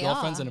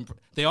girlfriends? And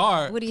they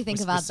are. What do you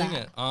think about that?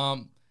 It.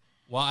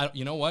 Well,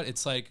 you know what?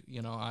 It's like,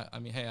 you know, I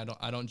mean, hey,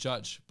 I don't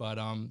judge, but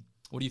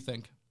what do you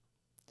think?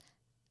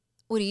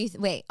 What do you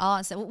wait?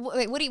 Answer.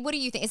 Wait, what do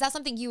you think? Is that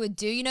something you would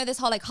do? You know, this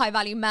whole like high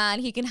value man,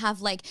 he can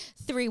have like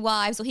 3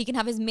 wives, or he can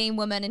have his main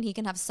woman and he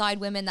can have side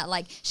women that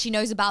like she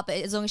knows about, but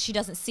as long as she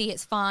doesn't see,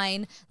 it's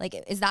fine. Like,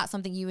 is that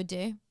something you would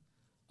do?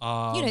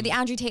 You know, the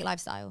Andrew Tate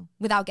lifestyle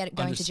without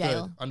going to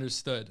jail.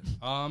 Understood.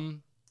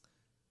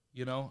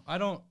 You know, I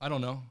don't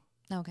know.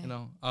 Okay. You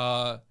know,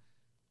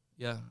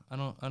 yeah, I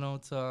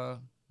don't.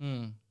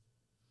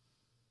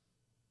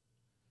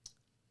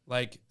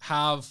 Like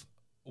have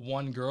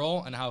one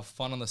girl and have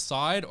fun on the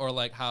side, or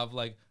like have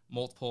like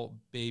multiple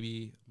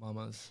baby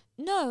mamas?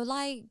 No,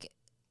 like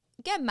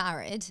get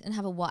married and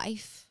have a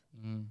wife,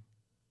 and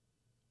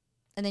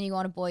then you go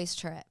on a boys'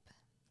 trip.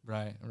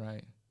 Right.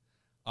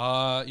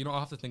 You know, I'll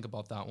have to think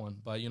about that one.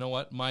 But you know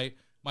what? My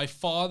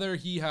father,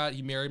 he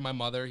married my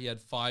mother. He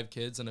had 5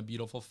 kids and a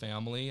beautiful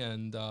family,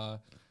 and I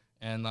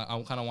kind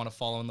of want to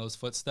follow in those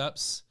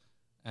footsteps,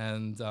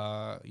 and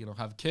you know,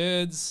 have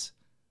kids.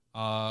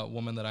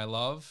 Woman that I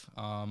love.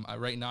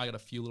 Right now I got a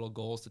few little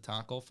goals to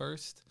tackle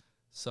first.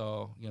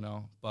 So, you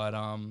know, but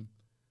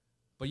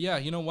yeah,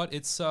 you know what?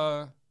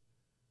 I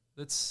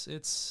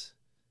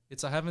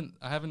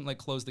haven't like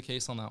closed the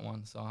case on that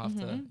one. So I'll have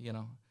to, you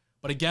know,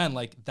 but again,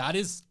 like that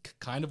is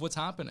kind of what's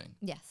happening.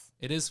 Yes.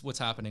 It is what's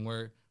happening,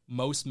 where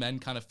most men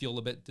kind of feel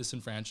a bit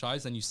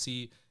disenfranchised, and you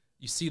see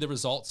the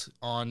results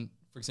on,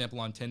 for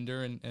example, on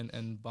Tinder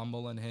and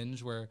Bumble and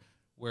Hinge, where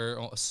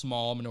a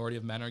small minority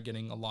of men are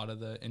getting a lot of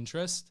the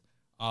interest.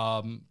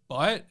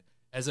 But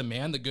as a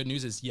man, the good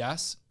news is,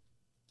 yes,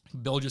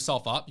 build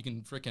yourself up. You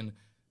can freaking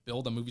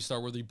build a movie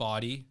star worthy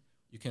body.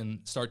 You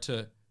can start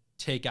to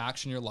take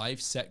action in your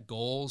life, set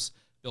goals,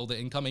 build an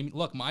income. I mean,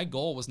 look, my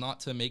goal was not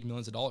to make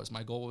millions of dollars.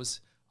 My goal was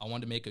I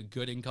wanted to make a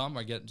good income,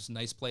 or get just a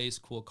nice place,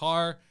 cool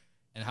car,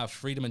 and have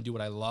freedom and do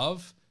what I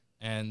love,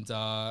 and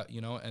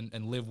you know,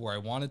 and live where I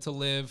wanted to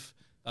live.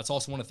 That's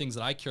also one of the things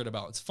that I cared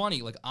about. It's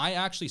funny, like I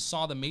actually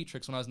saw The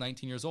Matrix when I was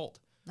 19 years old.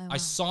 Oh, wow. I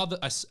saw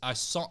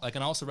like,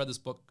 and I also read this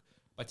book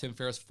by Tim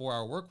Ferriss, 4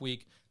 Hour Work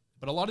Week.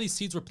 But a lot of these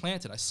seeds were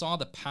planted. I saw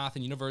the path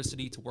in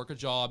university to work a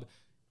job,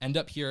 end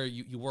up here.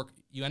 You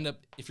end up,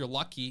 if you're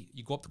lucky,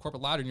 you go up the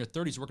corporate ladder in your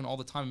 30s, working all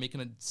the time, making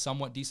a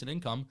somewhat decent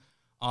income.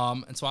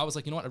 And so I was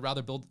like, you know what? I'd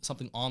rather build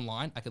something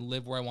online. I can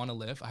live where I want to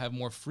live. I have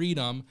more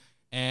freedom,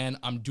 and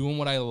I'm doing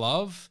what I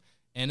love.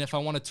 And if I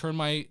want to turn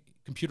my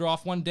computer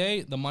off one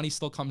day, the money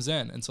still comes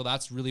in. And so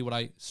that's really what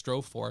I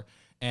strove for.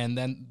 And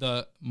then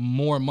the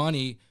more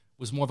money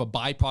was more of a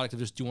byproduct of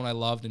just doing what I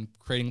loved and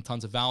creating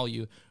tons of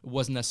value. It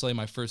wasn't necessarily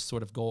my first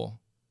sort of goal.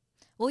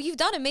 Well, you've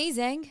done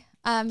amazing.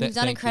 You've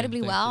done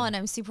incredibly well, and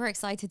I'm super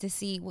excited to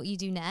see what you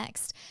do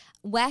next.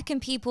 Where can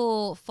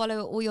people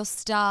follow all your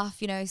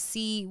stuff, you know,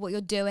 see what you're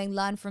doing,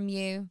 learn from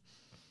you?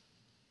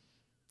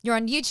 You're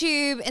on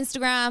YouTube,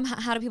 Instagram.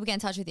 How do people get in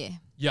touch with you?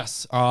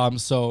 Yes.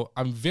 So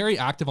I'm very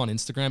active on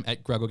Instagram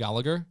at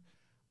Gallagher.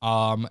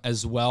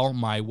 As well,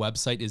 my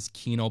website is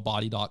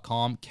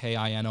kinobody.com,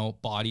 Kino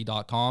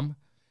body.com.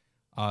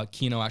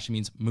 Kino actually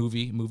means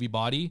movie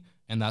body.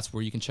 And that's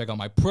where you can check out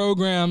my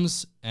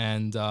programs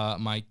and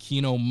my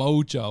Kino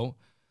Mojo.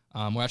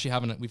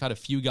 We've had a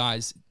few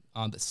guys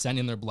that sent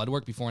in their blood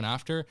work before and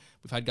after.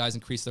 We've had guys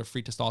increase their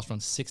free testosterone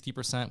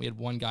 60%. We had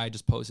one guy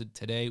just posted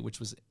today, which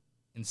was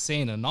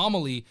insane. An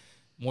anomaly,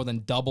 more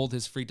than doubled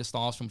his free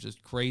testosterone, which is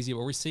crazy. But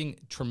we're seeing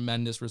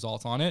tremendous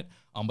results on it.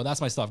 But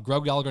that's my stuff.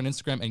 Greg Gallagher on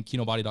Instagram and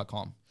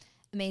kinobody.com.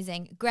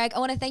 Amazing. Greg, I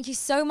want to thank you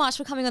so much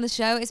for coming on the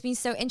show. It's been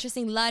so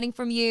interesting learning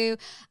from you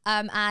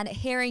and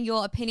hearing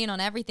your opinion on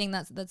everything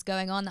that's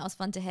going on. That was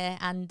fun to hear,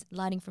 and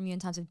learning from you in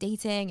terms of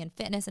dating and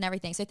fitness and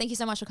everything. So thank you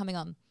so much for coming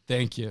on.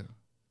 Thank you.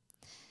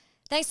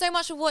 Thanks so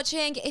much for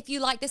watching. If you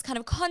like this kind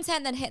of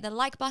content, then hit the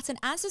like button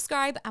and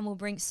subscribe, and we'll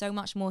bring so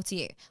much more to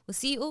you. We'll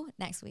see you all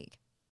next week.